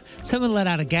someone let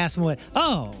out a gasp and went,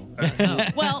 "Oh." No.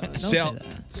 Well,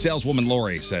 Saleswoman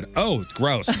Lori said, "Oh,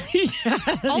 gross."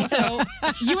 Also,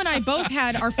 you and I both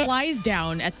had our flies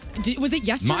down. Was it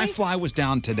yesterday? My fly was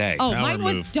down today. Oh, mine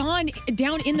was down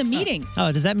in the meeting.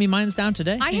 Oh, does that mean mine's down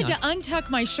today? I had Hang to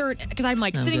untuck my shirt because I'm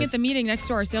like Oh, sitting good. at the meeting next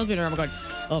to our sales manager. I'm going,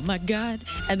 oh my God.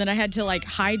 And then I had to like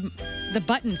hide the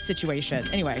button situation.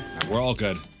 Anyway, We're all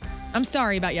good. I'm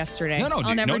sorry about yesterday. No,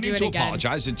 I'll never no do need it to again.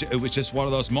 apologize. It was just one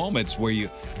of those moments where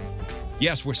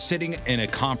yes, we're sitting in a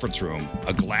conference room,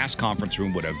 a glass conference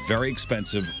room with a very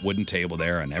expensive wooden table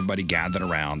there, and everybody gathered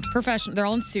around. Professional. They're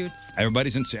all in suits.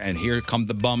 Everybody's in, and here come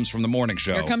the bums from the morning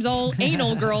show. Here comes old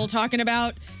anal girl talking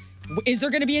about, is there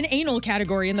going to be an anal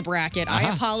category in the bracket? I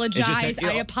Uh-huh. apologize. It just-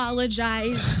 I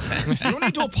apologize. You don't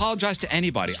need to apologize to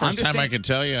anybody. I'm First just time I saying, can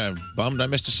tell you, I'm bummed I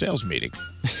missed a sales meeting.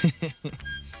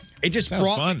 it just Sounds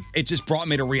brought fun. it just brought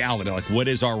me to reality. Like, what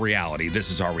is our reality?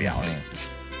 This is our reality.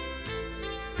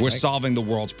 We're solving the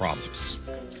world's problems.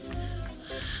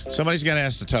 Somebody's got to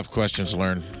ask the tough questions,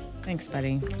 Learn. Thanks,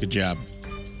 buddy. Good job.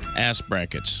 Ass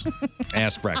brackets.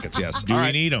 Ass brackets, yes. Do All we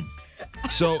right. need them?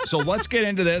 So let's get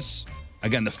into this.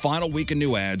 Again, the final week of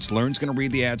new ads. Learn's going to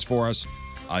read the ads for us.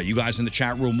 You guys in the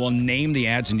chat room will name the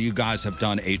ads, and you guys have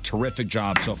done a terrific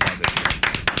job so far this year.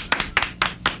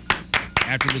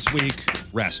 After this week,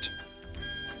 rest.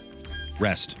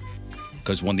 Rest.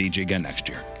 Because we'll need you again next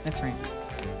year. That's right.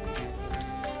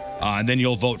 And then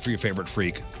you'll vote for your favorite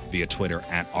freak via Twitter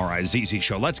at RIZZ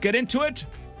Show. Let's get into it.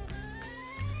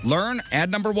 Learn, ad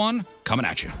number 1, coming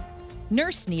at you.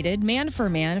 Nurse needed, man for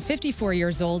man, 54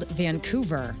 years old,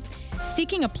 Vancouver.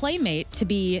 Seeking a playmate to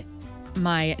be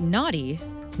my naughty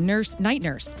night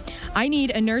nurse. I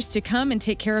need a nurse to come and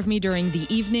take care of me during the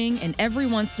evening and every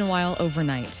once in a while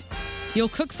overnight. You'll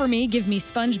cook for me, give me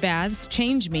sponge baths,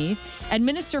 change me,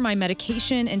 administer my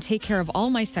medication, and take care of all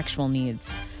my sexual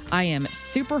needs. I am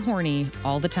super horny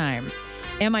all the time.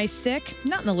 Am I sick?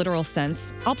 Not in the literal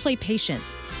sense. I'll play patient.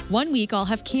 1 week I'll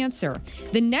have cancer.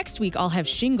 The next week I'll have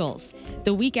shingles.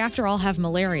 The week after I'll have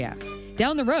malaria.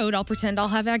 Down the road I'll pretend I'll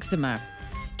have eczema.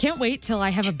 Can't wait till I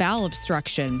have a bowel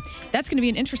obstruction. That's going to be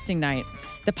an interesting night.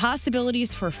 The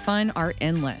possibilities for fun are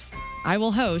endless. I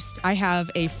will host. I have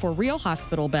a for real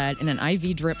hospital bed and an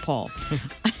IV drip pole.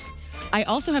 I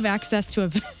also have access to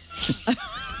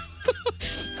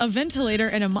a ventilator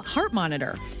and a heart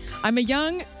monitor. I'm a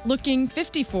young-looking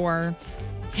 54,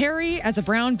 hairy as a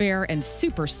brown bear, and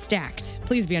super stacked.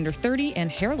 Please be under 30 and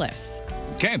hairless.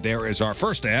 Okay, there is our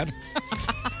first ad.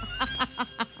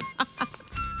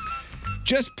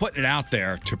 Just putting it out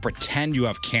there to pretend you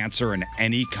have cancer in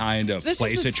any kind of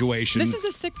situation. This is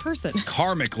a sick person.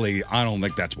 Karmically, I don't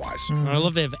think that's wise. I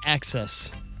love they have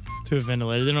access to a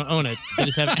ventilator. They don't own it. They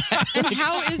just have And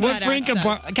how is what that friend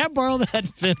access? can I borrow that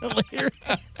ventilator?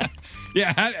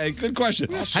 Yeah, good question.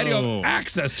 How do you have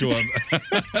access to them?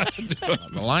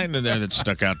 The line in there that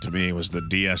stuck out to me was the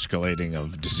de-escalating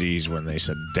of disease when they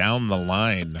said, down the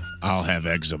line, I'll have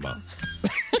eczema.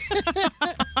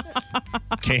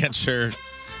 Cancer,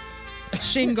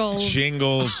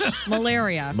 Shingles,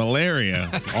 malaria,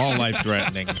 all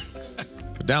life-threatening.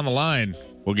 But down the line,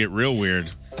 we'll get real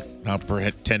weird. I'll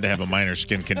pretend to have a minor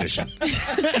skin condition.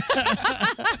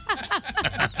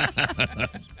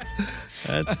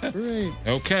 That's great.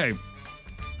 Okay.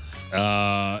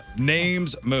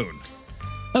 Names Moon.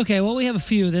 Okay, well, we have a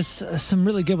few. There's some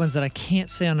really good ones that I can't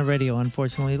say on the radio,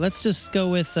 unfortunately. Let's just go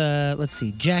with, let's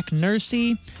see, Jack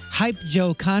Nursey, Hype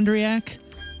Joe Chondriac,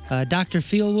 Dr.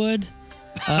 Feelwood.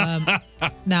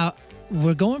 Now,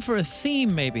 we're going for a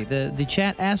theme, maybe. The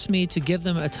chat asked me to give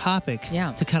them a topic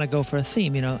to kind of go for a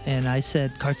theme, and I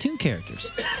said cartoon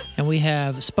characters. And we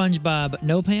have SpongeBob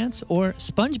No Pants or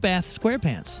SpongeBath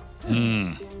SquarePants.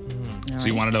 So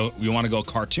you want to go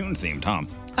cartoon themed, Tom?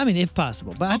 I mean, if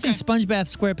possible. But I think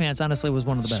SpongeBath SquarePants, honestly, was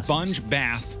one of the best.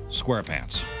 SpongeBath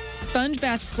SquarePants.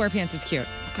 SpongeBath SquarePants is cute.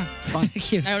 Okay, fun.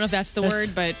 Cute. I don't know if that's the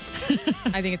word, but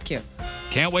I think it's cute.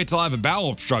 Can't wait till I have a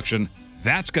bowel obstruction.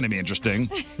 That's going to be interesting.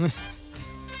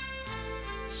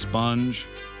 Sponge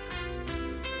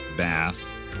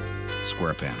Bath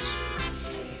SquarePants.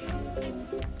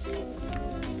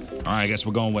 All right, I guess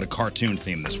we're going with a cartoon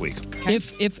theme this week.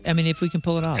 If we can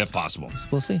pull it off. If possible.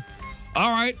 We'll see. All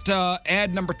right,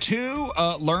 ad number 2,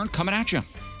 Learn, coming at you.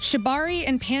 Shibari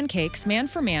and pancakes, man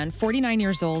for man, 49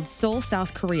 years old, Seoul,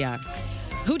 South Korea.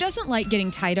 Who doesn't like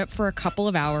getting tied up for a couple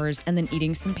of hours and then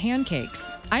eating some pancakes?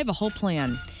 I have a whole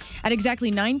plan. At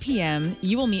exactly 9 p.m.,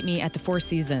 you will meet me at the Four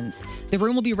Seasons. The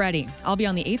room will be ready. I'll be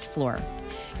on the 8th floor.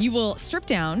 You will strip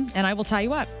down, and I will tie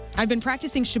you up. I've been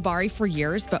practicing shibari for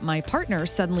years, but my partner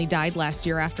suddenly died last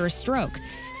year after a stroke.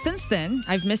 Since then,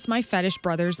 I've missed my fetish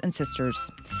brothers and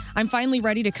sisters. I'm finally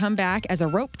ready to come back as a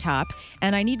rope top,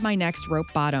 and I need my next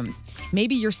rope bottom.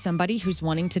 Maybe you're somebody who's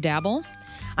wanting to dabble?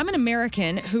 I'm an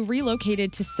American who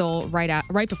relocated to Seoul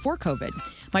right before COVID.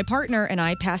 My partner and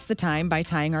I passed the time by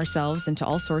tying ourselves into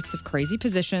all sorts of crazy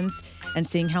positions and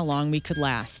seeing how long we could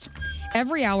last.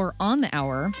 Every hour on the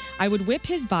hour, I would whip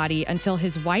his body until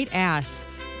his white ass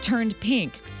turned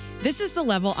pink. This is the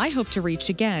level I hope to reach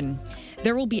again.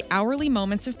 There will be hourly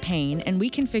moments of pain, and we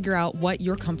can figure out what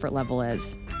your comfort level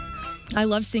is. I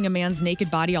love seeing a man's naked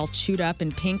body all chewed up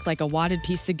and pink like a wadded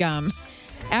piece of gum.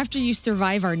 After you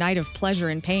survive our night of pleasure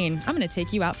and pain, I'm going to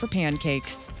take you out for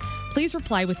pancakes. Please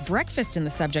reply with breakfast in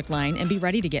the subject line and be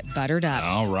ready to get buttered up.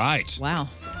 All right. Wow.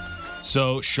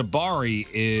 So shibari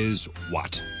is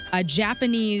what? A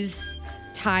Japanese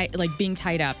being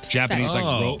tied up.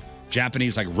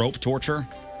 Japanese like rope torture?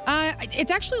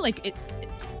 It's actually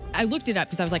I looked it up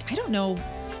because I was like, I don't know.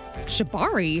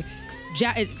 Shibari,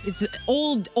 it's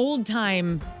old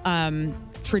time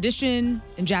tradition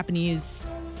in Japanese,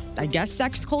 I guess,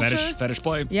 sex culture. Fetish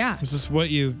play? Yeah. Is this what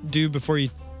you do before you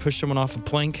push someone off a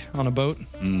plank on a boat?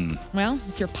 Well,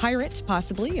 if you're a pirate,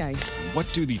 possibly.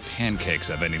 What do the pancakes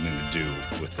have anything to do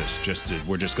with this?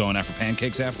 We're just going after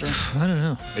pancakes after? I don't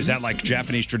know. Is that like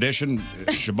Japanese tradition?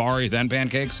 Shibari, then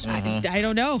pancakes? I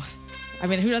don't know. I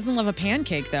mean, who doesn't love a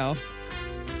pancake, though?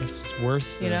 I guess it's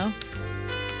worth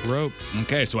rope.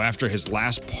 Okay, so after his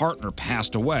last partner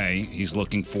passed away, he's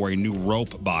looking for a new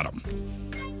rope bottom.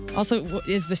 Also,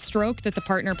 is the stroke that the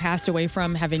partner passed away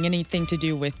from having anything to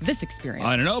do with this experience?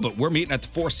 I don't know, but we're meeting at the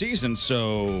Four Seasons,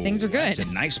 so things are good. It's a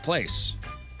nice place.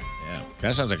 Yeah,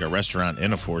 that sounds like a restaurant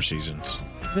in a Four Seasons.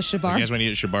 The shibari. You guys want to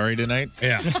eat shibari tonight?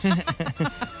 Yeah.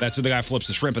 That's where the guy flips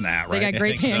the shrimp in the hat, right? They got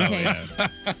great pancakes. So,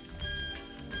 yeah.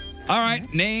 All right,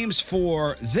 names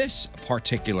for this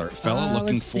particular fella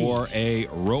looking for a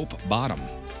rope bottom.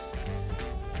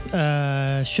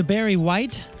 Shaberry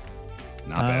White.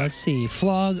 Not bad. Let's see.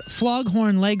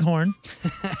 Floghorn Leghorn.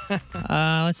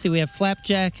 Let's see. We have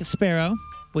Flapjack Sparrow.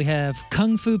 We have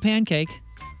Kung Fu Pancake.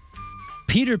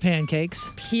 Peter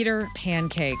Pancakes. Peter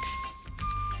Pancakes.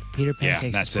 Peter Pancakes.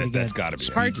 Yeah, that's it. That's got to be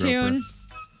it. Cartoon.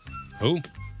 Who?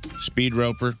 Speed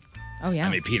Roper. Oh, yeah. I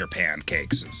mean, Peter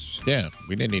Pancakes is... Yeah,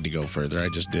 we didn't need to go further. I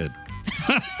just did.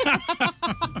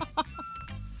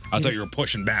 I thought you were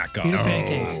pushing back on Peter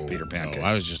Pancakes. Peter Pancakes. No,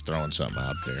 I was just throwing something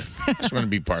out there. Just want to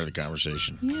be part of the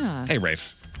conversation. Yeah. Hey,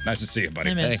 Rafe. Nice to see you,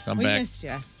 buddy. Hey, I'm we back. missed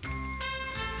you.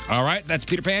 All right, that's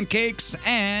Peter Pancakes.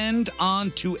 And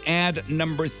on to ad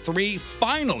number 3.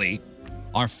 Finally,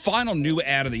 our final new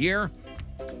ad of the year.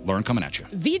 Lauren coming at you.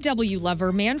 VW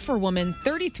lover, man for woman,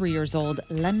 33 years old,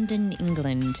 London,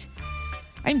 England.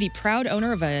 I'm the proud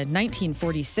owner of a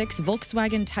 1946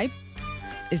 Volkswagen Type.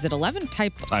 Is it 11?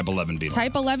 Type 11 Beetle.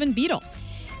 Type 11 Beetle.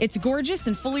 It's gorgeous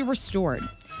and fully restored.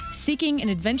 Seeking an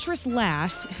adventurous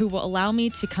lass who will allow me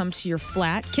to come to your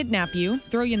flat, kidnap you,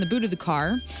 throw you in the boot of the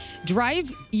car, drive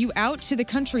you out to the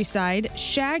countryside,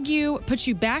 shag you, put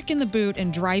you back in the boot,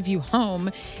 and drive you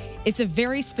home. It's a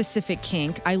very specific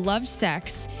kink. I love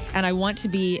sex, and I want to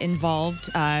be involved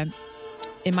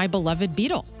in my beloved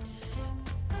Beetle.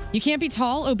 You can't be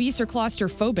tall, obese, or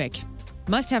claustrophobic.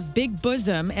 Must have big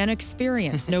bosom and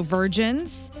experience. No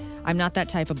virgins. I'm not that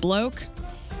type of bloke.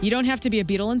 You don't have to be a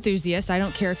Beetle enthusiast. I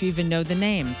don't care if you even know the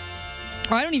name.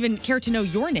 Or I don't even care to know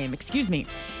your name, excuse me.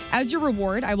 As your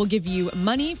reward, I will give you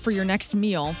money for your next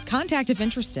meal. Contact if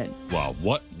interested. Well,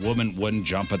 what woman wouldn't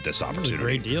jump at this opportunity?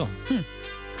 Great deal.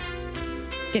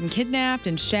 Getting kidnapped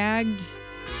and shagged.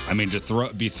 I mean, to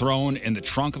be thrown in the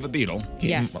trunk of a Beetle.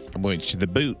 Yes. Which the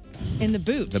boot. In the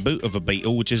boot. The boot of a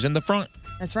Beetle, which is in the front.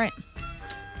 That's right.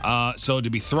 So to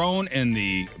be thrown in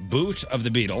the boot of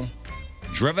the Beetle,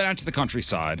 driven out to the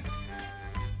countryside,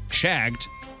 shagged,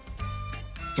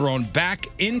 thrown back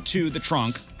into the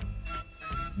trunk,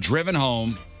 driven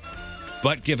home,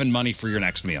 but given money for your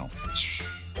next meal.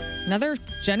 Another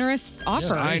generous offer.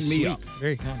 Sign me up.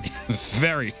 Very kind.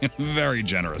 Very, very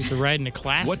generous. To ride in a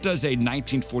classic. What does a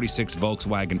 1946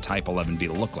 Volkswagen Type 11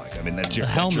 Beetle look like? I mean, that's your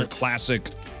classic.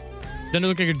 Doesn't it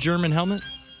look like a German helmet?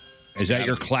 Is that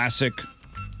your classic?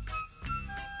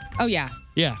 Oh, yeah.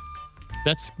 Yeah.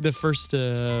 That's the first,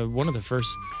 one of the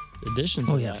first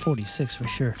editions Oh, of yeah, that. 46 for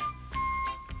sure.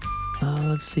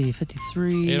 Let's see,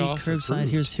 53, Adolf curbside.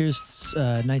 approved. Here's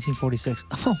 1946.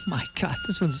 Oh, my God,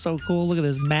 this one's so cool. Look at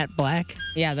this matte black.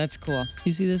 Yeah, that's cool.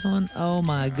 You see this one? Oh,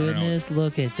 my goodness,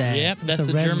 look at that. Yep, that's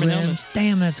the red German rims. helmet.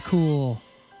 Damn, that's cool.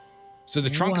 So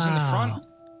the trunk is in the front? Wow.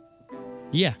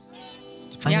 Yeah.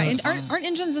 Yeah, and aren't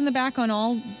engines in the back on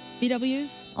all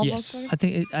VWs? All Yes. Volkswagen? I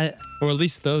think Or at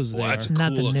least those they that's are. a not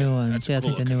cool the looking- new ones. that's a Yeah, I cool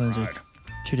think the new ones looking are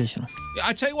traditional. Yeah,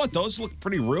 I tell you what, those look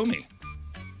pretty roomy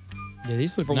Yeah,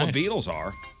 these look for nice. what Beetles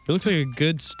are. It looks like a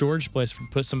good storage place for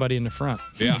put somebody in the front.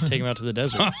 Yeah. Take them out to the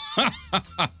desert.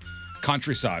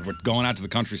 Countryside. We're going out to the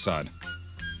countryside.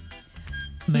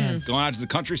 Man. Going out to the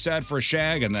countryside for a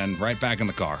shag and then right back in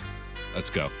the car.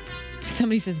 Let's go.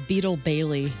 Somebody says Beetle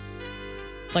Bailey,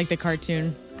 like the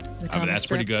cartoon. The I mean, that's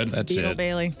pretty good. That's Beetle it.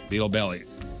 Bailey. Beetle Belly.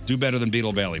 Do better than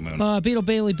Beetle Belly, Moon. Beetle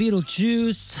Bailey, Beetle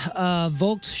Juice,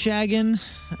 Volkswagen,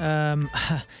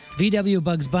 VW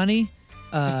Bugs Bunny,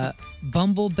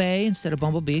 Bumblebee instead of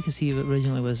Bumblebee because he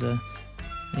originally was a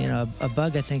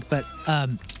bug, I think. But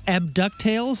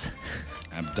Abductails.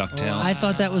 Abductails. I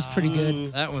thought that was pretty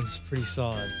good. That one's pretty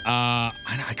solid.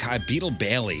 Beetle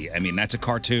Bailey. I mean, that's a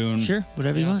cartoon. Sure,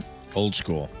 whatever you want. Old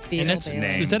school. Beetle And that's,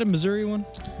 Bailey. is that a Missouri one?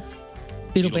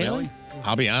 Beetle Bailey?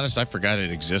 I'll be honest, I forgot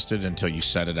it existed until you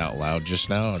said it out loud just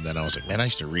now, and then I was like, man, I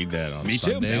used to read that on Me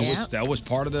too. Sundays. That was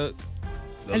part of the.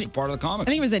 Those were part of the I comics.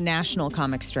 think it was a national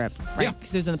comic strip, right? Yeah.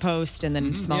 Because it was in the Post and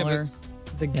then smaller.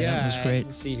 The guy. Yeah, that was great.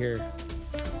 Let's see here.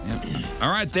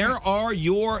 All right, there are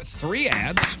your 3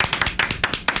 ads.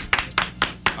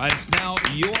 It's now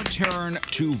your turn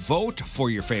to vote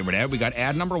for your favorite ad. We got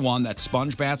ad number 1, that's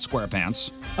Sponge Bath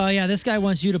SquarePants. Oh, yeah, this guy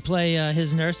wants you to play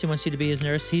his nurse. He wants you to be his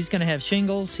nurse. He's going to have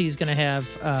shingles. He's going to have,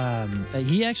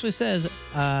 he actually says,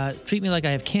 treat me like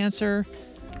I have cancer.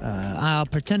 I'll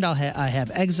pretend I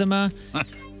have eczema.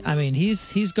 I mean,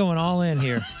 he's going all in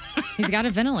here. He's got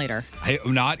a ventilator.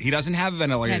 He doesn't have a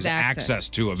ventilator. He has access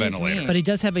to a Excuse ventilator. me. But he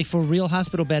does have a for real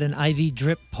hospital bed and IV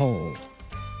drip pole.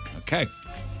 Okay.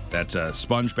 That's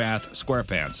Sponge Bath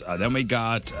SquarePants. Then we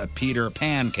got Peter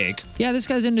Pancake. Yeah, this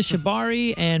guy's into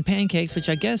shibari and pancakes, which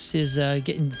I guess is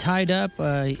getting tied up.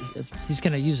 He's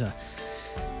going to use a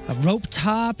rope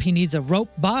top. He needs a rope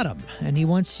bottom, and he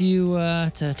wants you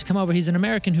to come over. He's an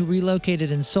American who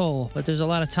relocated in Seoul, but there's a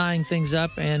lot of tying things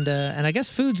up, and I guess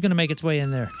food's going to make its way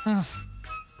in there.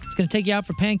 It's going to take you out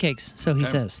for pancakes, so he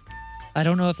says. I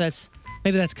don't know if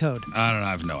maybe that's code. I don't know.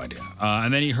 I have no idea.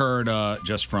 And then he heard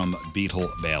just from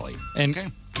Beetle Bailey. And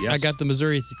Yes. I got the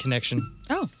Missouri connection.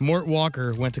 Oh. Mort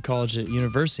Walker went to college at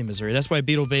University of Missouri. That's why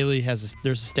Beetle Bailey there's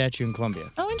a statue in Columbia.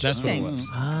 Oh, interesting. That's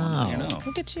what it was. Oh.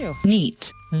 Look at you.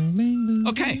 Neat.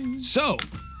 Okay, so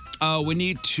we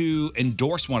need to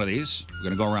endorse one of these. We're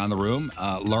going to go around the room,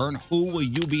 learn who will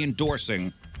you be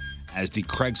endorsing as the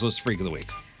Craigslist Freak of the Week.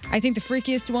 I think the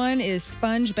freakiest one is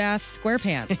Sponge Bath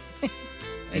SquarePants.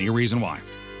 Any reason why?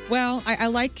 Well, I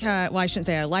like, well, I shouldn't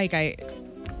say I like,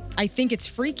 I think it's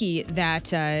freaky that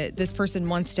this person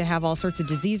wants to have all sorts of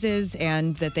diseases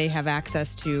and that they have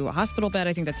access to a hospital bed.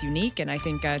 I think that's unique, and I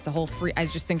think it's a whole I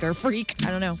just think they're a freak.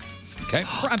 I don't know. Okay.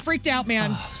 I'm freaked out,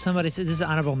 man. Oh, somebody said, this is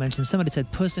honorable mention. Somebody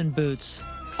said Puss in Boots.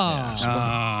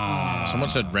 Oh. Someone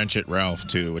said Wrench It Ralph,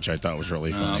 too, which I thought was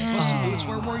really funny. Puss in Boots,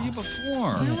 where were you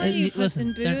before?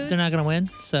 Listen, they're not going to win,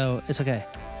 so it's okay.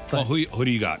 Well, who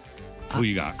do you got? Who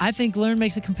you got? I think Learn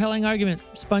makes a compelling argument.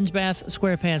 Sponge Bath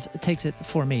SquarePants takes it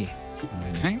for me.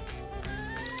 Okay.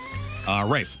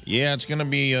 Rafe. Yeah, it's going to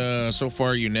be so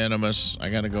far unanimous. I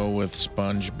got to go with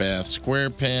Sponge Bath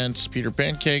SquarePants. Peter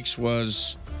Pancakes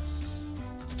was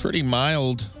pretty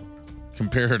mild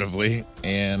comparatively.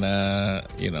 And,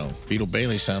 Beetle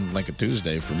Bailey sounded like a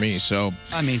Tuesday for me. So,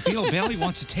 I mean, Beetle Bailey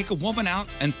wants to take a woman out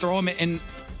and throw him in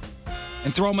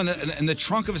the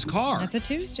trunk of his car. That's a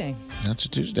Tuesday. That's a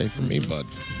Tuesday for me, bud.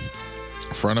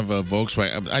 Front of a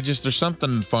Volkswagen. There's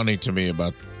something funny to me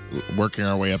about working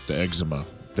our way up to eczema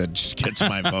that just gets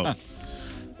my vote.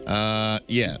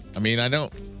 Yeah. I mean,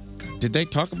 did they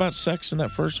talk about sex in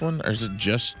that first one, or is it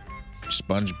just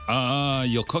sponge?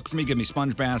 You'll cook for me, give me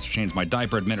sponge baths, change my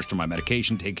diaper, administer my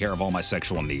medication, take care of all my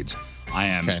sexual needs. I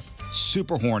am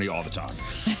super horny all the time.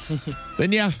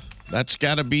 Then yeah, that's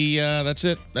got to be, that's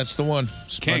it. That's the one.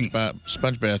 Sponge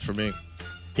bath for me.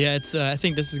 Yeah, it's. I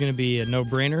think this is going to be a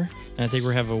no-brainer, and I think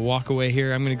we're going to have a walk away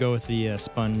here. I'm going to go with the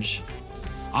sponge.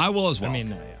 I will as well. I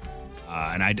mean,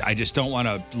 and I just don't want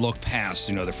to look past,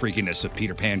 the freakiness of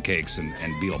Peter Pancakes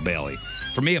and Beetle Bailey.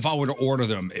 For me, if I were to order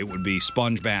them, it would be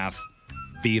Sponge Bath,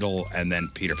 Beetle, and then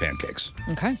Peter Pancakes.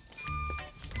 Okay.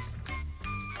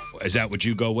 Is that what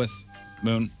you go with,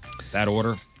 Moon? That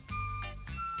order?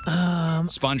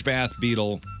 Sponge Bath,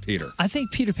 Beetle, Peter. I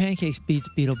think Peter Pancakes beats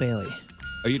Beetle Bailey.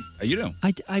 You do?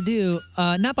 I do.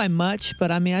 Not by much, but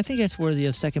I mean, I think it's worthy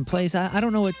of second place. I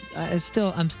don't know what. I'm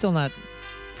still not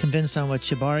convinced on what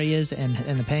shibari is and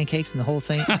the pancakes and the whole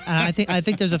thing. I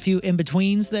think there's a few in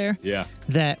betweens there. Yeah.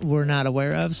 That we're not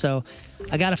aware of. So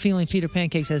I got a feeling Peter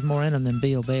Pancakes has more in him than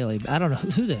Beetle Bailey. I don't know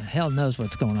who the hell knows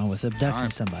what's going on with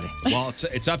abducting somebody. Well,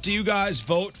 it's up to you guys.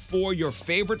 Vote for your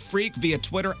favorite freak via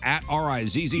Twitter at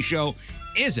RIZZ Show.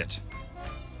 Is it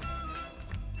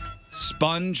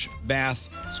Sponge Bath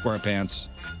SquarePants?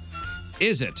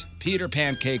 Is it Peter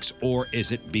Pancakes, or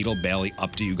is it Beetle Bailey?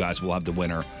 Up to you guys. We'll have the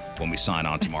winner when we sign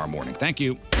on tomorrow morning. Thank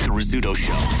you. The Rizzuto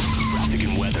Show. Traffic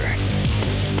and weather.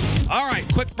 All right,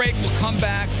 quick break. We'll come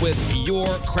back with your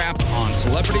crap on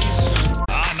celebrities.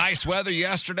 Nice weather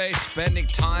yesterday. Spending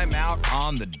time out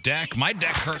on the deck. My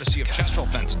deck, courtesy of Chesterfield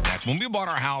Fence and Deck. When we bought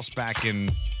our house back in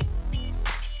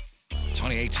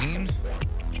 2018,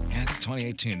 yeah, I think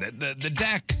 2018. The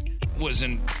deck was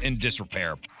in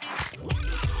disrepair.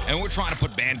 And we're trying to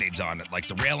put Band-Aids on it. Like,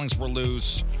 the railings were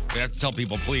loose. We have to tell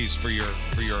people, please, for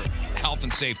your health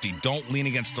and safety, don't lean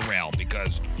against the rail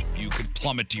because you could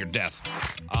plummet to your death.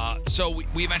 So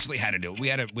we eventually had to do it. We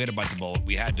had to bite the bullet.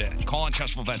 We had to call on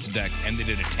Chesterfield Fence and Deck, and they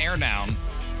did a tear down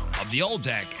of the old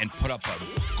deck and put up a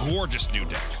gorgeous new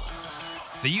deck.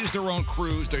 They used their own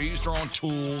crews. They used their own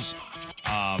tools.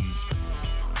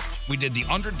 We did the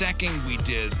underdecking. We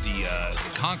did the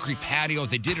concrete patio.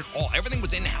 They did it all. Everything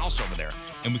was in-house over there,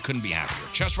 and we couldn't be happier.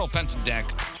 Chesterfield Fence and Deck,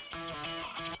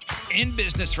 in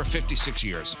business for 56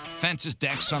 years. Fences,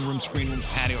 decks, sunrooms, screen rooms,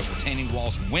 patios, retaining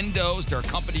walls, windows. They're a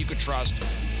company you could trust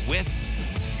with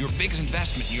your biggest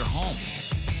investment in your home.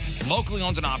 Locally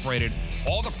owned and operated.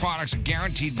 All the products are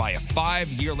guaranteed by a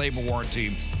 5-year labor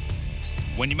warranty.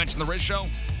 When you mention the Riz Show,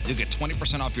 you'll get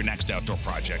 20% off your next outdoor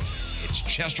project. It's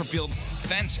Chesterfield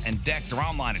Fence and Deck. They're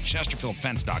online at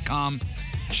chesterfieldfence.com.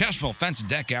 Chesterfield Fence and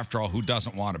Deck, after all, who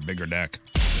doesn't want a bigger deck?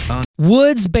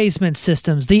 Woods Basement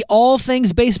Systems, the all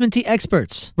things basementy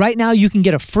experts. Right now, you can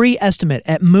get a free estimate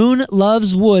at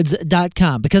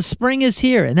moonloveswoods.com because spring is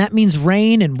here, and that means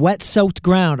rain and wet-soaked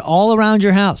ground all around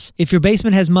your house. If your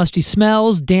basement has musty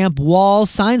smells, damp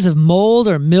walls, signs of mold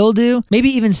or mildew, maybe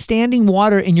even standing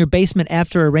water in your basement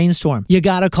after a rainstorm, you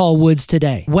gotta call Woods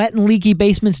today. Wet and leaky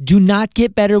basements do not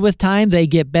get better with time, they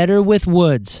get better with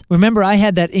Woods. Remember, I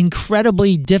had that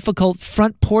incredibly difficult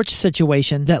front porch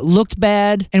situation that looked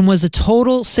bad and was a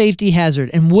total safety hazard,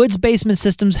 and Woods Basement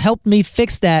Systems helped me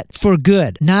fix that for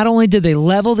good. Not only did they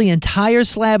level the entire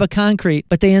slab of concrete,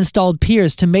 but they installed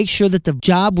piers to make sure that the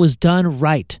job was done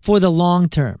right for the long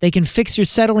term. They can fix your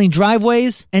settling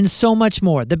driveways and so much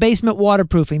more. The basement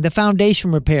waterproofing, the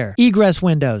foundation repair, egress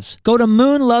windows. Go to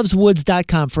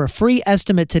moonloveswoods.com for a free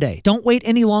estimate today. Don't wait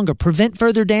any longer. Prevent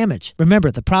further damage. Remember,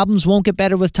 the problems won't get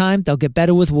better with time, they'll get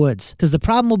better with Woods, because the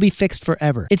problem will be fixed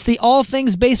forever. It's the all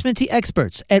things basementy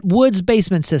experts at Woods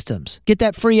Basement Systems. Get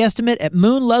that free estimate at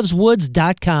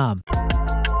moonloveswoods.com.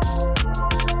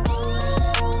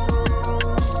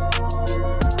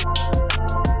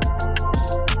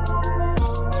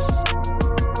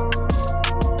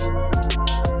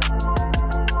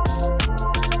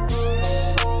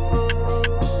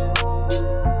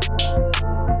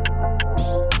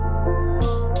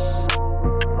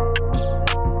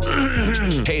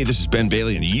 Hey, this is Ben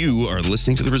Bailey, and you are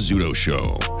listening to The Rizzuto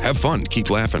Show. Have fun. Keep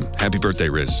laughing. Happy birthday,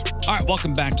 Riz. All right,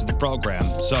 welcome back to the program.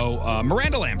 So,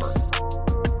 Miranda Lambert,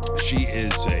 she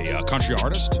is a country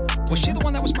artist. Was she the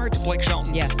one that was married to Blake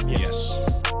Shelton? Yes.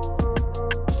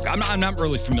 I'm not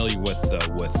really familiar with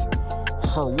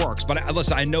her works, but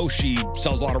listen, I know she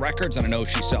sells a lot of records, and I know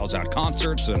she sells out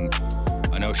concerts, and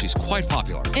I know she's quite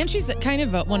popular. And she's kind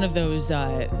of one of those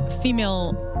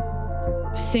female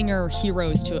singer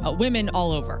heroes to women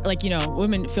all over. Like,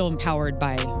 women feel empowered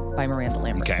by Miranda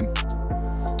Lambert. Okay.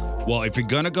 Well, if you're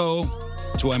going to go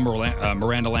to a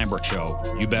Miranda Lambert show,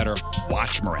 you better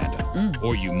watch Miranda,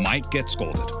 or you might get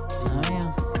scolded. Oh,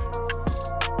 yeah.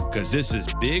 Because this is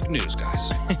big news, guys.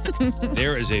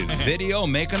 There is a video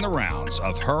making the rounds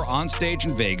of her on stage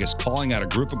in Vegas calling out a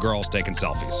group of girls taking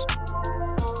selfies.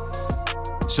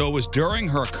 So it was during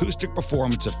her acoustic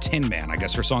performance of Tin Man, I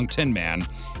guess her song Tin Man.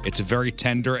 It's a very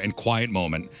tender and quiet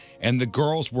moment. And the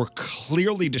girls were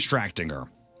clearly distracting her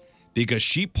because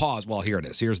she paused. Well, here it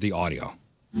is. Here's the audio.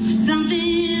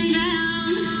 Something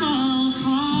down to fall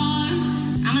apart.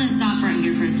 I'm going to stop right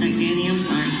here for a sec, Danny. I'm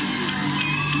sorry.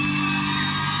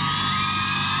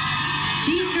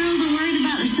 These girls are worried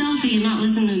about their selfie and not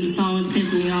listening to the song. It's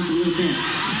pissing me off a little bit.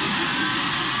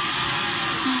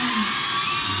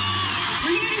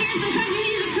 We're here to hear some country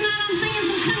music tonight. I'm singing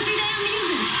some country damn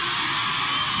music.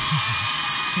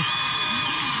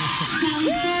 Shall we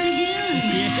start again?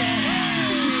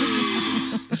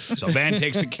 So band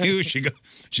takes a cue.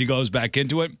 She goes back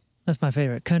into it. That's my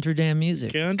favorite. Country damn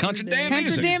music. Country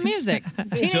damn music.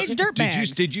 Teenage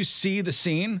dirtbags. Did you see the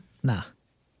scene? Nah.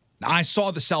 I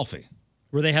saw the selfie.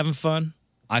 Were they having fun?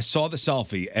 I saw the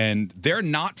selfie, and they're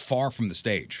not far from the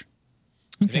stage.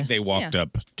 I think they walked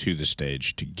up to the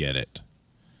stage to get it.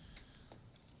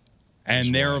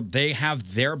 And they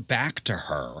have their back to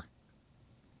her,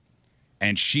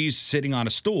 and she's sitting on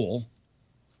a stool,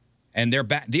 and they're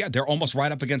almost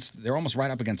right up against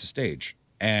the stage.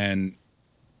 And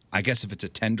I guess if it's a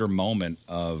tender moment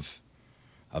of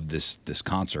this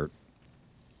concert,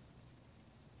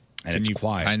 and Can it's you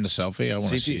quiet. find the selfie? I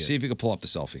want to see it. See if you can pull up the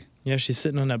selfie. Yeah, she's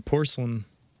sitting on that porcelain.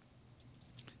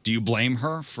 Do you blame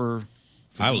her for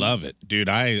I love it. Dude,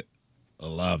 I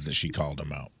love that she called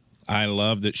him out. I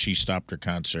love that she stopped her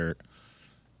concert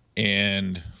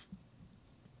and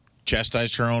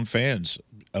chastised her own fans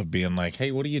of being like,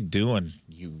 hey, what are you doing,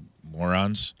 you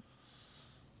morons?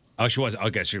 Oh, she was. I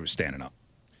guess she was standing up.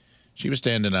 She was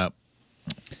standing up.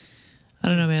 I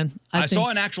don't know, man. I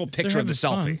saw an actual picture of the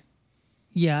selfie. Fun.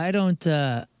 Yeah, I'm going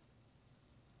to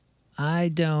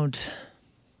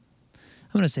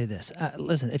say this.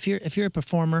 Listen, if you're a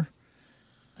performer,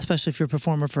 especially if you're a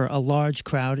performer for a large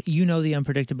crowd, you know the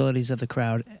unpredictabilities of the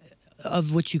crowd,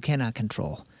 of which you cannot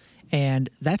control. And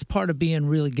that's part of being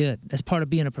really good. That's part of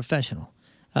being a professional,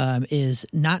 is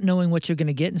not knowing what you're going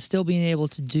to get and still being able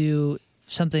to do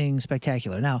something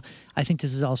spectacular. Now, I think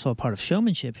this is also a part of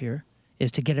showmanship here,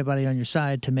 is to get everybody on your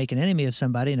side, to make an enemy of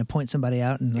somebody and to point somebody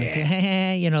out and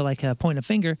point a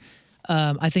finger.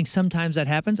 I think sometimes that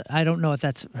happens. I don't know if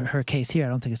that's her case here. I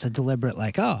don't think it's a deliberate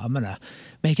I'm going to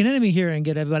make an enemy here and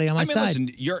get everybody on my side.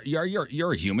 Listen, you're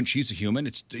a human. She's a human.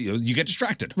 It's you get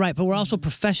distracted. Right, but we're also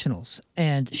professionals,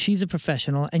 and she's a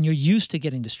professional, and you're used to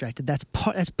getting distracted. That's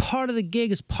part of the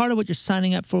gig. It's part of what you're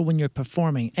signing up for when you're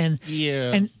performing. And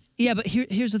Yeah, but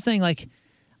here's the thing. Like,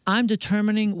 I'm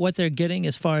determining what they're getting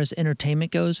as far as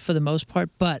entertainment goes for the most part,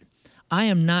 but I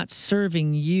am not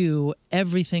serving you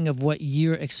everything of what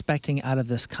you're expecting out of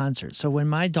this concert. So when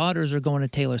my daughters are going to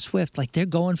Taylor Swift, like they're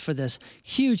going for this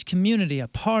huge community, a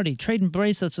party, trading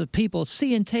bracelets with people,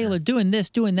 seeing Taylor, doing this,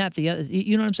 doing that, the other.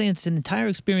 You know what I'm saying? It's an entire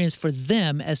experience for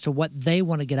them as to what they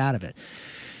want to get out of it.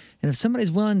 And if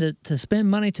somebody's willing to spend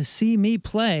money to see me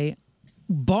play,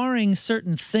 barring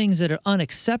certain things that are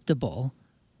unacceptable,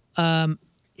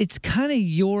 it's kind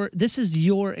of this is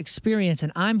your experience,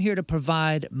 and I'm here to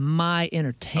provide my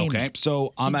entertainment. Okay,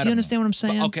 so I'm Do you understand what I'm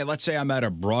saying? Okay, let's say I'm at a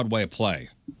Broadway play.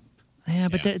 Yeah,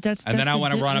 but that's And then I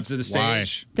want to run up it's- to the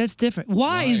stage. That's different.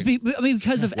 Why? Is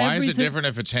because of Why everything. is it different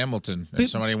if it's Hamilton and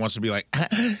somebody wants to be like,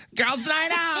 girls night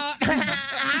out,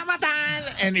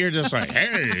 Hamilton, and you're just like,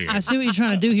 hey. I see what you're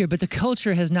trying to do here, but the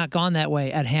culture has not gone that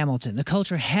way at Hamilton. The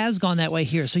culture has gone that way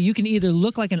here. So you can either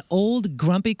look like an old,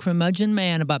 grumpy curmudgeon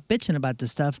man about bitching about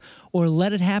this stuff, or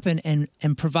let it happen and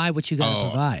provide what you got to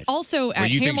provide. Also, Well,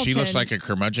 at you Hamilton, think she looks like a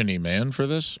curmudgeon-y man for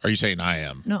this? Or are you saying I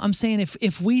am? No, I'm saying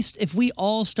if we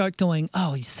all start going,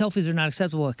 oh, selfies are not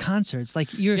acceptable at concerts, like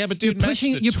you're but you're dude, match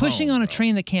pushing the you're pushing tone, on a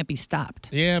train that can't be stopped.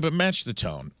 Yeah, but match the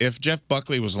tone. If Jeff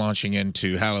Buckley was launching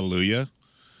into Hallelujah,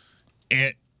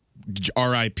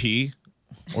 R.I.P.,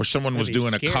 or someone was That'd be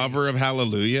doing scary. a cover of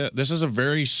Hallelujah, this is a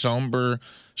very somber.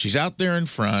 She's out there in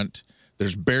front.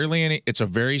 There's barely any. It's a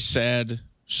very sad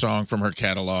song from her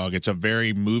catalog. It's a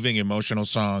very moving, emotional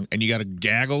song, and you got a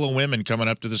gaggle of women coming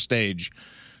up to the stage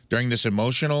during this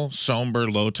emotional, somber,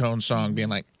 low-tone song, being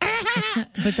like,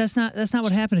 But that's not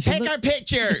what happened. If you Take look- our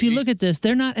picture. If you look at this,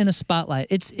 they're not in a spotlight.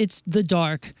 It's the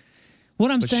dark. What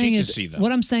I'm But she saying can is see them.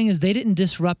 what I'm saying is they didn't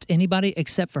disrupt anybody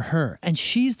except for her, and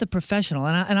she's the professional.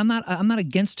 And I'm not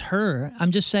against her.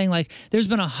 I'm just saying, like, there's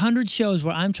been 100 shows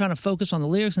where I'm trying to focus on the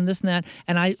lyrics and this and that,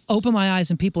 and I open my eyes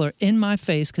and people are in my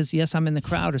face because yes, I'm in the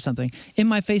crowd or something, in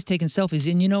my face taking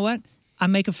selfies, and you know what? I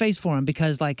make a face for them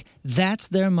because, like, that's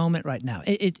their moment right now.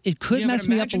 It could mess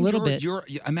me up a little bit.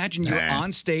 Imagine you're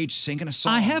on stage singing a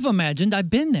song. I have imagined. I've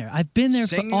been there. I've been there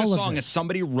singing for all a of song, this. and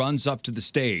somebody runs up to the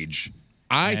stage.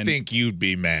 I think you'd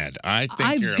be mad. I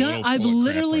think you're a little I've full of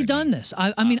crap literally right done this.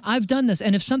 I mean, I've done this,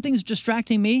 and if something's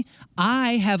distracting me,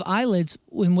 I have eyelids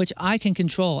in which I can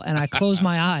control, and I close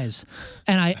my eyes,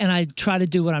 and I try to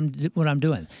do what I'm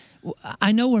doing.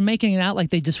 I know we're making it out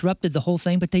like they disrupted the whole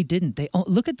thing, but they didn't.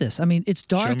 Look at this. I mean, it's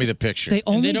dark. Show me the picture. They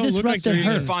only disrupted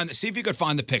her. See if you could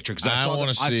find the picture, because I wanna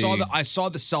I see. saw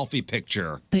the selfie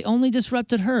picture. They only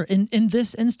disrupted her in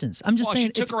this instance. I'm just Well,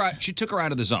 saying. she took her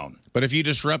out of the zone. But if you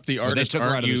disrupt the Well, they artist, took her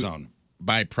aren't out of the you zone.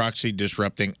 by proxy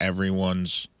disrupting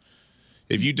everyone's?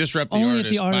 If you disrupt the Only if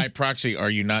artist, the artist- by proxy, are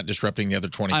you not disrupting the other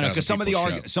 20,000? I know, because some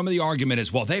of the argument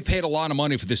is, well, they paid a lot of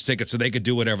money for this ticket, so they could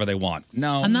do whatever they want.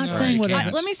 No, I'm not saying whatever.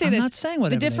 Let me say I'm this. not saying the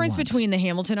whatever they difference want. between the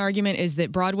Hamilton argument is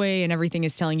that Broadway and everything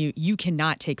is telling you you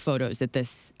cannot take photos at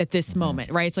this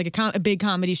moment, right? It's like a big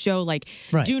comedy show. Like,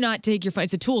 Right. do not take your phone.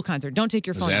 It's a Tool concert. Don't take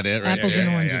your Is phone. that out. it? Right? Apples and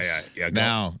oranges.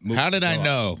 Now, how did I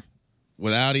know,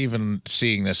 without even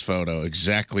seeing this photo,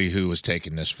 exactly who was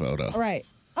taking this photo? Right.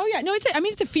 Oh yeah, no,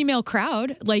 it's a female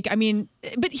crowd. Like, I mean,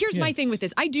 but here's my thing with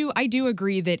this. I do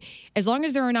agree that as long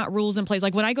as there are not rules in place,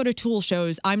 like when I go to Tool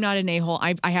shows, I'm not an a-hole.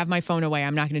 I have my phone away.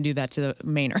 I'm not going to do that to the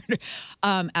Maynard,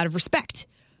 out of respect.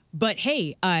 But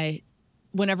hey,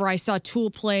 whenever I saw Tool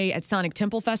play at Sonic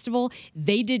Temple Festival,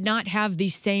 they did not have the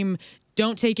same.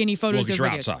 Don't take any photos Well, 'cause or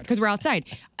you're videos outside. because we're outside,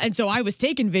 and so I was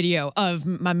taking video of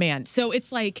my man. So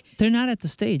it's like They're not at the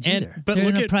stage either. but they're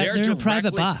look in a at- they're in a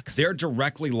private box. They're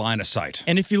directly line of sight.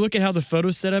 And if you look at how the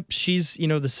photo's set up, she's,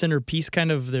 the centerpiece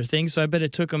kind of their thing. So I bet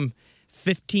it took them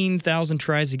 15,000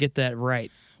 tries to get that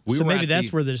right. We so were maybe at that's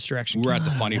the- where the distraction We were came at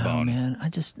the from. Funny Bone. man,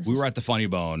 We were at the Funny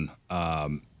Bone,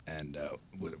 and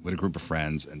with a group of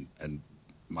friends, and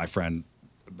my friend,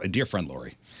 a dear friend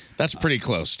Lori. That's pretty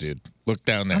close, dude. Look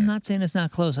down there. I'm not saying it's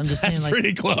not close. I'm just That's saying, like,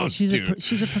 pretty close, she's dude.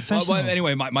 she's a professional. Well,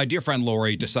 anyway, my dear friend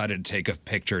Lori decided to take a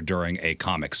picture during a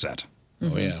comic set.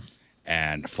 Oh yeah.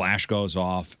 And flash goes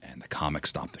off, and the comics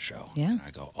stop the show. Yeah. And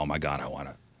I go, oh my god, I want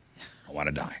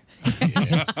to die.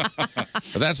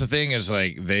 But that's the thing is,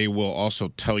 like, they will also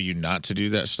tell you not to do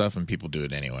that stuff, and people do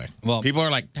it anyway. Well, people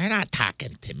are like, they're not talking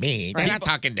to me. They're not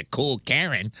talking to cool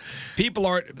Karen. People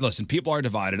are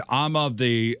divided. I'm of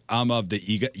the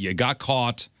you got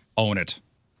caught, own it.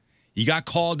 You got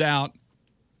called out,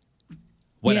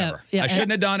 whatever. Yeah, I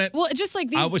shouldn't have done it. Well, just like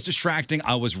these. I was distracting.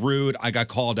 I was rude. I got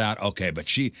called out. Okay, but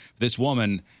this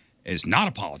woman is not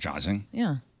apologizing.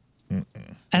 Yeah.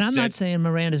 And I'm not saying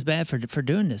Miranda's bad for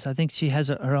doing this. I think she has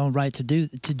her own right to do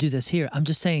this here. I'm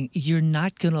just saying you're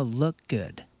not going to look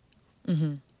good.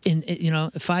 Mm-hmm.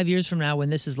 in 5 years from now, when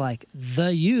this is like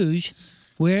the huge,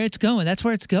 where it's going, that's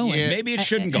where it's going. Maybe it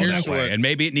shouldn't go that way, and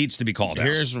maybe it needs to be called out.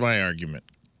 Here's my argument,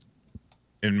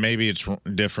 and maybe it's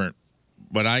different,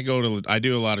 but I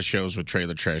do a lot of shows with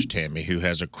Trailer Trash Tammy, who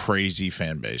has a crazy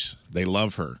fan base. They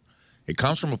love her. It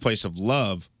comes from a place of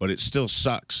love, but it still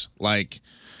sucks. Like,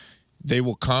 they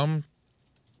will come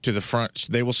to the front.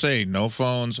 They will say, no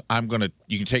phones.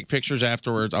 You can take pictures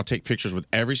afterwards. I'll take pictures with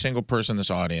every single person in this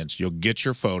audience. You'll get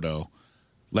your photo.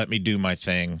 Let me do my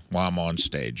thing while I'm on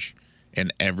stage.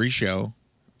 And every show,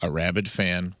 a rabid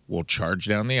fan will charge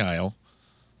down the aisle,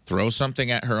 throw something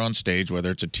at her on stage,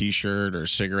 whether it's a T-shirt or a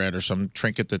cigarette or some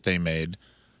trinket that they made,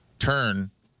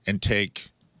 turn and take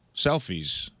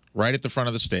selfies right at the front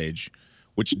of the stage,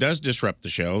 which does disrupt the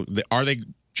show. Are they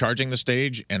charging the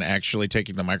stage and actually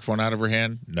taking the microphone out of her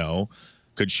hand? No.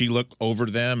 Could she look over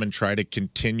them and try to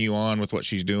continue on with what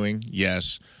she's doing?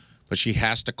 Yes. But she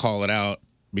has to call it out,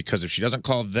 because if she doesn't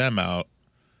call them out,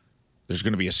 there's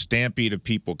going to be a stampede of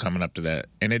people coming up to that.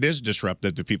 And it is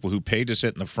disruptive to people who paid to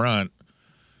sit in the front.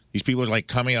 These people are like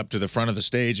coming up to the front of the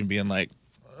stage and being like,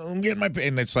 I'm getting my...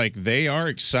 And it's like, they are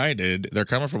excited. They're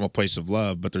coming from a place of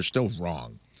love, but they're still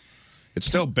wrong. It's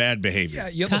still bad behavior.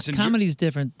 Comedy's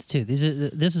different too. This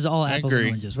is all apples and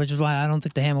oranges, which is why I don't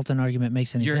think the Hamilton argument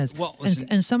makes any sense. Well,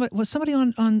 and somebody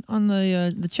on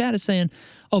the chat is saying,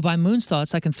 "Oh, by Moon's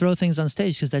thoughts, I can throw things on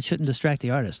stage because that shouldn't distract the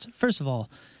artist." First of all,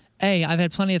 I've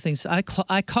had plenty of things. I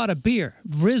caught a beer.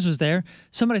 Riz was there.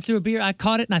 Somebody threw a beer. I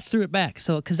caught it and I threw it back.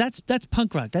 So because that's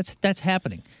punk rock. That's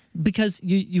happening because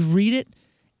you read it.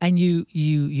 And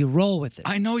you roll with it.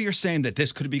 I know you're saying that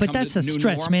this could become the new norm. But that's a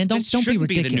stretch, man. Don't be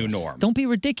ridiculous. Be the new norm. Don't be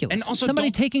ridiculous. And also,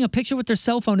 somebody taking a picture with their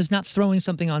cell phone is not throwing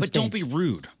something on stage. But don't be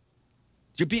rude.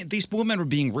 These women are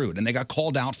being rude, and they got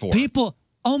called out for it. People,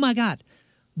 oh my God,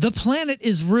 the planet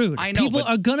is rude. I know, people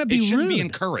are going to be rude. It shouldn't be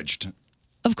encouraged.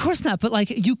 Of course not, but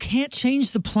you can't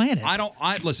change the planet.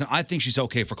 Listen, I think she's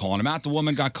okay for calling him out. The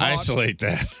woman got caught. Isolate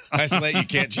that. Isolate. You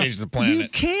can't change the planet. You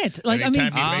can't.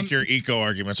 Anytime you make your eco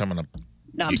arguments, I'm going to.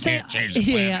 No, I'm saying, can't change the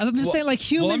planet. Yeah, I'm just saying,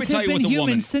 humans have been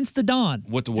humans since the dawn.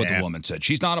 What the woman said.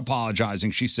 She's not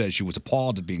apologizing. She says she was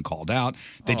appalled at being called out.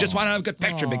 They just wanted to have a good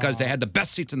picture because they had the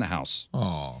best seats in the house.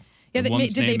 Oh. Yeah,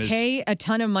 did they pay a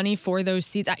ton of money for those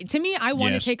seats? To me, I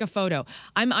want to take a photo.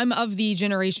 I'm of the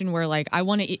generation where I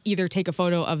want to either take a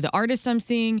photo of the artist I'm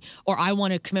seeing, or I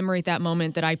want to commemorate that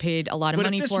moment that I paid a lot of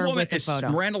money for with a photo.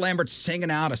 Miranda Lambert singing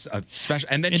out a special,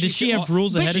 and then did she have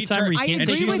rules ahead of time?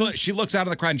 She looks out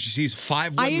of the crowd and she sees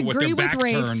 5 women with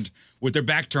their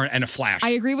back turned and a flash.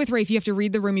 I agree with Rafe. You have to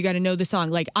read the room. You got to know the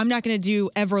song. I'm not going to do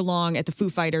Everlong at the Foo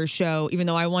Fighters show, even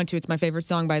though I want to. It's my favorite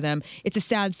song by them. It's a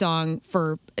sad song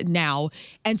for now.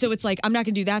 And so it's I'm not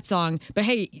going to do that song. But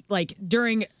hey,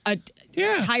 during a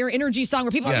higher energy song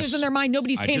where people are losing their mind,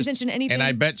 nobody's paying attention to anything. And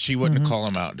I bet she wouldn't call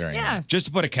him out during that. Just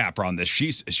to put a capper on this, she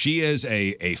is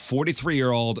a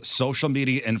 43-year-old social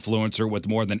media influencer with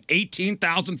more than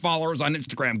 18,000 followers on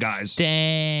Instagram, guys.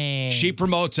 Dang. She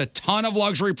promotes a ton of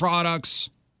luxury products,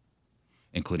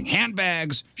 including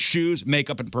handbags, shoes,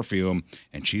 makeup, and perfume.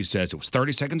 And she says it was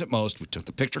 30 seconds at most. We took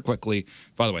the picture quickly.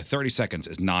 By the way, 30 seconds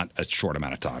is not a short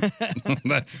amount of time.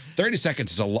 30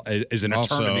 seconds is an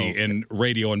eternity in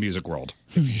radio and music world.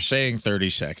 If you're saying 30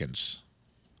 seconds,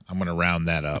 I'm going to round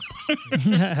that up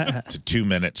to 2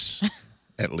 minutes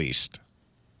at least.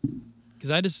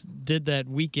 Because I just did that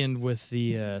weekend with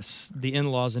the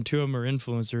in-laws, and 2 of them are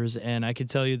influencers, and I could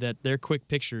tell you that their quick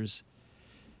pictures,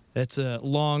 that's a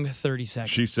long 30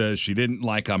 seconds. She says she didn't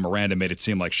like how Miranda made it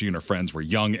seem like she and her friends were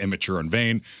young, immature, and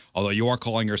vain, although you are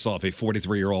calling yourself a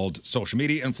 43-year-old social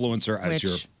media influencer as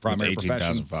your primary profession.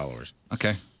 18,000 followers.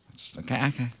 Okay. Okay.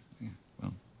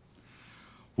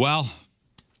 Well,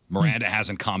 Miranda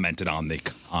hasn't commented on the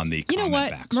You know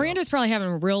what? back, Miranda's probably having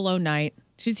a real low night.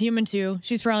 She's human too.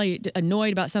 She's probably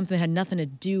annoyed about something that had nothing to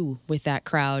do with that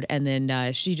crowd, and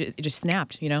then she just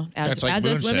snapped. As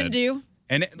those women do.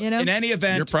 And in any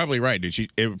event, you're probably right.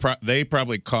 They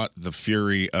probably caught the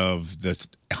fury of the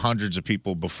hundreds of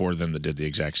people before them that did the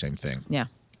exact same thing. Yeah.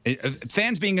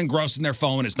 Fans being engrossed in their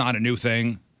phone is not a new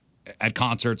thing at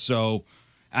concerts. So,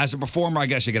 as a performer, I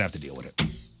guess you're gonna have to deal with it.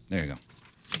 There you go.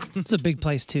 It's a big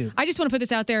place, too. I just want to put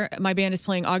this out there. My band is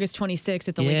playing August 26th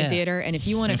at the Lincoln Theater, and if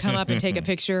you want to come up and take a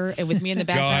picture with me in the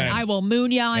background, I will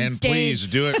moon you on stage. And please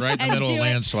do it right in the middle of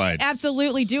Landslide.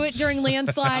 Absolutely. Do it during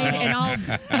Landslide, and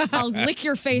I'll lick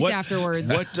your face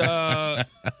afterwards. I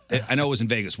know it was in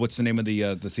Vegas. What's the name of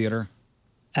the theater?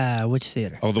 Which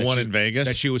theater? Oh, the one in Vegas?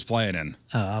 That she was playing in.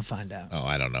 Oh, I'll find out. Oh,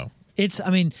 I don't know.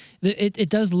 It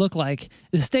does look like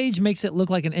the stage makes it look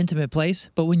like an intimate place,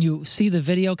 but when you see the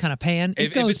video kind of pan,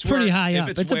 it goes pretty high up.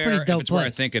 It's a pretty dope If it's where I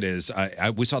place. think it is,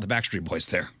 we saw the Backstreet Boys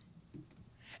there.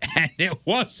 And it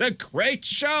was a great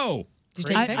show.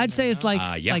 I'd say it's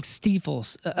like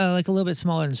Steeples, like a little bit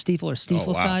smaller than Steeple or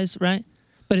Steeple size, right?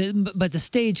 But the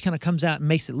stage kind of comes out and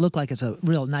makes it look like it's a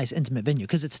real nice intimate venue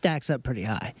because it stacks up pretty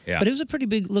high. Yeah. But it was a pretty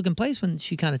big looking place when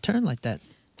she kind of turned like that.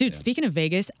 Dude, speaking of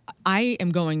Vegas, I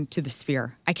am going to the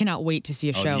Sphere. I cannot wait to see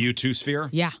a show. The U2 Sphere?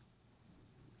 Yeah.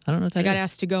 I don't know what that I got is.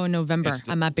 asked to go in November.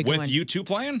 I might be With going. U2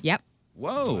 playing? Yep.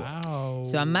 Whoa. Wow.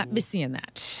 So I might be seeing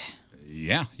that.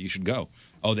 Yeah, you should go.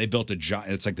 Oh, they built a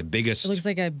giant, it's like the biggest. It looks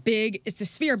like it's a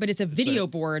sphere, but it's a video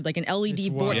board, like an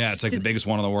LED board. Yeah, it's like the biggest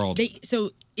one in the world.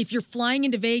 So if you're flying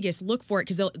into Vegas, look for it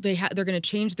because they're going to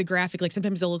change the graphic. Like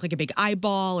sometimes they'll look like a big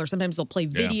eyeball, or sometimes they'll play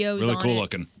videos. Really on cool it.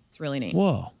 looking. It's really neat.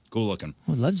 Whoa. Cool looking.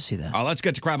 I'd love to see that. All right, let's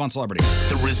get to Crap on Celebrity.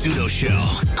 The Rizzuto Show.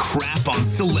 Crap on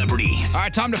Celebrities. All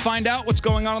right, time to find out what's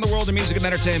going on in the world of music and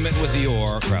entertainment with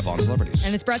your Crap on Celebrities.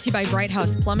 And it's brought to you by Bright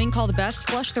House Plumbing. Call the best.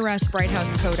 Flush the rest.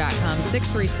 BrightHouseCo.com.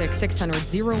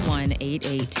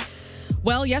 636-600-0188.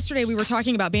 Well, yesterday we were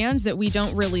talking about bands that we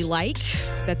don't really like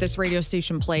that this radio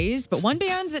station plays. But one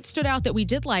band that stood out that we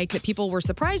did like that people were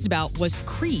surprised about was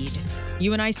Creed.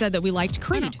 You and I said that we liked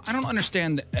Creed. I don't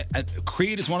understand.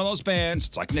 Creed is one of those bands.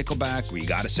 It's like Nickelback where you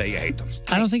got to say you hate them.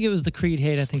 I don't think it was the Creed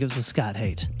hate. I think it was the Scott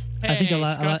hate. I think a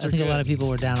lot of people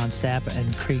were down on Stapp,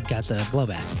 and Creed got the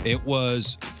blowback. It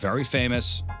was very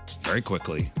famous very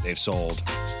quickly. They've sold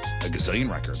a gazillion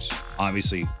records.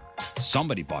 Obviously,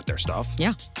 somebody bought their stuff.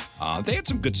 Yeah. They had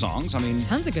some good songs. I mean,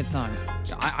 tons of good songs.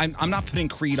 I'm not putting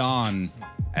Creed on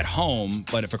at home,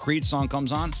 but if a Creed song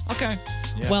comes on, okay.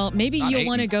 Well, maybe Not you'll hating.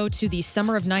 want to go to the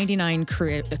Summer of 99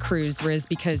 cruise, Riz,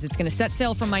 because it's going to set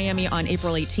sail from Miami on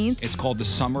April 18th. It's called the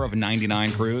Summer of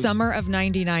 99 cruise. Summer of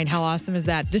 99. How awesome is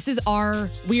that? This is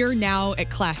we are now at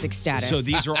classic status. So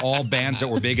these are all bands that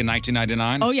were big in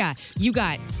 1999? Oh, yeah. You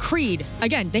got Creed.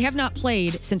 Again, they have not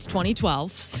played since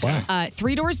 2012. Wow.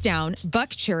 Three Doors Down,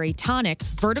 Buck Cherry, Tonic,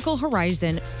 Vertical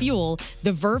Horizon, Fuel,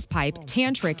 The Verve Pipe,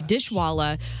 Tantric,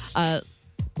 Dishwalla,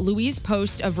 Louise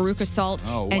Post of Veruca Salt,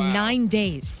 and 9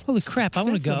 Days. Holy crap, I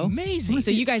want to go. Amazing.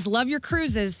 So you guys love your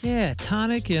cruises. Yeah,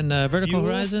 Tonic and Vertical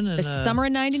Horizon. And, The Summer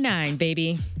of 99,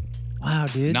 baby. Wow,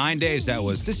 dude. 9 days, that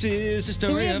was, this is the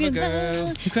story of a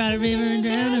girl. You cried a river and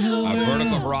down a whole world.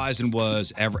 Vertical Horizon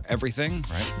was everything,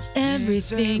 right?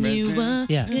 Everything you want.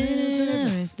 Yeah.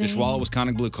 Dishwalla was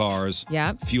Counting Blue Cars.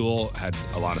 Yeah. Fuel had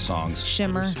a lot of songs.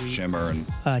 Shimmer. And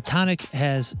Tonic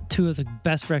has two of the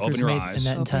best records Open Your made Eyes.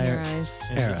 in that Open Your entire Eyes.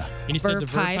 era. And you said the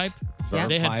Verve Pipe? Yeah.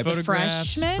 They had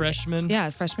photographs, Freshman. Yeah,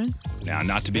 Freshman. Now,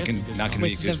 not to be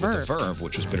confused with the Verve,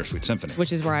 which was Bittersweet Symphony.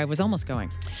 Which is where I was almost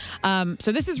going.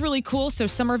 So this is really cool. So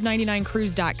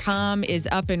summerof99cruise.com is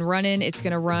up and running. It's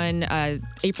going to run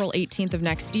April 18th of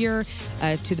next year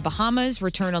to the Bahamas,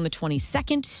 return on the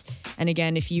 22nd. And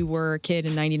again, if you were a kid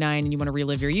in 99 and you want to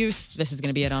relive your youth, this is going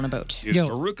to be it on a boat. Dude,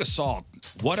 Veruca Salt,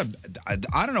 I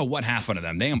don't know what happened to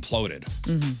them. They imploded.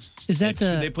 Is that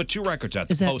they put two records out,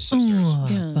 is the that- Post Sisters.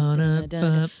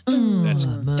 That's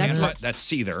That's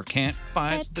Seether. Can't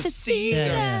fight the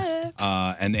Seether.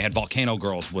 And they had Volcano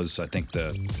Girls was, I think,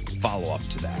 the follow-up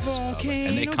to that.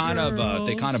 And they kind of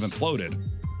imploded.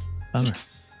 Bummer.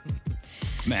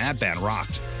 Man, that band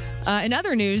rocked. In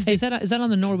other news, Hey, is that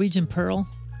on the Norwegian Pearl?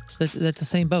 That's the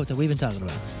same boat that we've been talking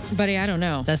about. buddy, I don't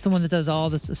know. That's the one that does all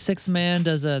this. The Sixth Man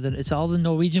does. It's all the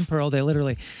Norwegian Pearl. They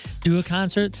literally do a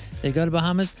concert. They go to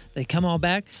Bahamas. They come all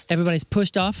back. Everybody's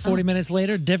pushed off. 40 minutes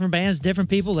later, different bands, different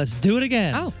people. Let's do it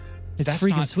again. Oh, it's That's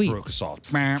freaking not sweet. Veruca Salt.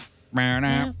 Yeah,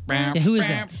 who is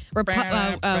that?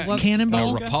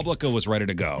 No, Republica was ready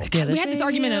to go. We had this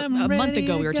argument a month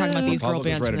ago. We were talking about these girl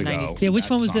Republica's bands from the ready to 90s. go. Yeah, which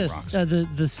one was That this? song rocks.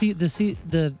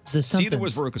 The somethings.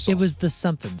 was Veruca Salt. It was the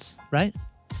somethings, right?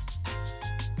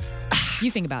 You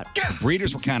think about it. The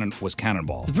Breeders was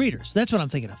Cannonball. The Breeders. That's what I'm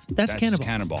thinking of. That's Cannibal.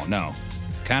 Cannonball. No.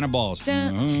 Cannonball is... Oh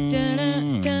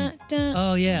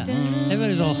yeah.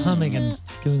 Everybody's all humming and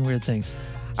doing weird things.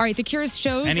 All right, The Cure's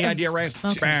shows. Any idea, Ray?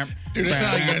 Okay. Dude, it's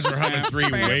not like you guys are humming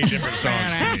three way different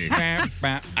songs to me.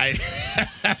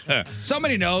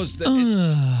 Somebody knows that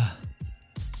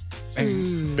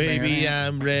Baby,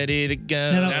 I'm ready to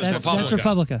go. No, that's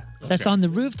Republica. That's on the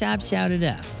rooftop. Shout it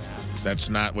out. That's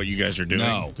not what you guys are doing?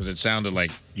 No. Because it sounded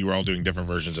like you were all doing different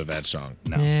versions of that song.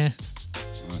 No. Yeah.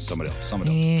 Somebody else know.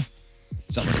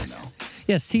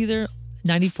 Yeah, Seether,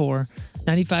 94.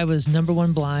 95 was Number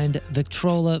One Blind,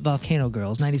 Victrola, Volcano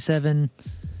Girls. 97,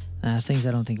 Things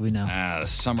I don't think we know. The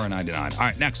summer of 99. All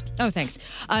right, next. Oh, thanks.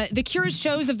 The Cure's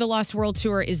Shows of the Lost World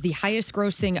Tour is the highest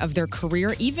grossing of their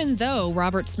career, even though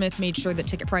Robert Smith made sure that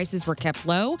ticket prices were kept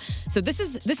low. So this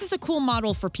is a cool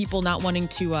model for people not wanting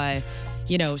to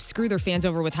screw their fans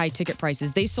over with high ticket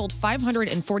prices. They sold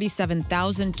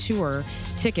 547,000 tour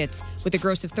tickets with a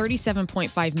gross of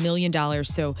 $37.5 million.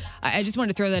 So I just wanted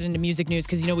to throw that into music news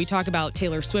because, we talk about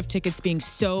Taylor Swift tickets being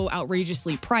so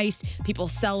outrageously priced, people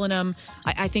selling them.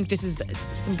 I think this is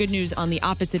some good news on the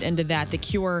opposite end of that. The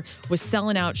Cure was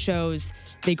selling out shows.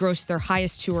 They grossed their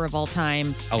highest tour of all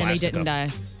time. Elastica. And they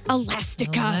didn't...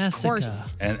 Elastica, of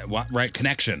course. And right,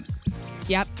 Connection.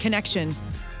 Yep, Connection.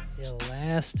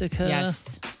 Elastica.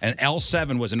 Yes. And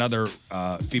L7 was another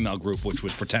female group, which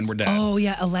was Pretend We're Dead. Oh,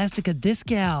 yeah, Elastica. This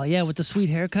gal. Yeah, with the sweet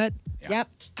haircut. Yep.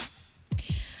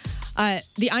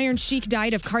 The Iron Sheik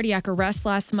died of cardiac arrest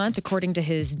last month, according to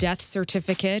his death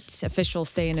certificate. Officials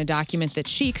say in a document that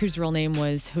Sheik, whose real name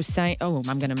was Hussein... Oh,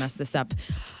 I'm going to mess this up.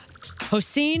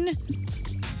 Hossein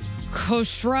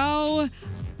Khosrow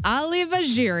Ali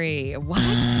Vajiri. What?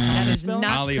 That is not...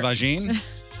 Ali Vagine?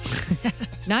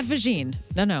 Not vagine.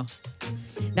 No.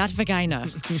 Not vagina.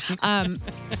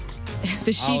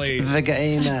 The Sheik...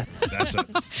 Vagina. That's it.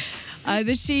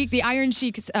 The Iron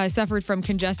Sheik suffered from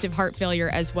congestive heart failure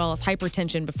as well as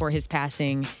hypertension before his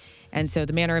passing. And so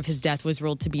the manner of his death was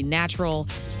ruled to be natural.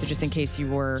 So just in case you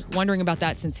were wondering about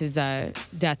that, since his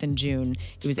death in June,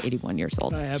 he was 81 years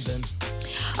old. I have been.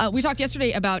 We talked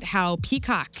yesterday about how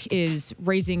Peacock is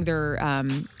raising their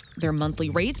monthly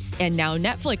rates, and now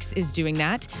Netflix is doing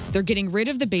that. They're getting rid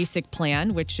of the basic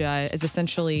plan, which is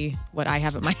essentially what I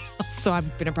have at my house, so I'm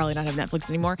going to probably not have Netflix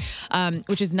anymore,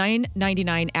 which is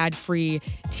 $9.99 ad-free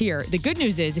tier. The good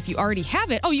news is if you already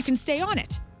have it, you can stay on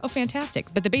it. Oh, fantastic.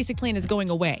 But the basic plan is going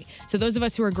away. So those of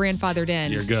us who are grandfathered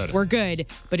in, You're good. We're good.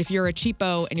 But if you're a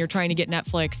cheapo and you're trying to get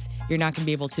Netflix, you're not going to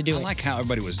be able to do it. I like how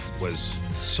everybody was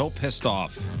so pissed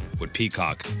off with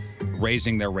Peacock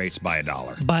raising their rates by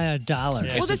 $1. By $1. Yeah, Well,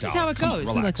 it's this $1. is how it Come on, goes.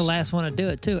 This is like the last one to do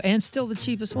it, too. And still the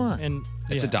cheapest one. And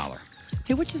It's $1.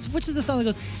 Hey, which is the song that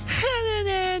goes...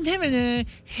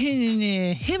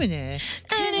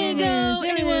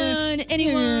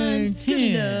 Anyone's good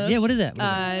enough. Yeah, what is that?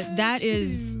 That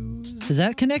is... Is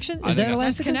that Connection? I Is think that that's-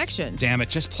 Elastica? Connection. Damn it,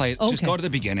 just play it. Just Okay. go to the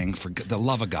beginning for the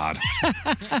love of God.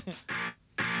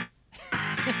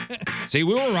 See,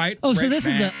 we were right. Oh, so Great this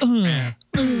is fan.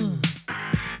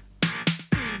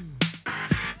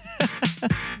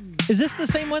 Is this the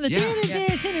same one that... Yeah.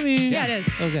 Yeah, it is.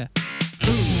 Okay.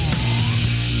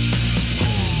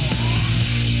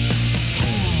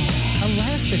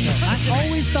 Elastica. I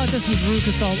always thought this was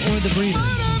Veruca Salt or The Breeders.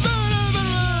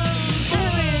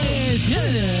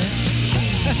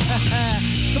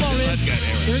 Come on, Riz. Let's go.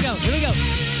 Here we go. Here we go.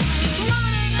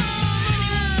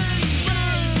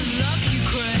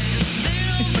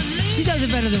 She does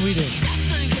it better than we do.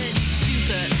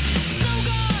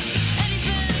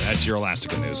 That's your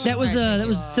Elastica news. That was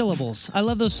syllables. I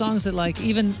love those songs that, like,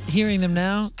 even hearing them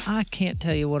now, I can't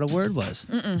tell you what a word was.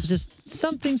 It's just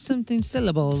something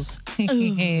syllables.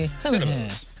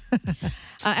 Syllables.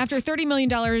 After $30 million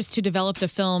to develop the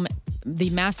film, the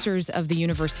Masters of the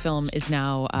Universe film is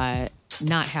now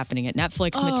not happening at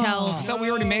Netflix. I Mattel, thought we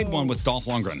already made one with Dolph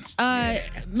Lundgren.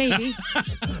 maybe.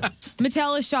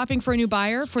 Mattel is shopping for a new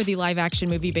buyer for the live-action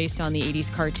movie based on the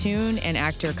 80s cartoon, and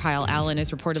actor Kyle Allen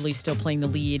is reportedly still playing the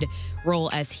lead role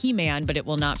as He-Man, but it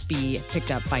will not be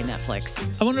picked up by Netflix.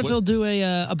 I wonder if they'll do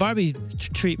a Barbie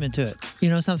treatment to it. You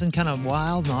know, something kind of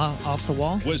wild and off the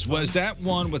wall. Was that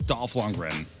one with Dolph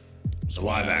Lundgren? It was a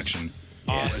live action.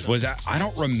 Awesome. Was that? I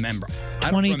don't remember. I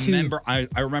 22.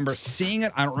 remember seeing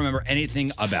it. I don't remember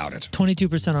anything about it.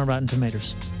 22% on Rotten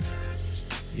Tomatoes.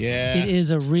 Yeah. It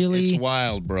is a really It's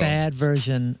wild, bro. bad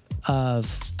version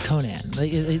of Conan.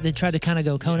 They tried to kind of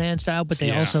go Conan style, but they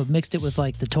Yeah. also mixed it with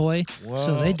like the toy. Whoa.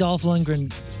 So they Dolph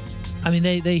Lundgren. I mean,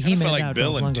 they I He-Man felt like out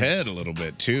Bill Dolph and Lundgren. Ted a little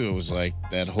bit too. It was like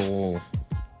that whole.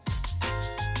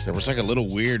 There was like a little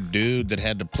weird dude that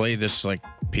had to play this like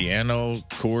piano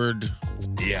chord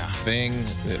thing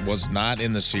that was not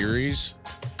in the series.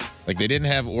 Like they didn't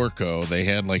have Orko. They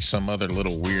had like some other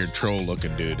little weird troll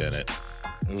looking dude in it.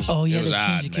 It was, Oh yeah, it was they odd,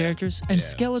 changed the man. characters. And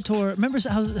Skeletor. Remember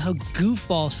how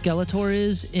goofball Skeletor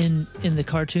is in the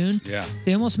cartoon? Yeah.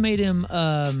 They almost made him.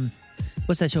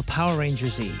 What's that show? Power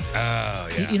Rangers-y. Oh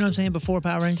yeah. You know what I'm saying? Before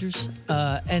Power Rangers,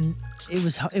 and it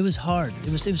was hard.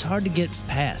 It was hard to get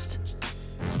past.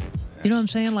 You know what I'm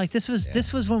saying? Like this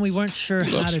was when we weren't sure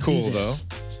how Looks to cool do this.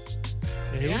 though.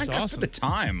 It Yeah, looks good awesome. for the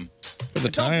time. For the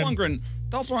Dolph time.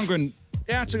 Lundgren.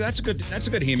 Yeah, that's a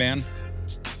good He-Man.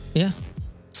 Yeah.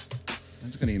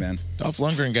 That's a good E-Man. Dolph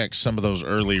Lundgren got some of those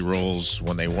early roles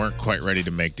when they weren't quite ready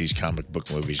to make these comic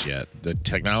book movies yet. The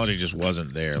technology just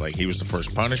wasn't there. Like, he was the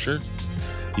first Punisher.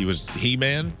 He was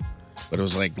He-Man, but it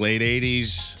was like late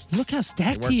 80s. Look how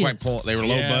stacked They he weren't is. quite they were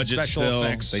low budget special still.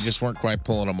 effects. They just weren't quite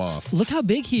pulling them off. Look how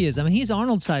big he is. I mean, he's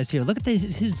Arnold sized here. Look at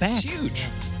his back. It's huge.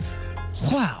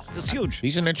 Wow. It's huge.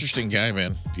 He's an interesting guy,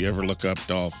 man. If you ever look up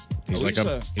Dolph, he's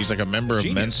like a member of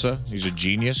genius. Mensa. He's a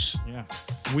genius. Yeah.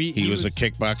 He was a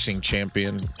kickboxing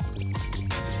champion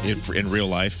in real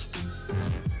life.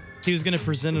 He was going to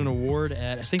present an award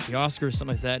at, I think, the Oscars or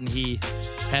something like that, and he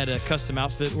had a custom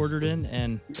outfit ordered in,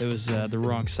 and it was the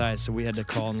wrong size, so we had to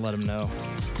call and let him know.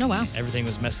 Oh, wow. Everything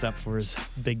was messed up for his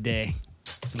big day.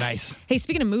 It's nice. Hey,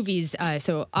 speaking of movies,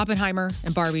 so Oppenheimer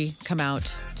and Barbie come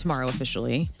out tomorrow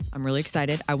officially. I'm really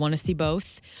excited. I want to see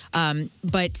both.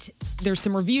 But there's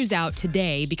some reviews out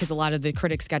today because a lot of the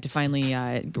critics got to finally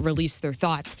release their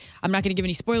thoughts. I'm not going to give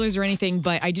any spoilers or anything,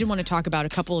 but I did want to talk about a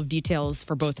couple of details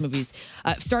for both movies.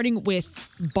 Starting with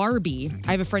Barbie,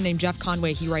 I have a friend named Jeff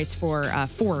Conway. He writes for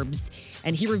Forbes,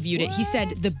 and he reviewed it. He said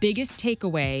the biggest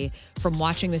takeaway from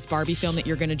watching this Barbie film that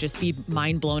you're going to just be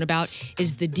mind blown about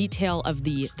is the detail of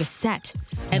the set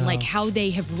and like how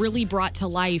they have really brought to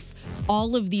life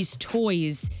all of these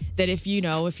toys that if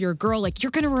you're a girl, like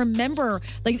you're going to remember,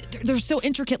 like they're so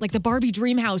intricate. Like the Barbie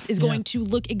dream house is going to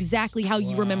look exactly how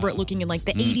you remember it looking in like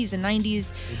the 80s and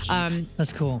 90s.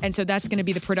 That's cool. And so that's going to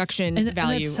be the production And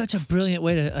value. that's such a brilliant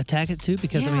way to attack it too,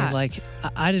 because I mean, like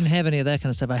I didn't have any of that kind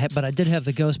of stuff. But I did have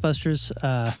the Ghostbusters,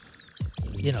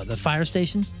 the fire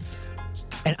station.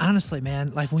 And honestly,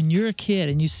 man, like when you're a kid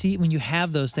and when you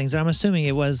have those things, and I'm assuming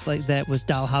it was like that with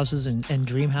doll houses and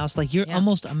dream house, like you're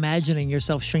almost imagining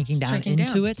yourself shrinking down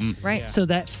into it. Right. So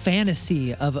that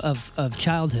fantasy of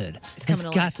childhood has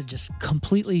got to just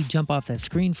completely jump off that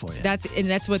screen for you.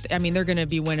 That's what I mean. They're going to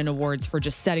be winning awards for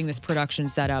just setting this production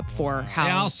set up for how.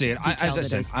 Yeah, I'll see it. As I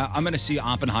said, I'm going to see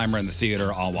Oppenheimer in the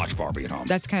theater. I'll watch Barbie at home.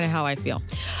 That's kind of how I feel.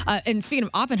 And speaking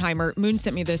of Oppenheimer, Moon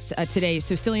sent me this today.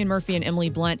 So Cillian Murphy and Emily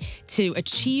Blunt, to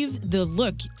achieve the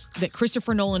look that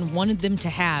Christopher Nolan wanted them to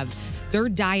have, their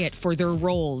diet for their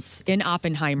roles in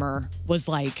Oppenheimer was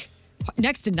like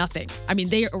next to nothing. I mean,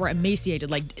 they were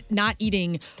emaciated, like not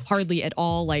eating hardly at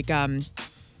all. Like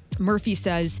Murphy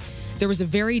says, there was a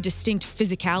very distinct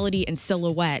physicality and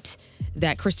silhouette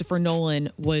that Christopher Nolan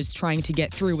was trying to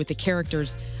get through with the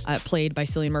characters played by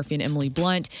Cillian Murphy and Emily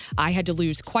Blunt. I had to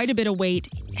lose quite a bit of weight.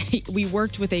 We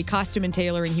worked with a costume and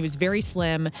tailor, and he was very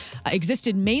slim.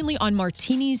 Existed mainly on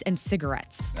martinis and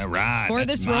cigarettes. All right. For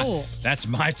this role. That's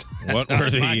my What were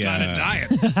the kind of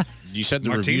diet. You said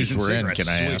the Martinis reviews and were in. cigarettes. Can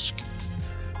I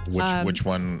Sweet. ask which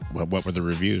one? What were the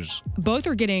reviews? Both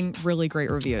are getting really great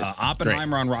reviews.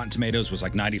 Oppenheimer on Rotten Tomatoes was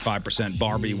like 95%.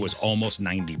 Barbie was almost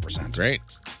 90%. Great.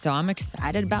 So I'm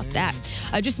excited about that.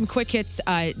 Just some quick hits.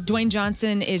 Dwayne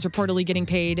Johnson is reportedly getting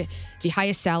paid the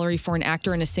highest salary for an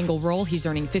actor in a single role. He's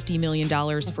earning $50 million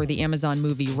for the Amazon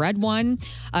movie Red One.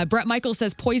 Brett Michaels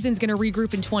says Poison's going to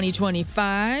regroup in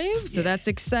 2025, so that's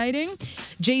exciting.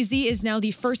 Jay-Z is now the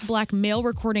first black male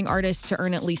recording artist to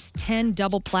earn at least 10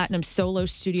 double platinum solo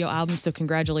studio albums, so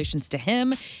congratulations to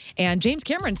him. And James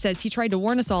Cameron says he tried to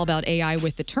warn us all about AI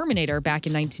with The Terminator back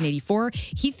in 1984.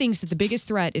 He thinks that the biggest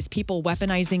threat is people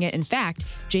weaponizing it. In fact,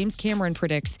 James Cameron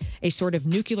predicts a sort of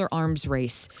nuclear arms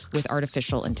race with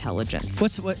artificial intelligence.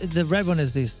 What the Red One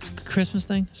is? The Christmas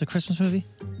thing? It's a Christmas movie.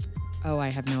 Oh,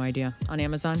 I have no idea. On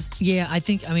Amazon? Yeah, I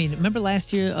mean, remember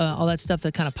last year, all that stuff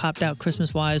that kind of popped out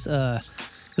Christmas-wise?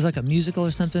 It was like a musical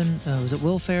or something. Was it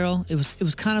Will Ferrell? It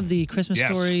was kind of the Christmas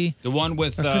story. The one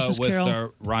with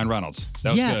Ryan Reynolds.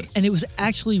 That was good. And it was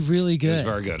actually really good. It was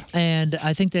very good. And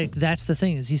I think that's the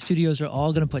thing, is these studios are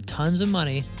all going to put tons of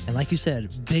money, and like you said,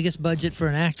 biggest budget for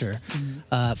an actor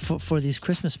for these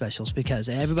Christmas specials, because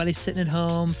everybody's sitting at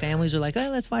home, families are like, oh,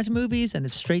 let's watch movies, and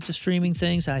it's straight to streaming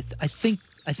things. I think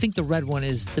the Red One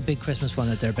is the big Christmas one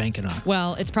that they're banking on.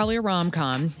 Well, it's probably a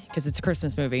rom-com because it's a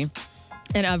Christmas movie.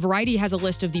 And Variety has a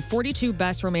list of the 42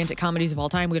 best romantic comedies of all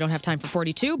time. We don't have time for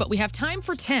 42, but we have time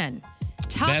for 10.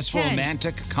 Top Best 10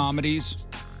 romantic comedies?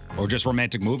 Or just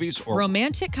romantic movies? Or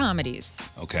romantic comedies.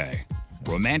 Okay.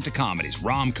 Romantic comedies.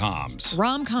 Rom-coms.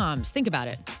 Rom-coms. Think about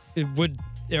it.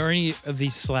 Are any of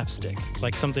these slapstick?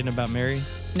 Like Something About Mary?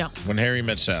 No. When Harry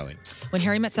Met Sally. When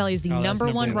Harry Met Sally is the number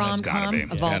one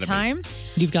rom-com of all time.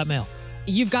 You've Got Mail.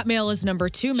 You've Got Mail is number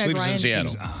 2. Meg Sleepless Ryan. in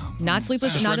Seattle. Not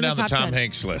Sleepless. Just Not run in the down top the Tom 10.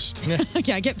 Hanks list.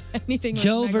 Yeah, get anything. with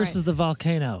Joe Meg versus Ryan. the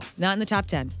Volcano. Not in the top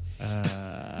 10.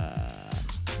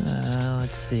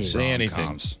 Let's see. Say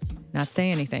anything. Not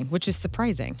Say Anything, which is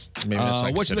surprising. Maybe that's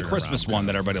not what's the considered a Christmas rom-com. one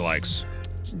that everybody likes?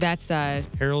 That's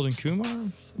Harold and Kumar?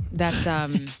 That's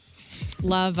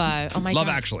Love. Oh my Love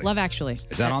God. Actually. Love Actually.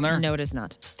 Is that on there? No, it is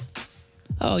not.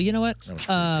 Oh, you know what?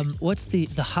 What's the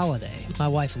Holiday? My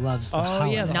wife loves the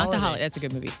Holiday. Not The Holiday. That's a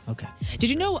good movie. Okay. Did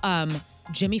you know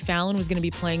Jimmy Fallon was going to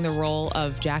be playing the role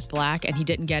of Jack Black, and he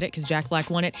didn't get it because Jack Black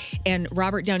won it. And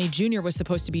Robert Downey Jr. was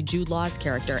supposed to be Jude Law's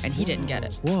character, and he didn't get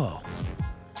it. Whoa.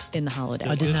 In The Holiday.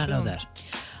 I did not know that.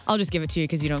 I'll just give it to you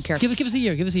because you don't care. Give us a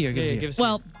year. Give us a year.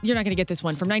 Well, you're not going to get this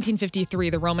one. From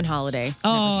 1953, The Roman Holiday.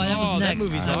 Oh, that was next. That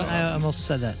movie's awesome. I almost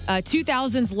said that.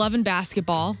 2000's Love and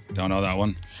Basketball. Don't know that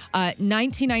one.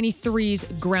 1993's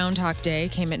Groundhog Day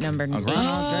came at number 8.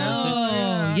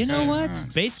 Oh, you know what?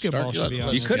 Basketball should be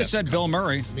on. You could have said Bill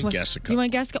Murray. Let me guess a couple. You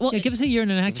want to guess? Well, Yeah, give us a year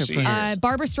and an actor, please.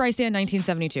 Barbara Streisand,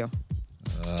 1972.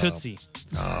 Tootsie.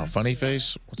 Funny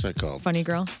Face? What's that called? Funny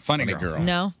Girl? Funny Girl.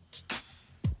 No.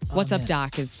 What's Up,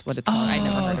 Doc is what it's called. I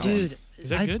never heard of dude. it.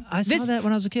 Is that good? I saw that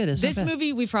when I was a kid. It's not This bad.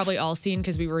 movie we've probably all seen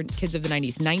because we were kids of the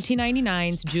 90s.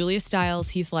 1999's Julia Stiles,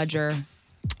 Heath Ledger.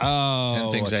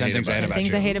 Oh, 10 Things I Hate About You.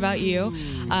 Things I Hate About You.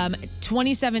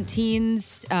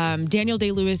 2017's Daniel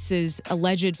Day-Lewis's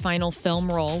alleged final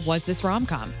film role was this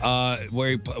rom-com. Where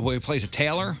he plays a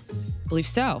tailor? Believe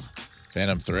so.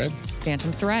 Phantom Thread?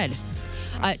 Phantom Thread.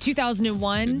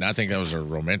 2001. Did not think that was a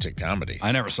romantic comedy.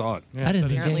 I never saw it. I didn't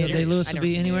think Daniel Apparently it is. Day-Lewis I would never be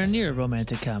seen anywhere near a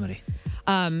romantic comedy.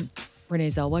 Renee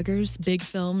Zellweger's big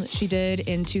film that she did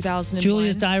in 2001.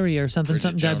 Julia's Diary or something.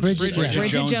 Bridget Bridget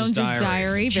Jones's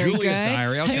Diary. Very Julia's good.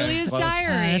 Diary. Okay. Julia's Close.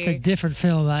 Diary. That's a different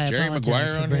film. I Jerry apologize Maguire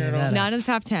for on bringing here at all? that up. Not in the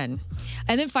top 10.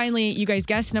 And then finally, you guys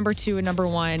guessed number 2 and number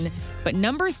 1. But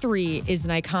number 3 is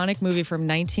an iconic movie from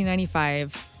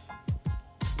 1995.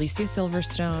 Alicia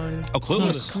Silverstone. Oh,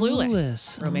 Clueless.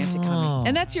 Clueless. Romantic comedy.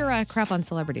 And that's your crap on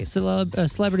celebrities.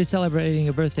 Celebrity celebrating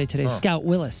a birthday today. Scout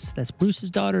Willis. That's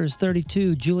Bruce's daughter is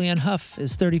 32. Julianne Hough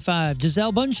is 35.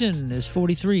 Giselle Bundchen is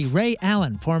 43. Ray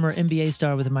Allen, former NBA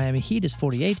star with the Miami Heat, is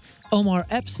 48. Omar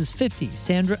Epps is 50.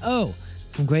 Sandra Oh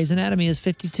from Grey's Anatomy is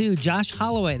 52. Josh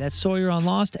Holloway, that's Sawyer on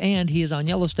Lost, and he is on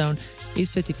Yellowstone. He's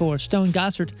 54. Stone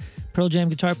Gossard, Pearl Jam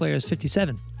guitar player, is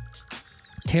 57.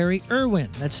 Terry Irwin,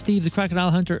 that's Steve the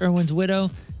Crocodile Hunter Irwin's widow.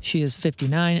 She is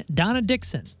 59. Donna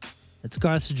Dixon, that's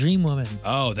Garth's dream woman.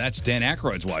 Oh, that's Dan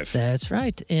Aykroyd's wife. That's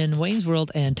right, in Wayne's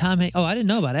World. And Tom Hanks, I didn't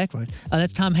know about Aykroyd.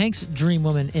 That's Tom Hanks' dream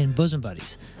woman in Bosom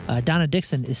Buddies. Donna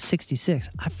Dixon is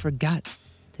 66. I forgot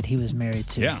that he was married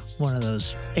to one of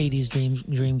those 80s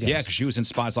dream guys. Yeah, because she was in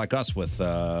Spies Like Us with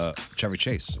Chevy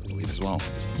Chase, I believe, as well.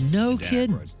 No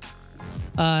kidding.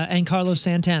 And Carlos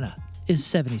Santana is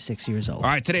 76 years old. All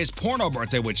right, today's porno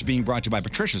birthday, which is being brought to you by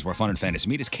Patricia's, where fun and fantasy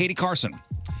meet, is Katie Carson.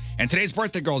 And today's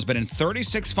birthday girl has been in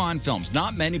 36 fine films.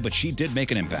 Not many, but she did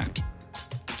make an impact.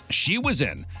 She was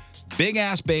in Big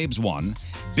Ass Babes 1,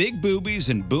 Big Boobies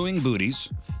and Booing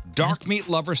Booties, Dark Meat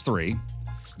Lovers 3,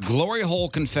 Glory Hole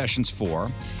Confessions 4,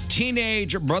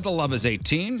 Teenage Brother Love is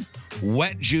 18,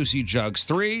 Wet Juicy Jugs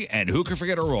 3, and who can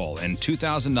forget a role in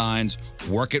 2009's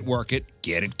Work It,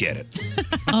 Get It.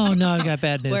 Oh, no, I got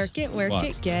bad news. Work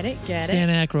it, get it.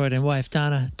 Dan Aykroyd and wife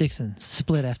Donna Dixon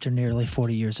split after nearly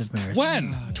 40 years of marriage. When?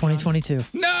 2022.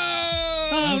 No!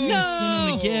 Oh, no! Send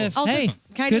him a gift. Also, Hey,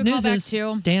 can I do good a news callback is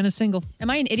too? Dan is single. Am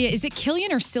I an idiot? Is it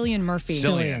Cillian or Cillian Murphy?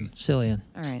 Cillian.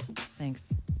 All right, thanks.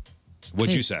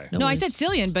 What'd you say? No, I said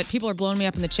Cillian, but people are blowing me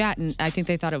up in the chat, and I think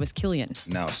they thought it was Killian.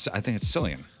 No, I think it's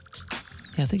Cillian.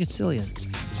 Yeah, I think it's Cillian.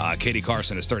 Katie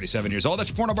Carson is 37 years old. That's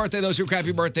your porno birthday. Those are your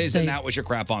crappy birthdays, and that was your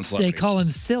crap on They celebrities. call him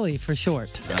Silly for short.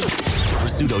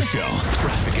 Rizzuto Show.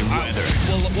 Traffic and weather.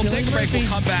 We'll take a break. We'll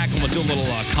come back, and we'll do a little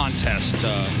contest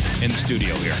in the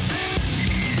studio here.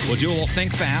 We'll do a little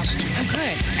Think Fast. Oh,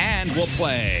 good. And we'll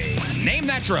play Name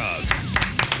That Drug.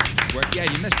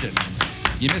 Yeah, you missed it.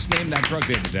 You missed Name That Drug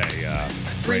the other day,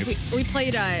 Rafe. We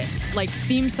played like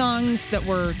theme songs that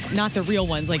were not the real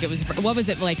ones. Like it was, what was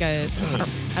it like I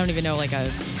don't even know, like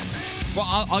a. Well,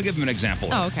 I'll give him an example.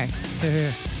 Oh, okay.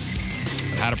 Here.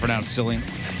 How to pronounce Cillian.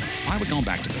 Why are we going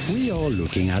back to this? We are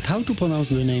looking at how to pronounce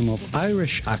the name of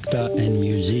Irish actor and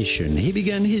musician. He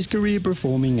began his career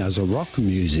performing as a rock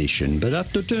musician, but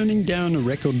after turning down a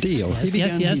record deal, he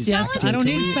began his acting I don't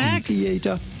need career facts. in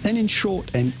theater and in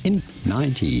short and in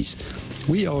 90s.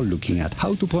 We are looking at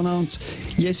how to pronounce,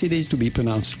 yes, it is to be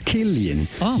pronounced Killian,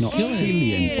 not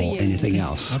Cillian or anything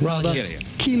else. Rather,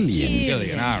 Killian.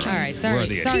 Killian, all right. All right, sorry. We're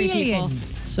the Sorry, idiots. people.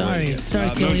 Sorry,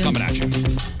 Moon Killian. coming at you.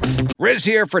 Riz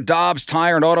here for Dobbs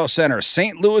Tire and Auto Center,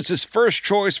 St. Louis's first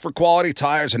choice for quality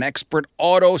tires and expert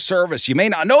auto service. You may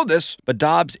not know this, but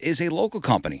Dobbs is a local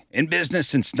company in business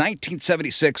since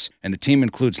 1976, and the team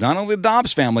includes not only the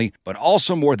Dobbs family, but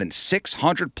also more than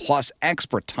 600 plus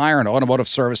expert tire and automotive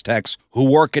service techs who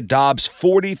work at Dobbs'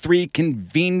 43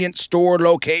 convenient store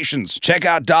locations. Check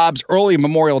out Dobbs' early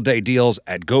Memorial Day deals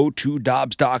at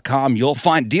GoToDobbs.com. You'll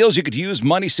find deals you could use,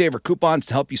 money saver coupons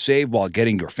to help you save while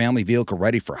getting your family vehicle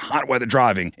ready for hot weather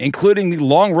driving, including the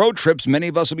long road trips many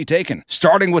of us will be taking,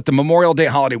 starting with the Memorial Day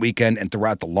holiday weekend and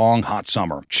throughout the long, hot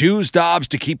summer. Choose Dobbs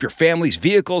to keep your family's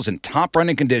vehicles in top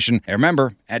running condition. And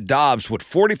remember, at Dobbs, with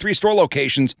 43 store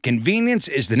locations, convenience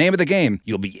is the name of the game.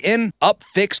 You'll be in, up,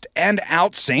 fixed, and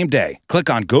out same day. Click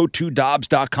on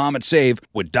GoToDobbs.com and save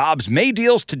with Dobbs May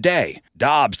deals today.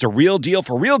 Dobbs, the real deal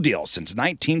for real deals since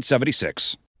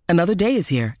 1976. Another day is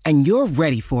here, and you're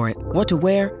ready for it. What to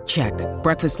wear? Check.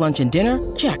 Breakfast, lunch, and dinner?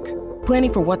 Check.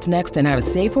 Planning for what's next and how to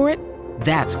save for it?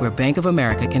 That's where Bank of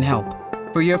America can help.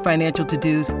 For your financial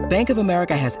to-dos, Bank of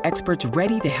America has experts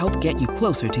ready to help get you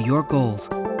closer to your goals.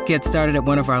 Get started at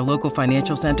one of our local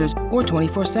financial centers or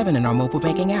 24/7 in our mobile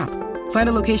banking app. Find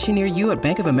a location near you at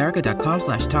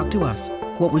bankofamerica.com/talktous.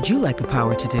 What would you like the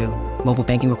power to do? Mobile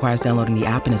banking requires downloading the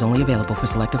app and is only available for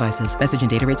select devices. Message and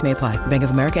data rates may apply. Bank of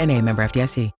America N.A., member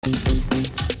FDIC.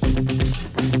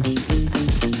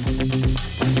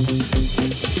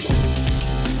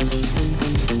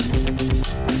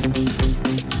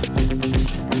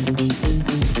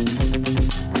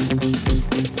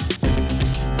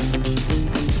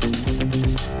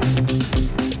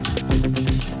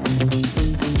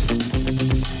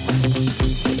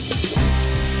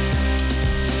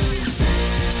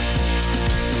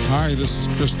 Hi, this is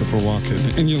Christopher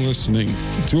Walken, and you're listening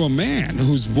to a man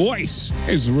whose voice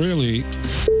is really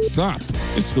f***ed up.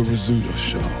 It's the Rizzuto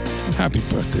Show. Happy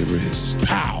birthday, Riz.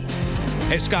 Pow.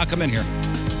 Hey, Scott, come in here.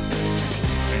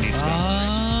 I need Scott.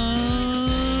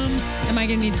 Am I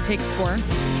going to need to take score?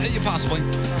 Possibly.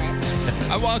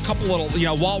 I want a couple little,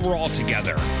 while we're all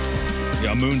together.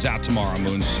 Moon's out tomorrow.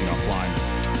 Moon's, flying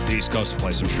the East Coast to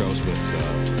play some shows with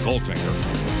Goldfinger.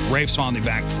 Rafe's finally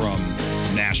back from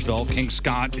Nashville. King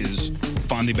Scott is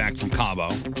finally back from Cabo.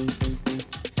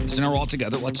 So now we're all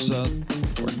together. Let's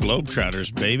we're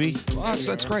Globetrotters, baby. Well,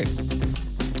 that's great.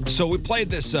 So we played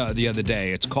this the other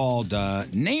day. It's called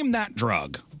Name That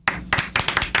Drug.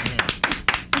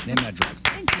 Name that drug.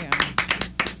 Thank you.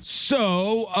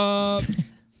 So,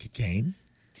 cocaine.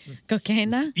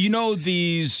 Cocaine?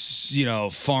 These,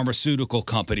 pharmaceutical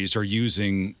companies are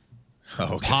using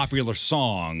popular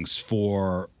songs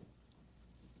for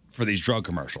these drug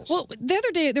commercials. Well, the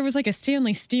other day there was like a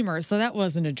Stanley steamer, so that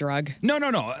wasn't a drug. No.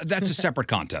 That's a separate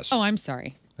contest. Oh, I'm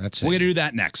sorry. We're going to do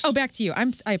that next. Oh, back to you.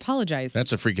 I apologize.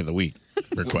 That's a Freak of the Week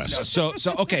request. So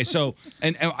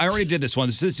and I already did this one.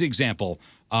 This is the example.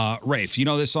 Rafe, you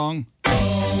know this song?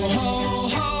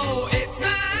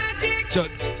 So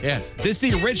yeah, this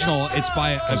is the original. It's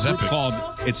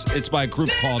by a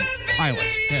group called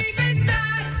Pilot. Yeah.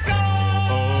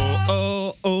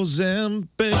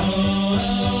 Ozempic.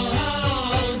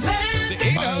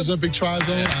 Ozempic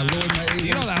Trizone. I lowered my A1C.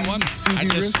 You know that one? I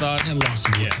just thought. And lost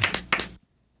some weight.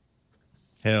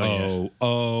 Hell yeah.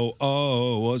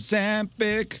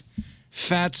 Ozempic.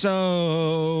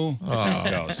 Fatso. That's how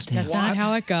it goes. That's not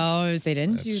how it goes. They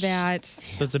didn't do that.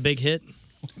 So it's a big hit?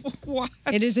 What?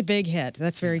 It is a big hit.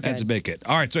 That's very good. That's a big hit.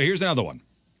 All right, so here's another one.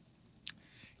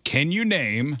 Can you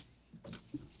name?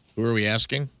 Who are we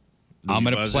asking? I'm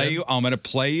going to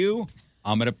play you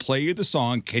the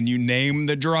song. Can you name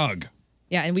the drug?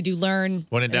 Yeah, and we do learn.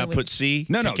 When in doubt, put C.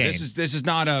 No. Cocaine. This is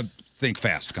not a think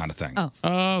fast kind of thing.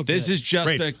 Oh. This is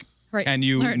just Right. Can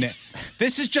you? Learned.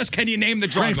 This is just can you name the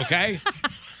drug? Okay.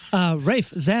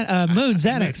 Rafe, Moon,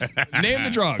 Xanax. Name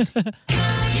the drug.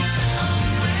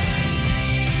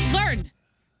 Learn.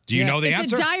 Do you know the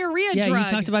answer? It's a diarrhea Yeah, drug.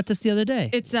 you talked about this the other day.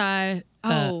 It's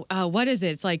what is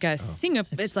it? It's like a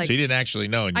It's like So you didn't actually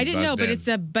know. And I you didn't know, buzzed but in. it's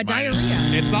a diarrhea.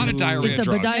 It's not a diarrhea It's a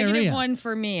drug. Negative one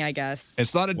for me, I guess.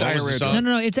 It's not a What was the diarrhea song? drug.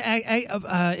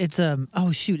 No. It's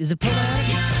oh shoot, is it probiotic?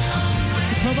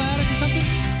 Is it probiotic or something?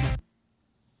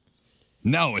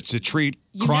 No, it's to treat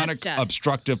You chronic messed up.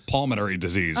 obstructive pulmonary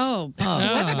disease. That's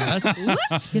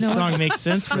song makes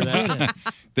sense for that.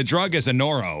 The drug is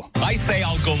Anoro. I say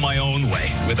I'll go my own way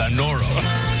with Anoro.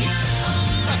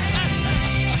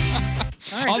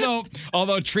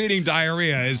 Although treating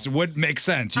diarrhea would make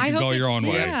sense. You can go your own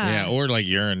way. Yeah, or like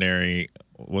urinary.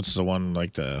 What's the one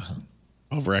like the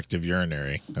overactive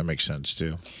urinary? That makes sense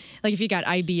too. Like if you got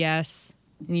IBS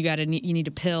and you need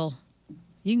a pill,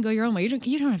 you can go your own way.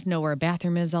 You don't have to know where a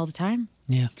bathroom is all the time.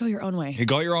 Yeah. Go your own way. You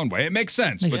go your own way. It makes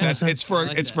sense, Makes but that's sense. it's for I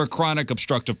like for chronic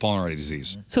obstructive pulmonary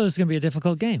disease. So this is going to be a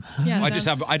difficult game. Yeah, I just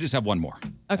have one more.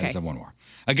 I Okay. just have one more.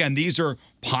 Again, these are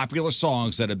popular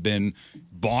songs that have been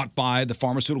bought by the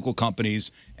pharmaceutical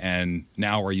companies and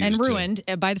now are used And ruined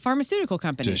by the pharmaceutical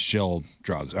company. to shill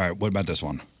drugs. All right, what about this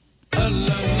one?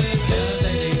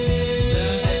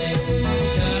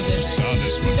 Just saw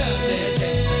this one. Are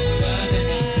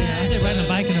they riding a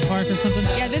bike in a park or something?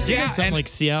 Yeah, this is Something like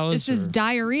Cialis. this is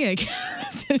diarrhea.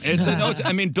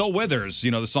 I mean, Bill Withers,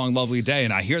 the song "Lovely Day,"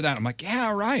 and I hear that, I'm like, yeah,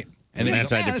 all right. And then An you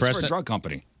go, "Man, that's for a antidepressant? drug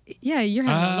company. Yeah, you're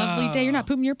having a lovely day. You're not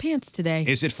pooping your pants today.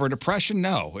 Is it for depression?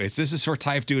 No. This is for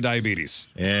type 2 diabetes.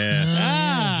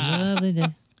 Yeah. Lovely day.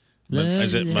 But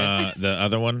is it the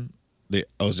other one? The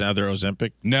other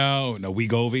Ozempic? No,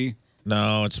 Wegovy.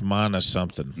 No, it's Mana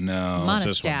something. No. What's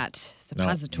this one? Monostat,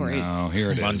 suppositories. No,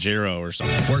 here it is. Monjero or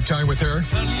something. Work time with her?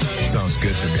 Sounds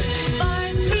good to me.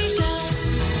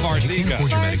 Farxiga. If you can't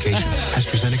afford your medication,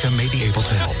 AstraZeneca may be able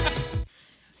to help.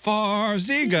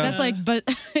 Farxiga. That's like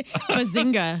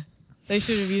Bazinga. They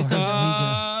should have used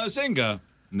that. Zinga.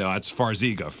 No, it's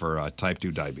Farxiga for type 2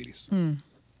 diabetes.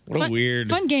 What a weird.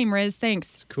 Fun game, Riz.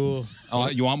 Thanks. It's cool. Oh,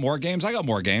 you want more games? I got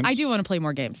more games. I do want to play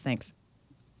more games. Thanks.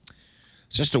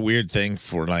 It's just a weird thing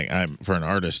for for an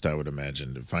artist, I would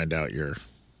imagine, to find out your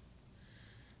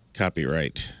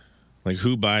copyright. Like,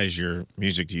 who buys your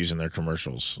music to use in their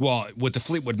commercials? Well, with the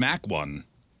Fleetwood Mac one,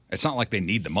 it's not like they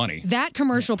need the money. That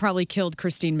commercial probably killed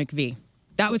Christine McVie.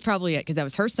 That was probably it because that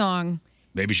was her song.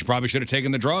 Maybe she probably should have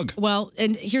taken the drug. Well,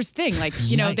 and here's the thing, like,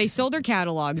 they sold their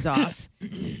catalogs off,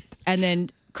 and then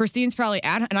Christine's probably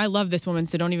and I love this woman,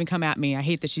 so don't even come at me. I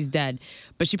hate that she's dead,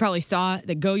 but she probably saw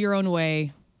that "Go Your Own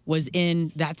Way" was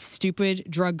in that stupid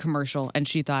drug commercial, and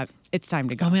she thought it's time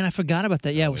to go. Oh man, I forgot about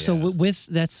that. Yeah. So with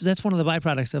that's one of the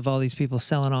byproducts of all these people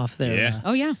selling off their. Yeah.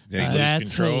 Oh yeah. They lose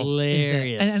That's control.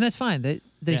 hilarious, and that's fine.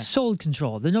 They sold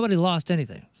control. Nobody lost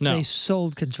anything. No. They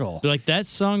sold control. Like that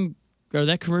song or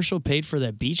that commercial paid for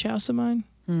that beach house of mine.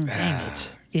 Dang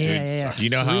it. Yeah. You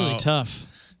know It's how really tough.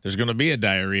 There's going to be a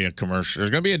diarrhea commercial. There's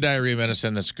going to be a diarrhea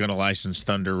medicine that's going to license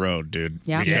Thunder Road, dude.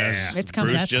 Yeah. Because It's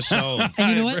coming. Bruce just sold. And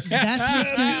you know what?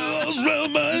 That's what's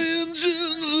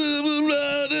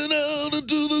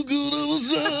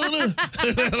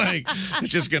Like, it's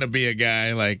just going to be a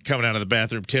guy like coming out of the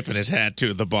bathroom tipping his hat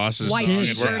to the boss's White song,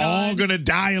 t-shirt and we're all on. going to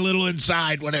die a little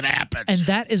inside when it happens. And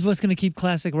that is what's going to keep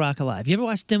classic rock alive. You ever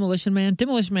watch Demolition Man?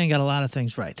 Demolition Man got a lot of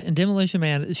things right. And Demolition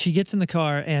Man, she gets in the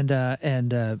car, and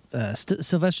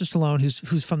Sylvester Stallone,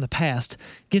 who's from the past,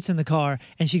 gets in the car,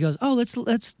 and she goes, "Oh,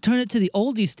 let's turn it to the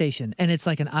oldie station," and it's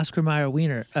like an Oscar Mayer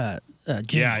Wiener jingle.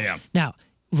 Yeah. Now.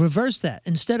 Reverse that.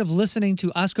 Instead of listening to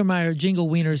Oscar Mayer Jingle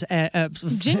Wieners,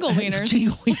 Jingle Wieners.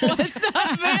 Jingle Wieners. What's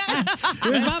up, man?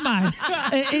 Where's my mind?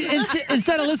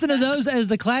 Instead of listening to those as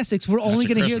the classics, we're only a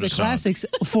going to hear the Christmas song. classics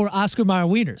for Oscar Mayer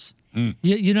Wieners.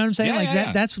 You know what I'm saying? Yeah, like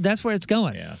yeah. that's where it's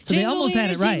going. Yeah. So they almost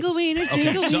had it right. Jingle Wieners, Okay.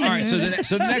 Jingle So, all right. Wieners.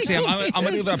 So the next thing, I'm going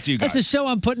to leave it up to you guys. It's a show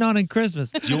I'm putting on in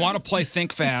Christmas. Do you want to play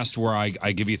Think Fast, where I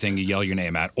give you a thing, you yell your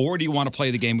name at, or do you want to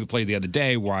play the game we played the other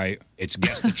day, where it's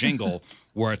Guess the Jingle,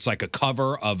 where it's like a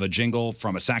cover of a jingle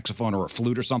from a saxophone or a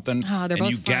flute or something, Oh, they're and both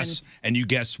you fun.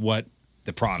 guess what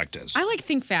the product is. I like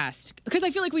Think Fast because I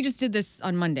feel like we just did this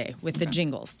on Monday with the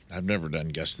jingles. I've never done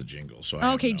Guess the Jingle, so I Oh,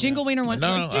 don't okay, know. Jingle Wiener one.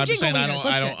 No, Let's do I'm just Jingle saying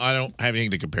Wieners. I don't have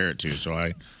anything to compare it to, so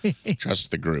I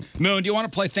trust the group. Moon, do you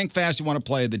want to play Think Fast? Do you want to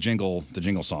play the jingle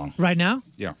song? Right now?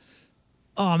 Yeah.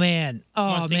 Oh man. Come Oh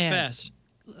on, think man. fast.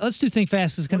 Let's do Think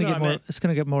Fast. It's going to Well, get no, I more. meant- It's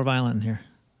going to get more violent in here.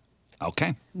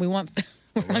 Okay. We want.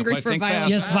 We're gonna hungry play for Think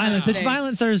violence. Fast. Yes, violence. It's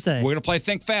Violent Thursday. We're going to play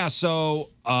Think Fast. So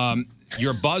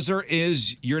your buzzer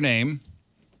is your name.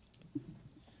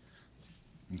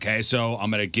 Okay, so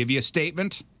I'm going to give you a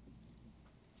statement,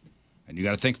 and you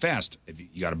got to think fast. If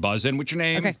you got to buzz in with your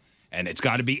name, Okay. and it's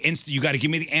got to be instant. You got to give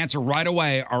me the answer right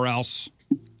away, or else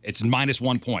it's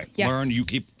 -1 point. Yes. Learn, you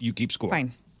keep score.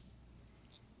 Fine.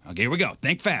 Okay, here we go.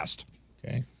 Think fast.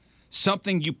 Okay.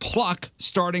 Something you pluck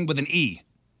starting with an E.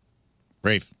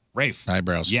 Rafe.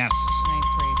 Eyebrows. Yes. Nice,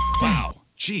 Ray. Wow.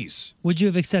 Jeez. Would you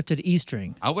have accepted E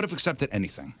string? I would have accepted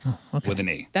anything with an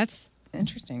E. That's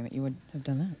interesting that you would have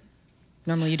done that.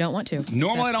 Normally, you don't want to.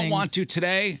 Normally, I accept don't want things. to.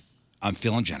 Today, I'm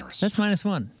feeling generous. That's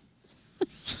 -1.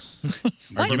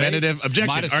 Argumentative.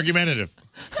 Objection. Minus- Argumentative.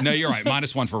 No, you're right.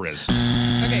 -1 for Riz.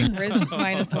 Okay, Riz,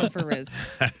 -1 for Riz.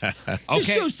 The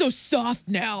Okay. show's so soft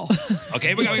now.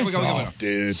 Okay, we go. Soft,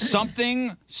 dude.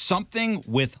 Something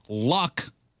with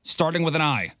luck starting with an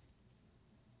I.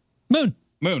 Moon.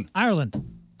 Ireland.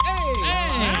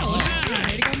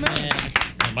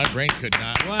 My brain could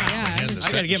not. Wow. I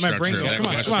got to get my brain going.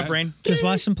 Come on, brain. Just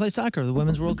watch them play soccer, the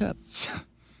Women's World Cup.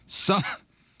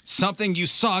 Something you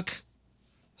suck,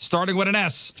 starting with an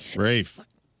S. Rafe.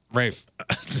 I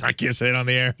can't say it on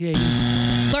the air.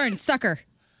 Yeah, Learn. Sucker.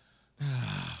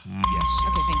 Yes.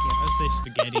 Okay, thank you. I would say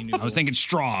spaghetti noodle. I was thinking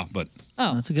straw, but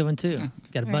Oh, that's a good one too.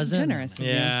 Got to buzz in. generous. of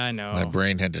you. Yeah, I know. My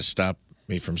brain had to stop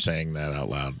me from saying that out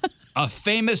loud. a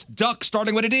famous duck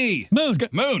starting with a D. Moon.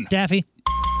 Moon. Daffy.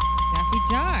 Daffy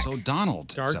Duck. So Donald.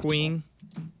 Darkwing.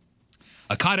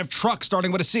 A kind of truck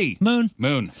starting with a C. Moon.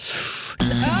 Moon.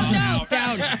 Oh no,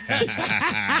 down.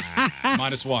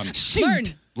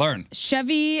 -1. Learn.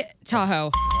 Chevy Tahoe.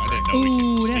 I didn't know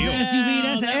we could steal. That's an SUV.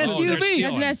 That's an SUV.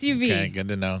 That's an SUV. Okay, good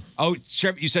to know. Oh,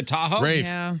 you said Tahoe? Rafe.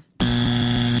 Yeah.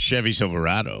 Chevy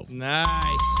Silverado. Nice.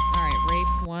 All right,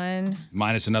 Rafe 1.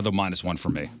 Minus another -1 for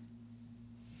me.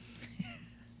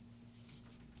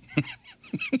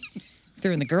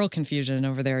 Threw in the girl confusion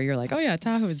over there. You're like, oh yeah,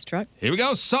 Tahoe's truck. Here we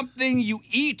go. Something you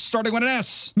eat starting with an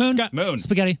S. Moon. Moon.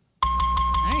 Spaghetti.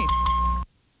 Nice.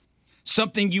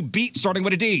 Something you beat starting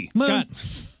with a D. Moon. Scott.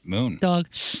 Moon. Dog.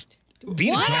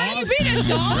 Beat What? a How dog? you beat a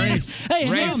dog? Hey,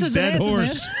 Rafe. answer is an Dead answer,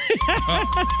 horse. man.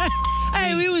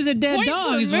 Hey, we was a dead Point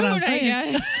dog, for is what I'm Moon, I saying.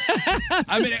 guess.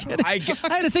 I mean, I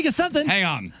had to think of something. hang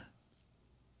on.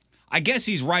 I guess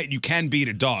he's right. You can beat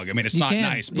a dog. I mean, it's You not can.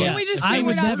 nice, but Can we just I say we're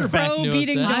would not never back pro to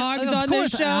beating us. dogs Of on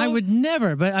course, this show? I would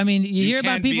never. But I mean, you hear can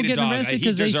about people beat a getting dog. arrested He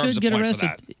because they deserves should a get point for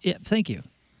arrested. Yeah, thank you.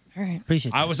 All right.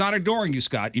 Appreciate I that. was not ignoring you,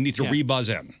 Scott. You need to rebuzz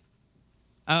in.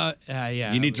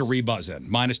 Yeah. You need to rebuzz in.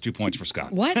 -2 points for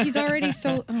Scott. What? He's already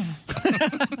so. Oh.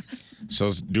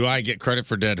 So do I get credit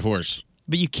for dead horse?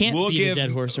 But you can't We'll beat give a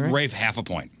dead horse, right? Rafe half a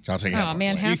point. I'll take Oh, half a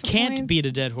man, point. half You can't a point? beat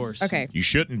a dead horse. Okay. You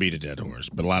shouldn't beat a dead horse,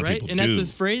 but a lot of Right? people Isn't that do. the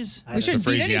phrase? We That's shouldn't the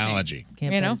beat anything. phraseology.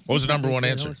 Can't You know? What was the number one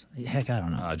answer? Heck, I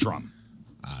don't know. Drum.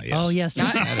 Yes. Oh, yes.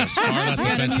 That is far less We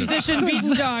got a offensive. musician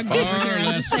beating dogs Far over here. I'm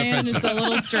less just saying it's offensive. a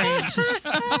little strange.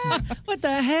 What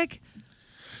the heck?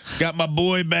 Got my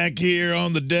boy back here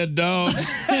on the dead dog. It's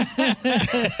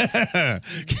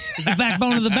the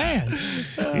backbone of the band.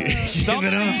 Give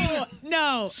it up.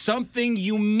 No. Something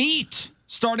you meet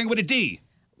starting with a D.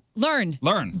 Learn.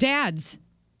 Sure, Dads.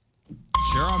 I'm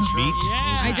sure. Meat.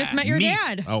 I just met your Meat.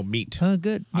 dad. Oh, meat. Oh,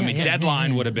 good. I mean,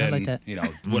 deadline would have I been, like that.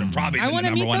 would have probably I been the wanna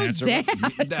number meet one those answer.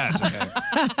 That's okay.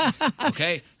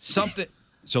 Okay, something.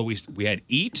 So we had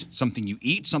eat, something you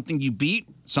eat, something you beat,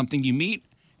 something you meet,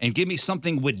 and give me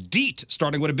something with deet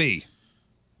starting with a B.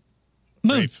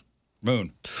 Moon. Rafe.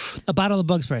 Moon. A bottle of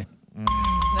bug spray.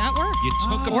 That works. You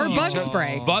took a Or you bug took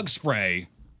spray. Bug spray.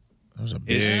 That was a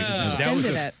big. That was Extended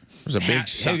it. That was a big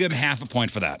suck. give him half a point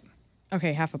for that.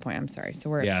 Okay, half a point. I'm sorry. So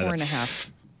we're at Yeah,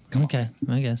 4.5. Okay,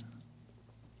 I guess.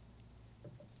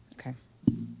 Okay.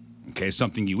 Okay,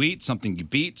 something you eat, something you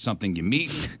beat, something you meet,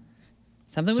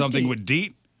 Something with something D. with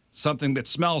deet, something that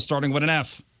smells starting with an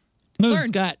F. Moon. Learn.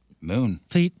 Scott. Moon.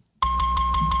 Feet.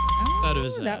 Thought it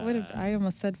was, That would have. I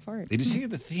almost said fart. Did you see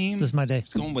the theme? This is my day.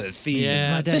 It's going with a theme.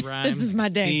 Yeah, my it's a day. rhyme. This is my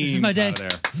day. Theme is my day. out of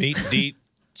there. Meat, deet,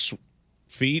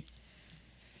 feet.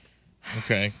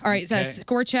 Okay. All right, so Okay.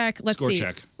 score check. Let's Score see.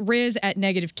 check. Riz at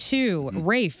 -2.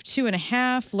 Rafe,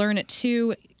 2.5. Learn at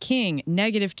 2. King,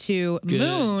 -2. Good.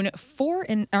 Moon,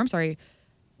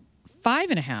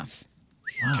 5.5.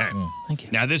 Okay. Thank you.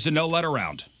 Now this is a no letter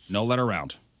round. No letter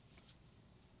round.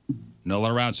 No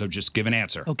letter round. So just give an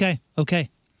answer. Okay, okay.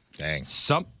 Dang.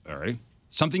 All right.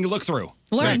 Something you look through.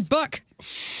 Learn, book.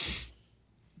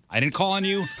 I didn't call on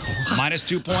you.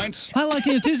 -2 points. I like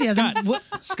the enthusiasm. Scott. What?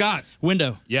 Scott.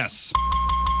 Window. Yes.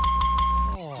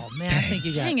 Oh, man, I think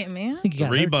you got Dang it, man. I think you got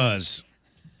hurt. Rebuzz.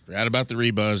 Forgot about the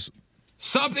rebuzz.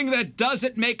 Something that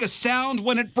doesn't make a sound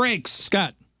when it breaks.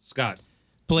 Scott. Scott.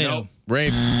 Play-Doh. No.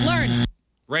 Rafe. Learn.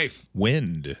 Rafe.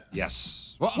 Wind.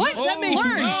 Yes. What? That makes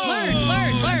learn.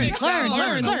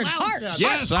 Heart.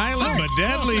 Yes. Silent but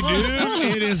deadly, dude.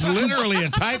 It is literally a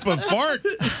type of fart.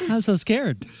 I'm so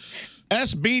scared.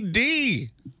 SBD.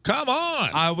 Come on.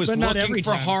 I was But not looking every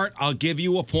for time. heart. I'll give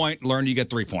you a point. Learn, you get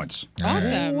 3 points.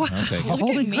 Awesome. I'll take it. Look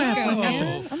Holy at me crap, go, what man.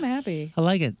 happened? I'm happy. I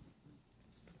like it.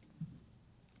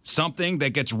 Something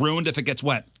that gets ruined if it gets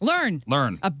wet. Learn.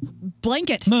 Learn. A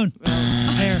blanket. Moon.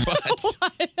 Hair.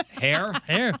 Hair.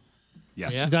 Hair.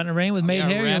 Yes. You got in the rain with made Yeah,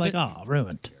 hair, you're like, rabbit. oh,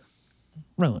 ruined.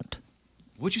 Ruined.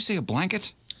 Would you say a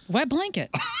blanket? Wet blanket.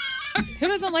 Who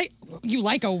doesn't like? You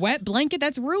like a wet blanket?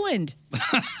 That's ruined.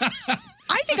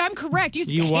 I think I'm correct.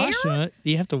 You wash it.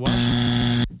 You have to wash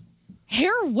it.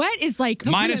 Hair wet is like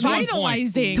 -1 point.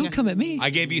 vitalizing. Don't come at me. I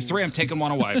gave you 3. I'm taking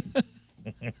 1 away.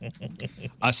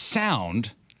 A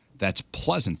sound that's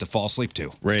pleasant to fall asleep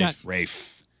to. Rafe. Scott.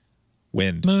 Rafe.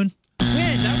 Wind. Moon.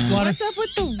 Wind. Water. What's up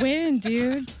with the wind,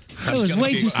 dude? That was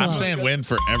way too slow. I'm saying wind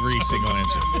for every single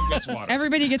answer. Gets water.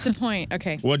 Everybody gets a point.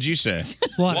 Okay. What'd you say?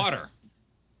 Water. Water.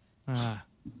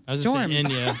 I was just saying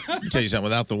India. Let me tell you something.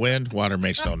 Without the wind, water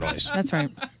makes no noise. That's right.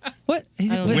 What?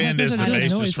 Wind is the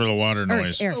basis for the water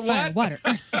noise. Earth, air, fire, water.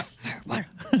 Earth, water.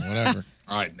 Whatever.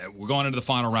 All right, we're going into the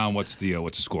final round. What's the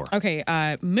score? Okay,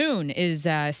 Moon is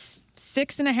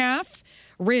 6.5.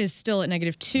 Riz still at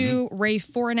 -2. Ray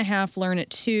 4.5. Learn at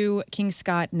 2. King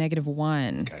Scott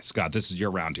 -1. Okay, Scott, this is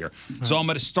your round here. So I'm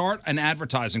going to start an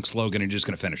advertising slogan and you're just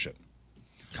going to finish it.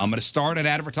 I'm going to start an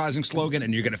advertising slogan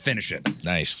and you're going to finish it.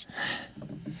 Nice.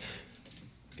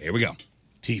 Okay, here we go.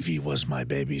 TV was my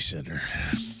babysitter.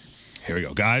 Here we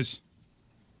go, guys.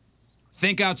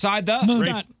 Think outside the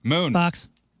moon. Box.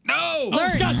 No!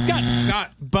 Learn.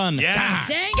 Scott. Bun. Yeah.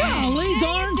 Dang it. Golly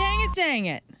darn. Dang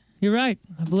it. You're right.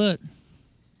 I blew it.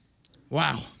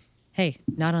 Wow. Hey,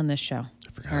 not on this show.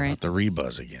 I forgot about the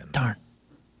rebuzz again. Darn.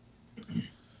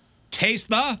 Taste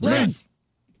the Learn.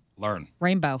 Learn.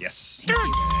 Rainbow. Yes.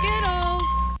 Skittles.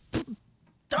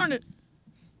 Darn it.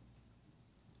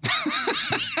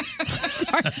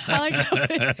 Sorry. I like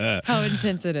how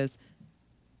intense it is.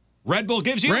 Red Bull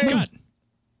gives you Scott.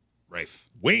 Rafe.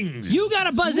 Wings. You got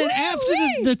to buzz in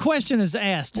after the question is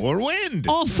asked. Or wind.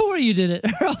 All 4 of you did it.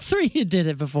 All 3 of you did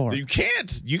it before. You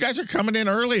can't. You guys are coming in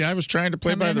early. I was trying to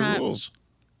play by the rules.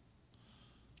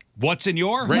 What's in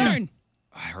your? Learn.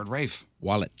 I heard Rafe.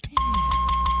 Wallet.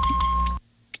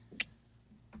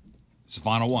 It's the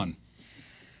final one.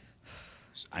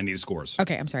 I need scores.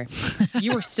 Okay, I'm sorry.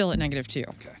 You were still at -2.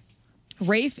 Okay.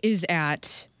 Rafe is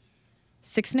at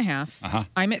 6.5. Uh-huh.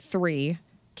 I'm at 3.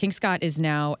 King Scott is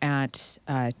now at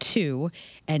 2,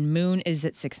 and Moon is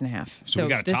at 6.5. So we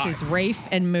got a this tie. is Rafe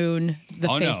and Moon, the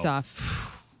Oh, no.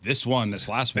 face-off. This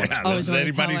last one. Yeah, this is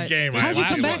anybody's game. How'd you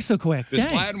come back so quick?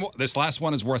 This last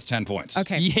one is worth 10 points.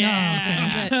 Okay.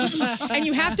 Yeah. No, and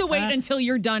you have to wait until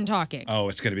you're done talking. Oh,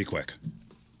 it's going to be quick.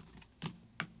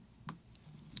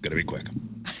 It's going to be quick.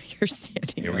 You're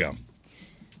standing. Here we go.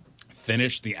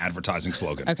 Finish the advertising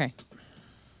slogan. Okay.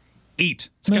 Eat.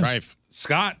 Rafe.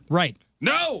 Scott. Right.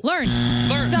 No. Learn.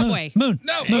 Subway. Moon.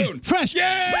 No. Moon. Moon. Fresh.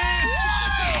 Yeah.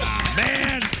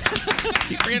 Man.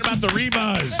 You forget about the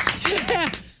rebuzz. Yeah.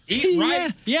 Eat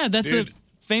right. Yeah, that's Dude. a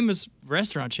famous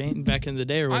restaurant chain back in the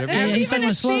day or whatever. That he's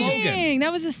wasn't talking even about a thing.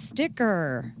 That was a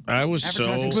sticker. I was so.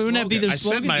 Advertising Wouldn't that be their I said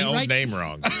slogan? my Eat own right? name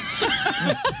wrong.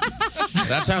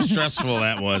 That's how stressful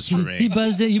that was for me. He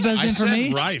buzzed it. You buzzed I in for said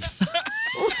me? Rife.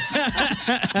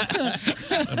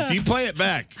 If you play it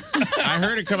back, I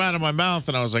heard it come out of my mouth,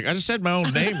 and I was like, I just said my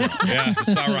own name wrong. Yeah, it's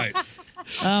not right.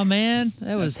 Oh, man.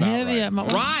 That was That's not heavy. right. At my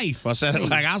Rife. I said it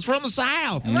like I was from the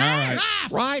South. All right.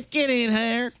 Rife, get in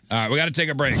here. All right, we got to take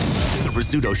a break. The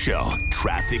Rizzuto Show,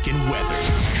 traffic and weather.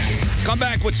 Come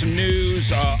back with some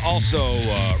news. Also,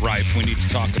 Rife, we need to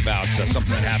talk about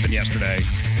something that happened yesterday.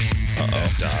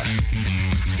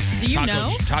 Do you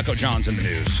know? Taco John's in the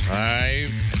news.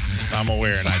 I'm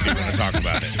aware, and I do want to talk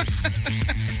about it.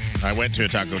 I went to a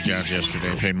Taco John's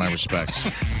yesterday, paid my respects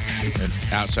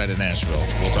outside of Nashville.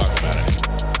 We'll talk about it.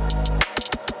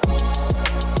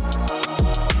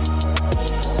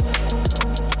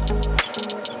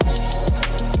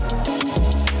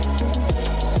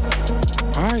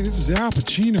 Hi, this is Al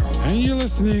Pacino, and you're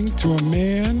listening to a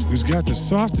man who's got the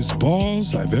softest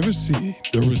balls I've ever seen.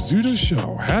 The Rizzuto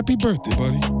Show. Happy birthday,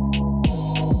 buddy.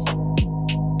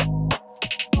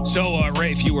 So,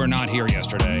 Rafe, you were not here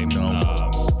yesterday. No.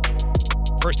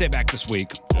 First day back this week.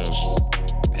 Yes.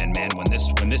 And man, when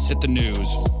this hit the news,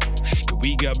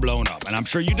 we got blown up. And I'm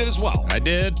sure you did as well. I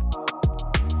did.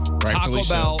 Rightfully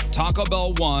Taco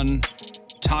Bell won.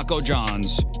 Taco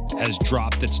John's has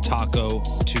dropped its Taco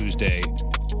Tuesday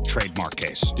trademark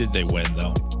case. Did they win,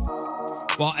 though?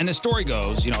 Well, and the story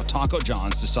goes, Taco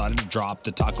John's decided to drop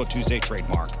the Taco Tuesday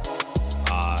trademark.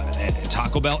 And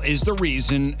Taco Bell is the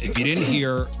reason. If you didn't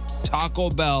hear, Taco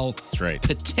Bell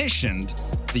petitioned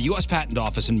the U.S. Patent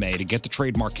Office in May to get the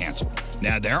trademark canceled.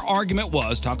 Now,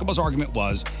 Taco Bell's argument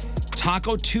was,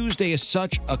 Taco Tuesday is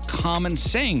such a common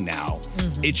saying now,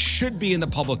 it should be in the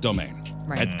public domain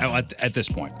at this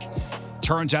point.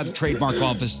 Turns out the trademark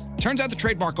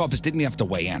office didn't have to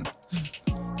weigh in.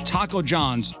 Taco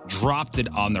John's dropped it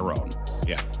on their own.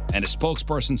 Yeah. And a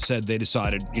spokesperson said they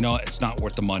decided, it's not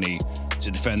worth the money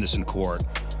to defend this in court.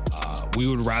 We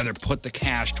would rather put the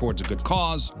cash towards a good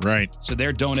cause. Right. So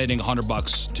they're donating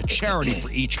 $100 to charity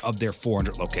for each of their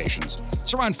 400 locations.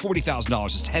 So around $40,000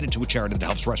 is headed to a charity that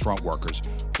helps restaurant workers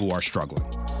who are struggling.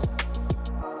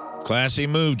 Classy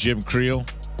move, Jim Creel.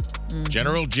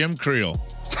 General Jim Creel.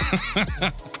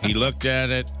 He looked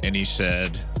at it and he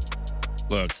said,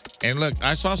 look,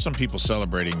 I saw some people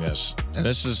celebrating this. And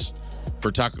this is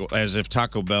as if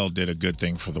Taco Bell did a good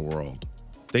thing for the world.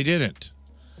 They didn't.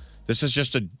 This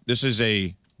is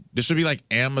a This would be like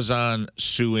Amazon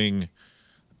suing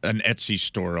an Etsy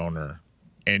store owner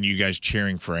and you guys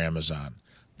cheering for Amazon.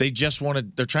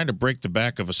 They're trying to break the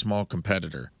back of a small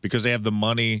competitor because they have the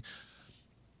money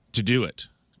to do it.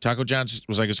 Taco John's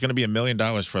was like, it's going to be $1 million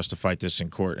for us to fight this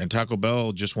in court. And Taco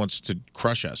Bell just wants to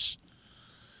crush us.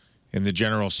 And the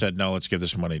general said, no, let's give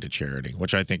this money to charity,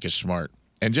 which I think is smart.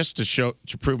 And just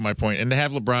to prove my point, and to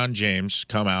have LeBron James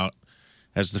come out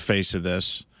as the face of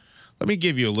this, let me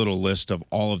give you a little list of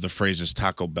all of the phrases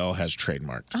Taco Bell has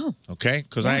trademarked. Oh. Okay?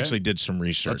 Because I actually did some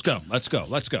research. Let's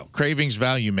go. Cravings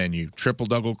value menu, triple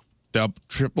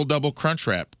double crunch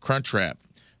wrap,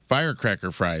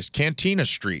 firecracker fries, Cantina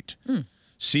Street,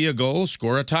 see a goal,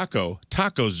 score a taco,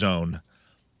 taco zone,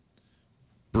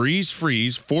 breeze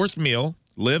freeze, fourth meal,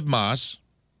 live Moss,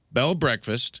 Bell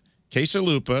breakfast,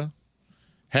 quesalupa,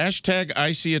 hashtag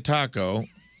icy a taco,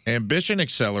 ambition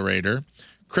accelerator,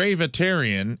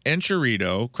 Cravetarian,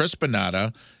 Enchilito,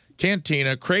 Crispinata,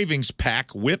 Cantina, Cravings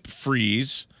Pack, Whip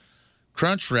Freeze,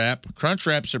 Crunch Wrap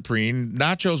Supreme,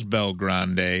 Nachos Bel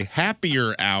Grande,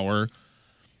 Happier Hour,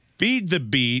 Feed the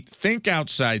Beat, Think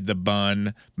Outside the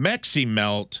Bun, Mexi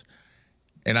Melt,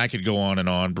 and I could go on and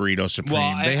on, Burrito Supreme.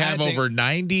 Well, they have over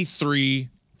 93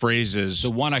 phrases.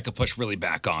 The one I could push really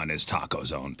back on is Taco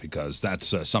Zone because that's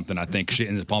something I think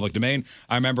in the public domain.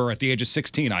 I remember at the age of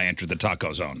 16, I entered the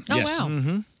Taco Zone. Oh, wow.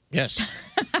 Mm-hmm. Yes,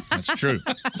 that's true.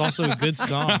 It's also a good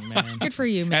song, man. Good for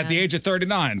you, man. At the age of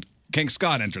 39, King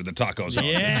Scott entered the Taco Zone.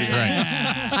 Yeah. That's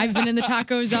right. I've been in the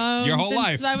taco zone Your whole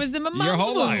since life. I was in my mom's Your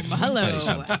whole womb. life.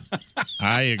 Hello.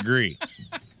 I agree.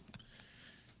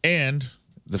 And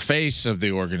the face of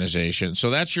the organization. So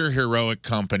that's your heroic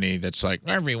company that's like,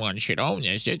 everyone should own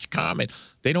this. It's common.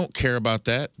 They don't care about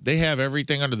that. They have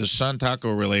everything under the sun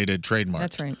taco-related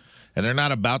trademarks. That's right. And they're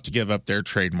not about to give up their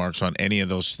trademarks on any of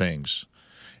those things.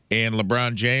 And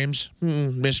LeBron James,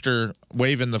 Mr.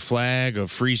 waving the flag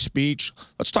of free speech.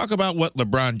 Let's talk about what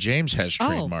LeBron James has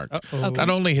trademarked. Okay. Not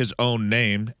only his own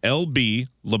name, LB,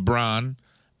 LeBron,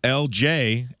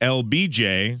 LJ,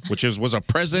 LBJ, which was a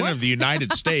president of the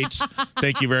United States.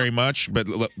 Thank you very much. But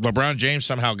LeBron James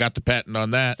somehow got the patent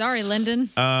on that. Sorry, Lyndon.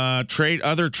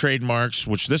 Other trademarks,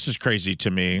 which this is crazy to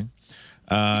me.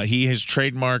 He has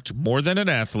trademarked more than an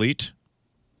athlete,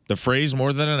 the phrase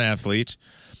more than an athlete.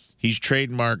 He's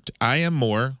trademarked I am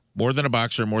more than a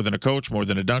boxer, more than a coach, more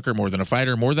than a dunker, more than a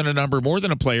fighter, more than a number, more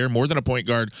than a player, more than a point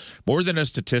guard, more than a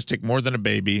statistic, more than a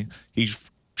baby.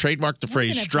 He's trademarked the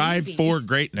phrase strive for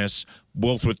greatness,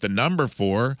 both with the number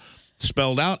 4,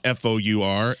 spelled out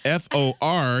F-O-U-R,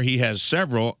 F-O-R. He has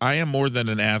several. I am more than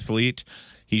an athlete.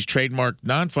 He's trademarked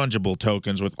non-fungible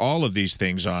tokens with all of these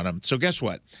things on them. So guess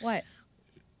what? What?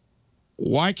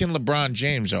 Why can LeBron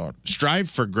James own?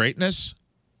 Strive for greatness?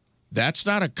 That's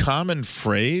not a common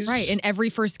phrase. Right. In every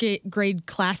first grade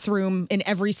classroom in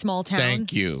every small town.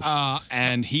 Thank you.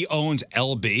 And he owns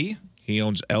LB. He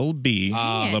owns LB.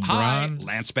 LeBron. Hi,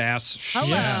 Lance Bass.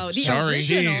 Hello. The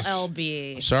original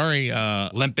LB. Sorry.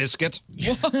 Limp Bizkit.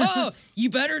 Whoa. You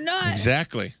better not.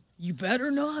 Exactly. You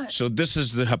better not. So this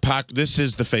is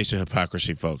the face of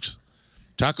hypocrisy, folks.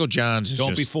 Taco John's is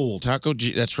Don't be fooled.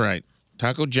 That's right.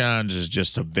 Taco John's is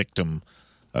just a victim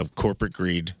of corporate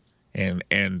greed and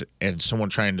someone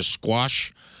trying to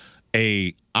squash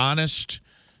a honest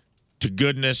to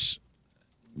goodness,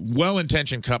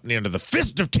 well-intentioned company under the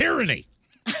fist of tyranny.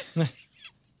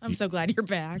 I'm so glad you're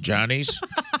back. Johnny's,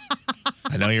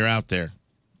 I know you're out there.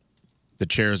 The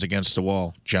chair is against the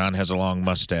wall. John has a long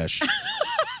mustache.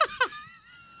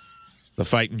 The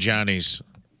fighting Johnnies.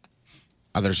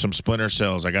 There's some splinter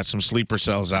cells. I got some sleeper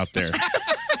cells out there.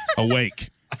 Awake.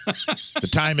 The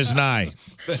time is nigh.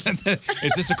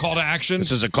 Is this a call to action?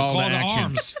 This is a call to action.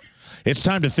 Arms. It's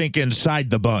time to think inside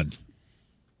the bun.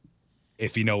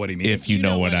 If you know what he means. If you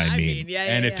know what I mean. Yeah,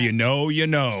 and if you know, you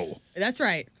know. That's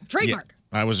right. Trademark.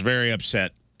 Yeah, I was very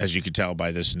upset, as you could tell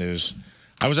by this news.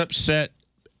 I was upset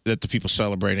that the people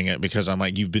celebrating it because I'm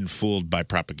like, you've been fooled by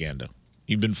propaganda.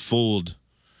 You've been fooled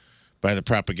by the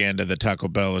propaganda that Taco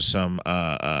Bell is some,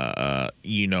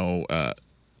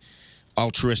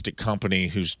 altruistic company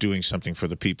who's doing something for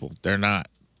the people. They're not.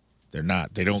 They're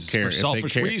not. They don't care. For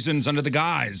selfish reasons, under the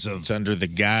guise of. It's under the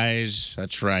guise.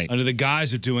 That's right. Under the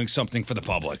guise of doing something for the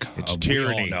public. It's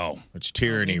tyranny. We all know. It's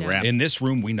tyranny wrapped. In this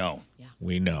room, we know. Yeah.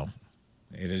 We know.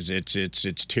 It is.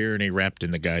 It's tyranny wrapped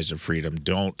in the guise of freedom.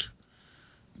 Don't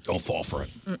fall for it.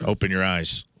 Open your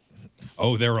eyes.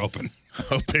 Oh, they're open.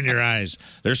 Open your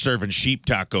eyes. They're serving sheep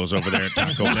tacos over there at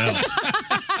Taco Bell.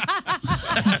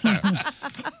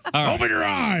 All right. Open your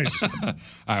eyes. All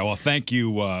right. Well, thank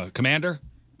you, Commander.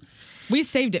 We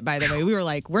saved it, by the way. We were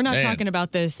like, we're not Man. talking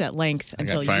about this at length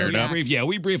until you're back.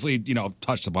 We briefly,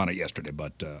 touched upon it yesterday,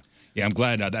 but I'm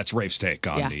glad that's Rafe's take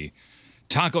on the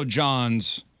Taco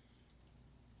John's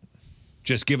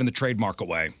just giving the trademark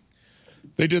away.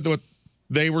 They did what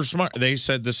they were smart. They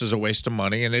said this is a waste of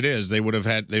money, and it is. They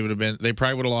probably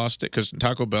would have lost it because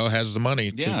Taco Bell has the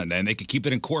money. Yeah, and they could keep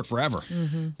it in court forever.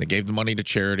 Mm-hmm. They gave the money to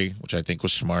charity, which I think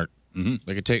was smart. Mm-hmm.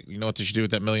 They could take, you know what they should do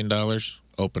with that $1 million?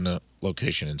 Open a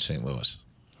location in St. Louis.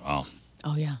 Well,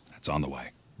 oh, yeah. That's on the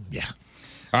way. Yeah.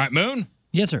 All right, Moon?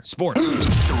 Yes, sir. Sports.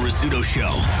 The Rizzuto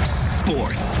Show.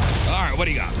 Sports. All right, what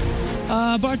do you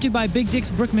got? Brought to you by Big Dick's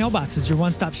Brick Mailboxes, your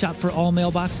one-stop shop for all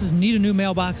mailboxes. Need a new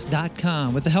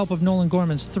mailbox.com. With the help of Nolan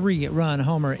Gorman's 3-run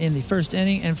homer in the first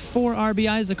inning and 4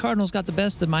 RBIs, the Cardinals got the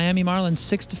best of the Miami Marlins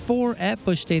 6-4 at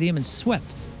Busch Stadium and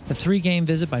swept the 3-game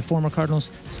visit by former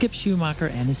Cardinals Skip Schumacher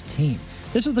and his team.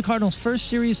 This was the Cardinals' first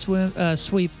series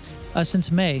sweep since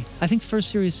May. I think the first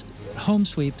series home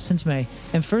sweep since May,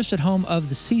 and first at home of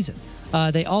the season.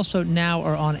 They also now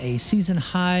are on a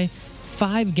season-high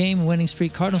 5-game winning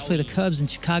streak. Cardinals play the Cubs in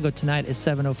Chicago tonight at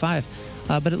 7:05.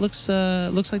 But it looks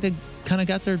like they kind of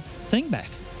got their thing back.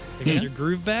 They got their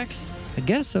groove back? I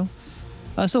guess so.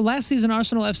 So last season,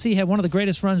 Arsenal FC had one of the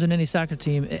greatest runs in any soccer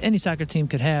team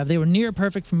could have. They were near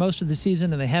perfect for most of the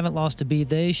season, and they haven't lost a beat.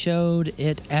 They showed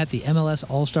it at the MLS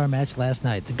All-Star match last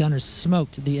night. The Gunners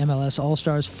smoked the MLS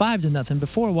All-Stars 5-0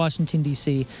 before Washington,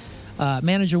 D.C.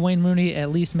 Manager Wayne Rooney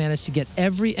at least managed to get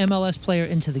every MLS player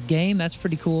into the game. That's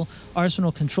pretty cool.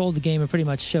 Arsenal controlled the game and pretty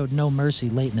much showed no mercy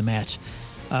late in the match.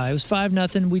 It was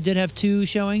 5-0. We did have 2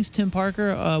 showings. Tim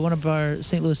Parker, one of our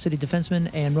St. Louis City defensemen,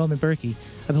 and Roman Berkey.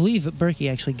 I believe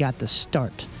Berkey actually got the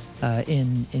start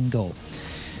in goal.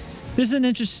 This is an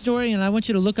interesting story, and I want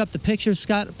you to look up the pictures.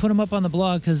 Scott, put them up on the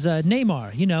blog, because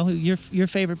Neymar, your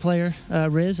favorite player,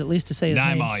 Riz, at least to say his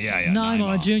name. Neymar, yeah.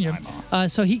 Neymar Jr.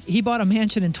 So he bought a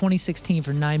mansion in 2016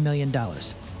 for $9 million.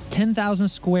 10,000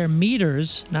 square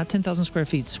meters, not 10,000 square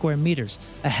feet, square meters.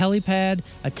 A helipad,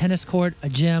 a tennis court, a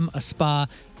gym, a spa,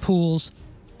 pools.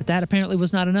 But that apparently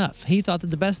was not enough. He thought that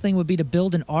the best thing would be to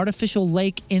build an artificial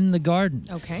lake in the garden.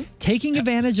 Okay. Taking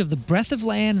advantage of the breadth of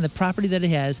land and the property that it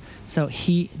has, so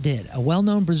he did. A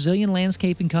well-known Brazilian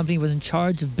landscaping company was in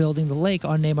charge of building the lake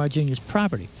on Neymar Jr.'s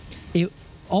property. It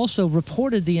also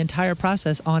reported the entire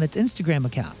process on its Instagram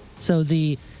account. So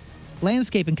the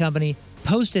landscaping company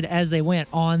posted as they went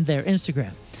on their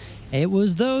Instagram. It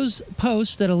was those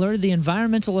posts that alerted the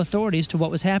environmental authorities to what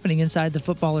was happening inside the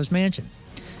footballer's mansion.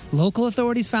 Local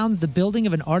authorities found that the building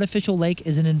of an artificial lake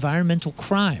is an environmental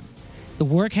crime. The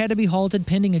work had to be halted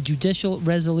pending a judicial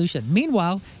resolution.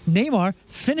 Meanwhile, Neymar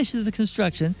finishes the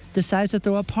construction, decides to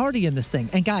throw a party in this thing.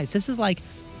 And guys, this is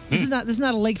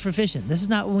not a lake for fishing. This is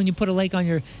not when you put a lake on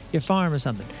your farm or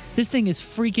something. This thing is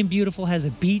freaking beautiful, has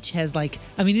a beach, it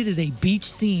is a beach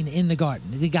scene in the garden.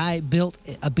 The guy built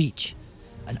a beach,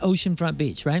 an oceanfront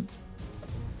beach, right?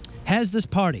 Has this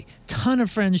party. Ton of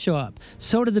friends show up.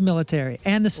 So did the military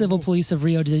and the civil police of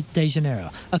Rio de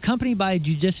Janeiro, accompanied by a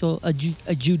judicial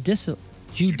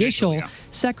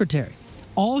secretary.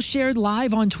 All shared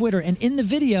live on Twitter, and in the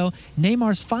video,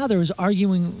 Neymar's father is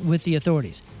arguing with the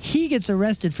authorities. He gets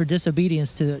arrested for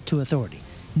disobedience to authority.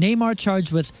 Neymar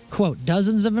charged with, quote,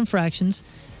 dozens of infractions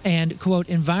and, quote,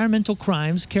 environmental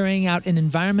crimes, carrying out an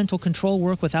environmental control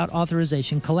work without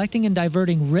authorization, collecting and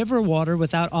diverting river water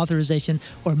without authorization,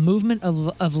 or movement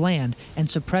of land, and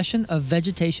suppression of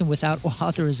vegetation without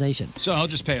authorization. So I'll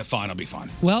just pay a fine. I'll be fine.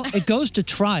 Well, it goes to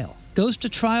trial. Goes to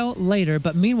trial later,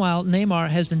 but meanwhile, Neymar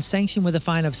has been sanctioned with a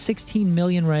fine of 16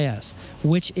 million reais,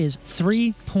 which is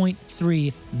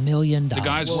 $3.3 million. The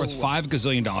guy's worth $5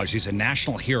 gazillion. He's a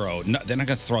national hero. No, they're not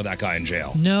going to throw that guy in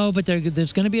jail. No, but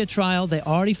there's going to be a trial. They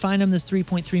already fined him this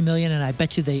 $3.3 million, and I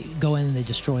bet you they go in and they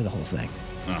destroy the whole thing.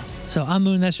 Huh. So I'm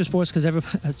Moon, that's your sports, because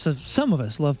so some of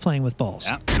us love playing with balls.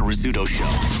 Yeah. The Rizzuto Show.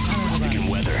 Traffic and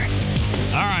weather.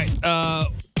 All right.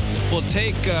 We'll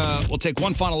take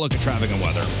one final look at traffic and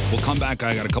weather. We'll come back.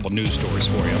 I got a couple news stories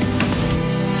for you.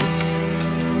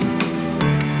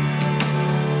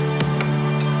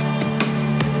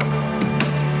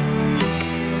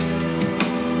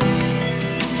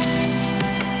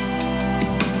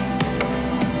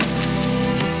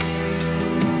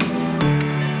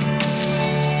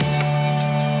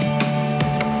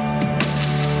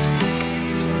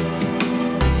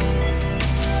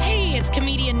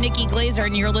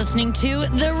 And you're listening to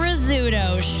The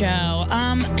Rizzuto Show.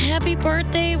 Happy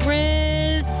birthday,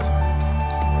 Riz.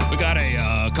 We got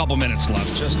a couple minutes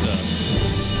left. Just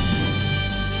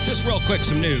Just real quick,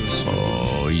 some news.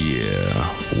 Oh,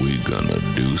 yeah. We're gonna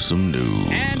do some news.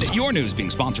 And your news being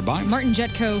sponsored by Martin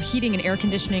Jetco Heating and Air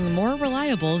Conditioning, more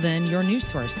reliable than your news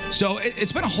source. So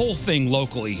it's been a whole thing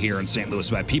locally here in St. Louis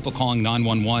about people calling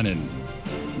 911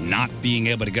 and not being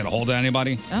able to get a hold of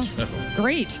anybody. Oh,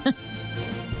 great. Wow.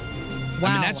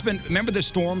 I mean, that's been, remember the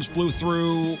storms blew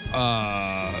through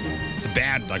the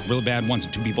bad, like really bad ones.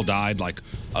 2 people died, like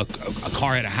a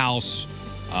car hit a house,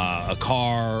 a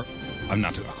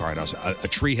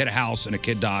tree hit a house and a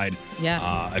kid died. Yes.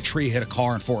 A tree hit a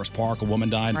car in Forest Park, a woman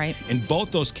died. Right. In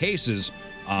both those cases,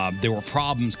 there were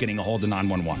problems getting a hold of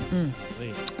 911.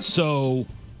 So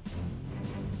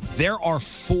there are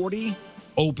 40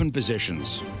 open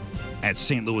positions at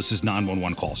St. Louis's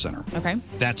 911 call center. Okay.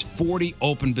 That's 40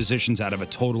 open positions out of a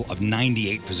total of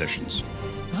 98 positions.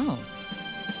 Oh.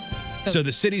 So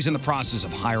the city's in the process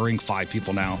of hiring 5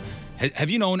 people now. Have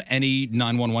you known any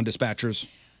 911 dispatchers?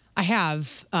 I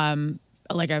have,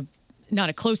 not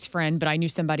a close friend, but I knew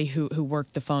somebody who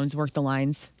worked the phones, worked the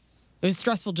lines. It was a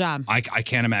stressful job. I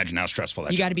can't imagine how stressful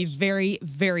that You job got to be very,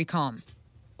 very calm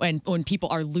when people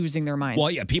are losing their mind.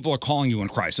 Well, yeah, people are calling you in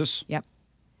crisis. Yep.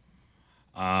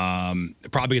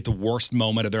 Probably at the worst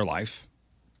moment of their life.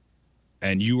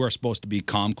 And you are supposed to be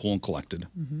calm, cool, and collected.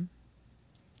 Mm-hmm.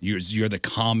 You're the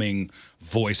calming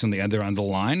voice on the other end of the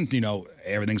line. You know,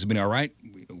 everything's going to be all right.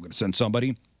 We're going to send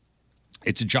somebody.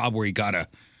 It's a job where you gotta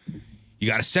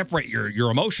separate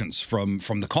your emotions from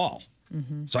the call.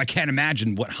 Mm-hmm. So I can't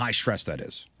imagine what high stress that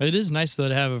is. It is nice, though,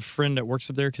 to have a friend that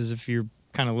works up there, because if you're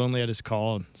kind of lonely, I just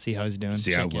call and see how he's doing.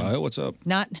 See how, check in. what's up?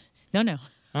 No.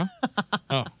 Huh?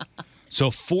 Oh. So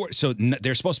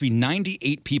there's supposed to be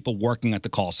 98 people working at the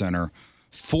call center,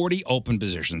 40 open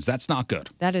positions. That's not good.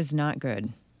 That is not good.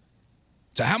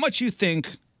 So how much you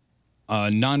think a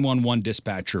 911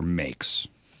 dispatcher makes?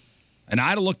 And I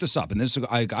had to look this up, and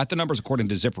I got the numbers according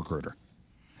to ZipRecruiter.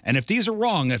 And if these are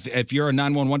wrong, if you're a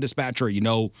 911 dispatcher, you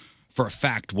know for a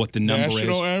fact what the number is.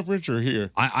 National average or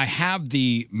here? I have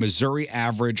the Missouri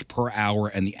average per hour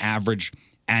and the average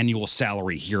annual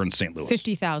salary here in St. Louis.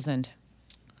 50,000.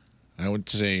 I would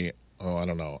say, I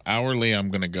don't know. Hourly, I'm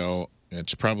going to go,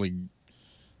 it's probably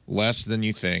less than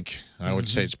you think. I would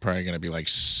say it's probably going to be like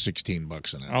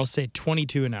 $16 an hour. I'll say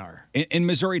 22 an hour. In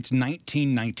Missouri, it's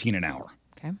 $19 an hour.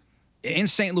 Okay. In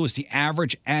St. Louis, the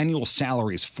average annual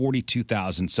salary is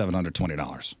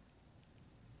 $42,720.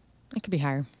 It could be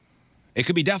higher. It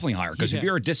could be definitely higher, because if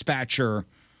you're a dispatcher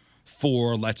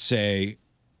for, let's say,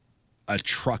 a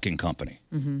trucking company,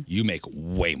 you make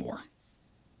way more.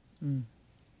 Mm.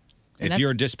 If you're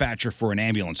a dispatcher for an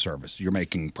ambulance service, you're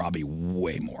making probably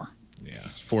way more. Yeah,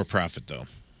 it's for profit, though.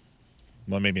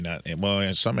 Well, maybe not. Well,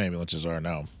 yeah, some ambulances are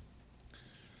now.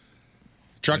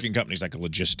 Trucking company's like a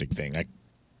logistic thing. I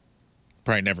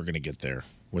probably never going to get there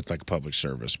with like a public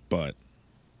service, but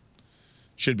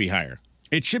should be higher.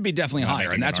 It should be definitely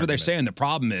higher, and that's what they're saying. The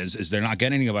problem is they're not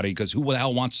getting anybody, because who the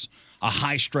hell wants a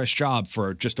high-stress job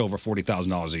for just over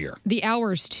 $40,000 a year? The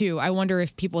hours, too. I wonder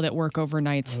if people that work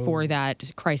overnights for that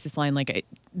crisis line,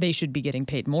 they should be getting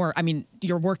paid more. I mean,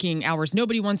 you're working hours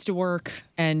nobody wants to work,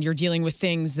 and you're dealing with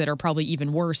things that are probably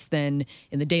even worse than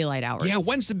in the daylight hours. Yeah,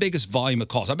 when's the biggest volume of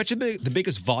calls? I bet you the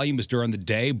biggest volume is during the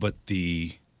day, but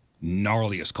the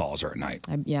gnarliest calls are at night.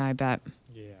 I bet.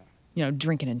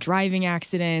 Drinking and driving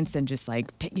accidents and just crime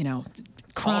all sorts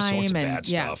of and bad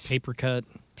stuff. Paper cuts.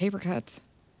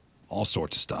 All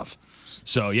sorts of stuff.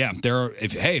 So yeah,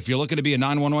 if you're looking to be a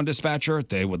 911 dispatcher,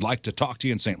 they would like to talk to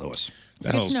you in St. Louis.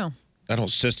 It's good to know. That whole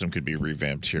system could be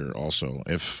revamped here also.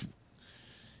 If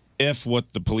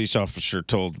what the police officer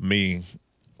told me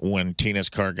when Tina's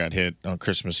car got hit on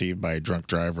Christmas Eve by a drunk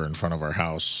driver in front of our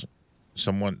house,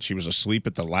 she was asleep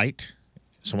at the light.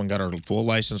 Someone got her full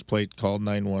license plate, called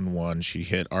 911. She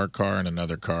hit our car and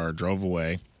another car, drove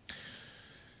away.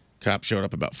 Cop showed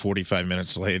up about 45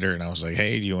 minutes later, and I was like,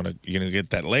 "Hey, you want to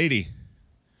get that lady?"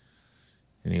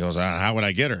 And he goes, "How would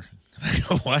I get her?" I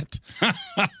go, "What?"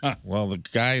 Well, the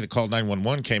guy that called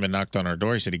 911 came and knocked on our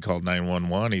door. He said he called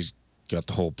 911. He's got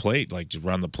the whole plate, just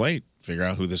run the plate, figure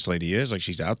out who this lady is.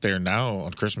 She's out there now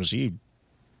on Christmas Eve,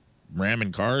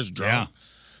 ramming cars, drunk. Yeah.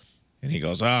 And he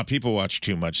goes, people watch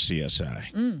too much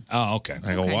CSI. Mm. Oh, okay.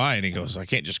 I go, why? And he goes, I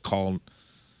can't just call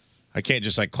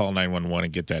 911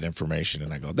 and get that information.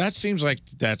 And I go, that seems like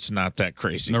that's not that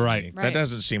crazy. Right. That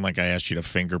doesn't seem like I asked you to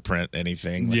fingerprint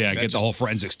anything. Get the whole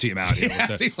forensics team out here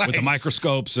with the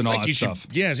microscopes and all that stuff.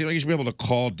 Yeah, it seems like you should be able to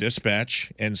call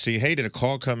dispatch and see, hey, did a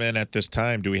call come in at this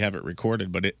time? Do we have it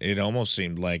recorded? But it almost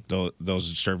seemed like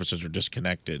those services are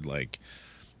disconnected.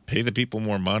 Pay the people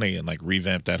more money and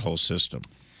revamp that whole system.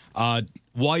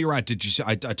 While you're at, did you see?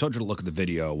 I told you to look at the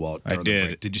video. Well, I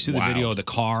did. Did you see the video of the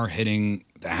car hitting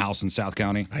the house in South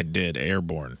County? I did.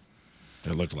 Airborne.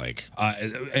 It looked like.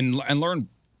 And Lauren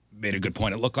made a good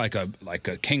point. It looked like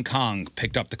a King Kong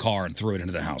picked up the car and threw it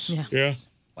into the house. Yeah.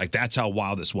 Like, that's how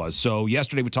wild this was. So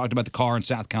yesterday we talked about the car in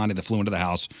South County that flew into the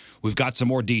house. We've got some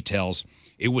more details.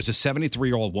 It was a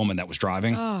 73-year-old woman that was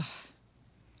driving.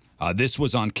 This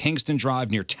was on Kingston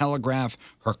Drive near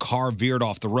Telegraph. Her car veered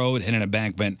off the road, hit an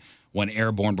embankment, went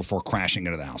airborne before crashing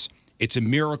into the house. It's a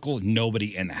miracle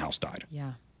nobody in the house died.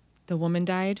 Yeah. The woman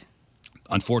died?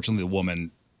 Unfortunately, the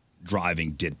woman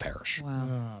driving did perish.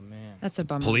 Wow. Oh, man. That's a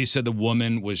bummer. Police said the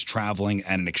woman was traveling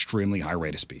at an extremely high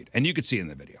rate of speed. And you could see it in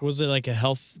the video. Was it like a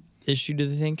health issue, do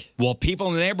they think? Well, people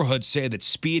in the neighborhood say that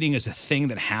speeding is a thing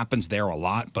that happens there a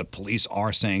lot, but police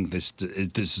are saying this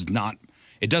is not,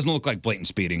 it doesn't look like blatant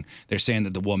speeding. They're saying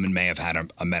that the woman may have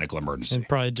had a medical emergency. And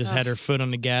probably just had her foot on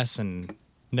the gas and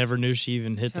never knew she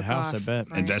even hit the house, I bet.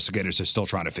 Investigators are still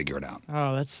trying to figure it out.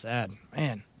 Oh, that's sad.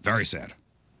 Man. Very sad.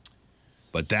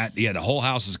 But the whole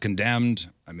house is condemned.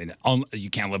 I mean, you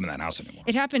can't live in that house anymore.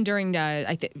 It happened during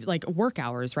like work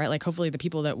hours, right? Like hopefully the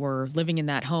people that were living in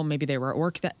that home, maybe they were at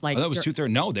work that like. That was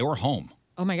 2:30. No, they were home.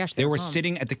 Oh my gosh, they were home.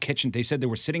 sitting at the kitchen. They said they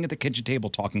were sitting at the kitchen table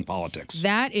talking politics.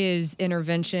 That is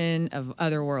intervention of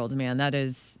other worlds, man. That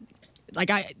is. Like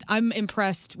I'm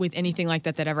impressed with anything like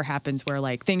that ever happens where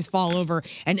like things fall over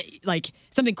and like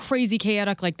something crazy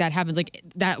chaotic like that happens. Like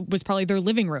that was probably their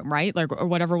living room, right? Like or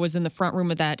whatever was in the front room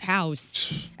of that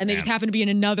house, and they just happened to be in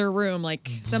another room.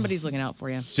 Like somebody's looking out for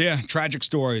you. So yeah, tragic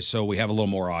story. So we have a little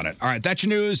more on it. All right, that's your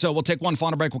news. So we'll take one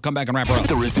final break. We'll come back and wrap her up.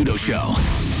 The Rizzuto Show.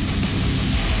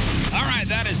 All right,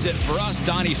 that is it for us.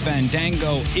 Donnie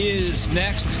Fandango is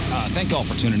next. Thank you all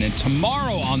for tuning in.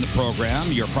 Tomorrow on the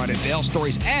program, your Friday Fail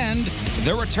Stories and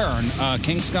the return.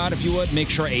 King Scott, if you would, make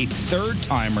sure a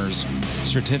third-timer's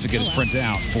certificate is printed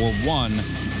out for one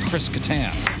Chris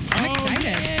Kattan. I'm excited.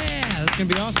 Yeah, that's going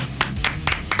to be awesome.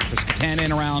 Chris Kattan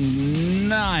in around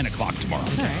 9 o'clock tomorrow.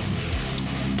 All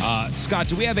right. Scott,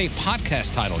 do we have a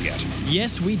podcast title yet?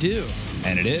 Yes, we do.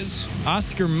 And it is?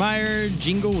 Oscar Mayer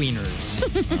Jingle Wieners.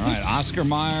 All right, Oscar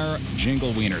Mayer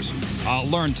Jingle Wieners.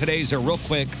 Learn today's real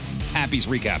quick Pappy's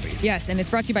Recappy. Yes, and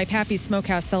it's brought to you by Pappy's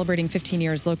Smokehouse, celebrating 15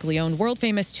 years locally owned, world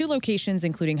famous, 2 locations,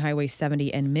 including Highway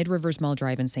 70 and Mid Rivers Mall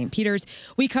Drive in St. Peters.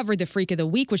 We covered the Freak of the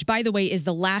Week, which, by the way, is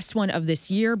the last one of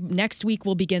this year. Next week,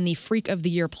 we'll begin the Freak of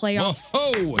the Year playoffs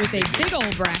with a big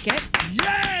old bracket.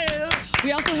 Yeah!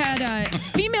 We also had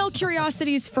female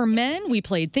curiosities for men. We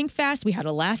played Think Fast. We had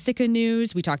Elastica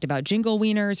news. We talked about Jingle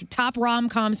Wieners, top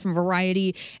rom-coms from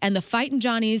Variety, and the Fightin'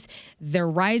 Johnnies. They're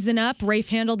rising up. Rafe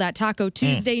handled that Taco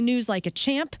Tuesday news like a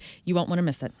champ. You won't want to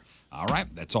miss it. All right.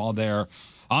 That's all there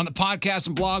on the podcast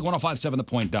and blog,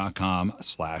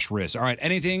 1057thepoint.com/Riz. All right.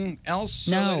 Anything else,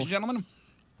 ladies and gentlemen?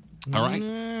 All right.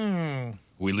 No.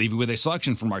 We leave you with a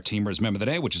selection from our Team Riz Member of the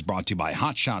Day, which is brought to you by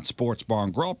Hot Shots Sports Bar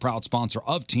and Grill, proud sponsor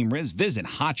of Team Riz. Visit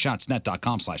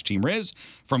hotshotsnet.com/Team Riz.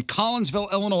 From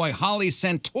Collinsville, Illinois, Holly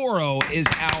Santoro is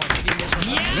our Team Riz.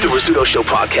 The Rizzuto Show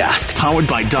podcast, powered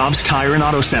by Dobbs Tire and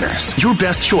Auto Centers. Your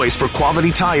best choice for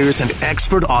quality tires and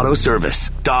expert auto service.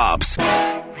 Dobbs.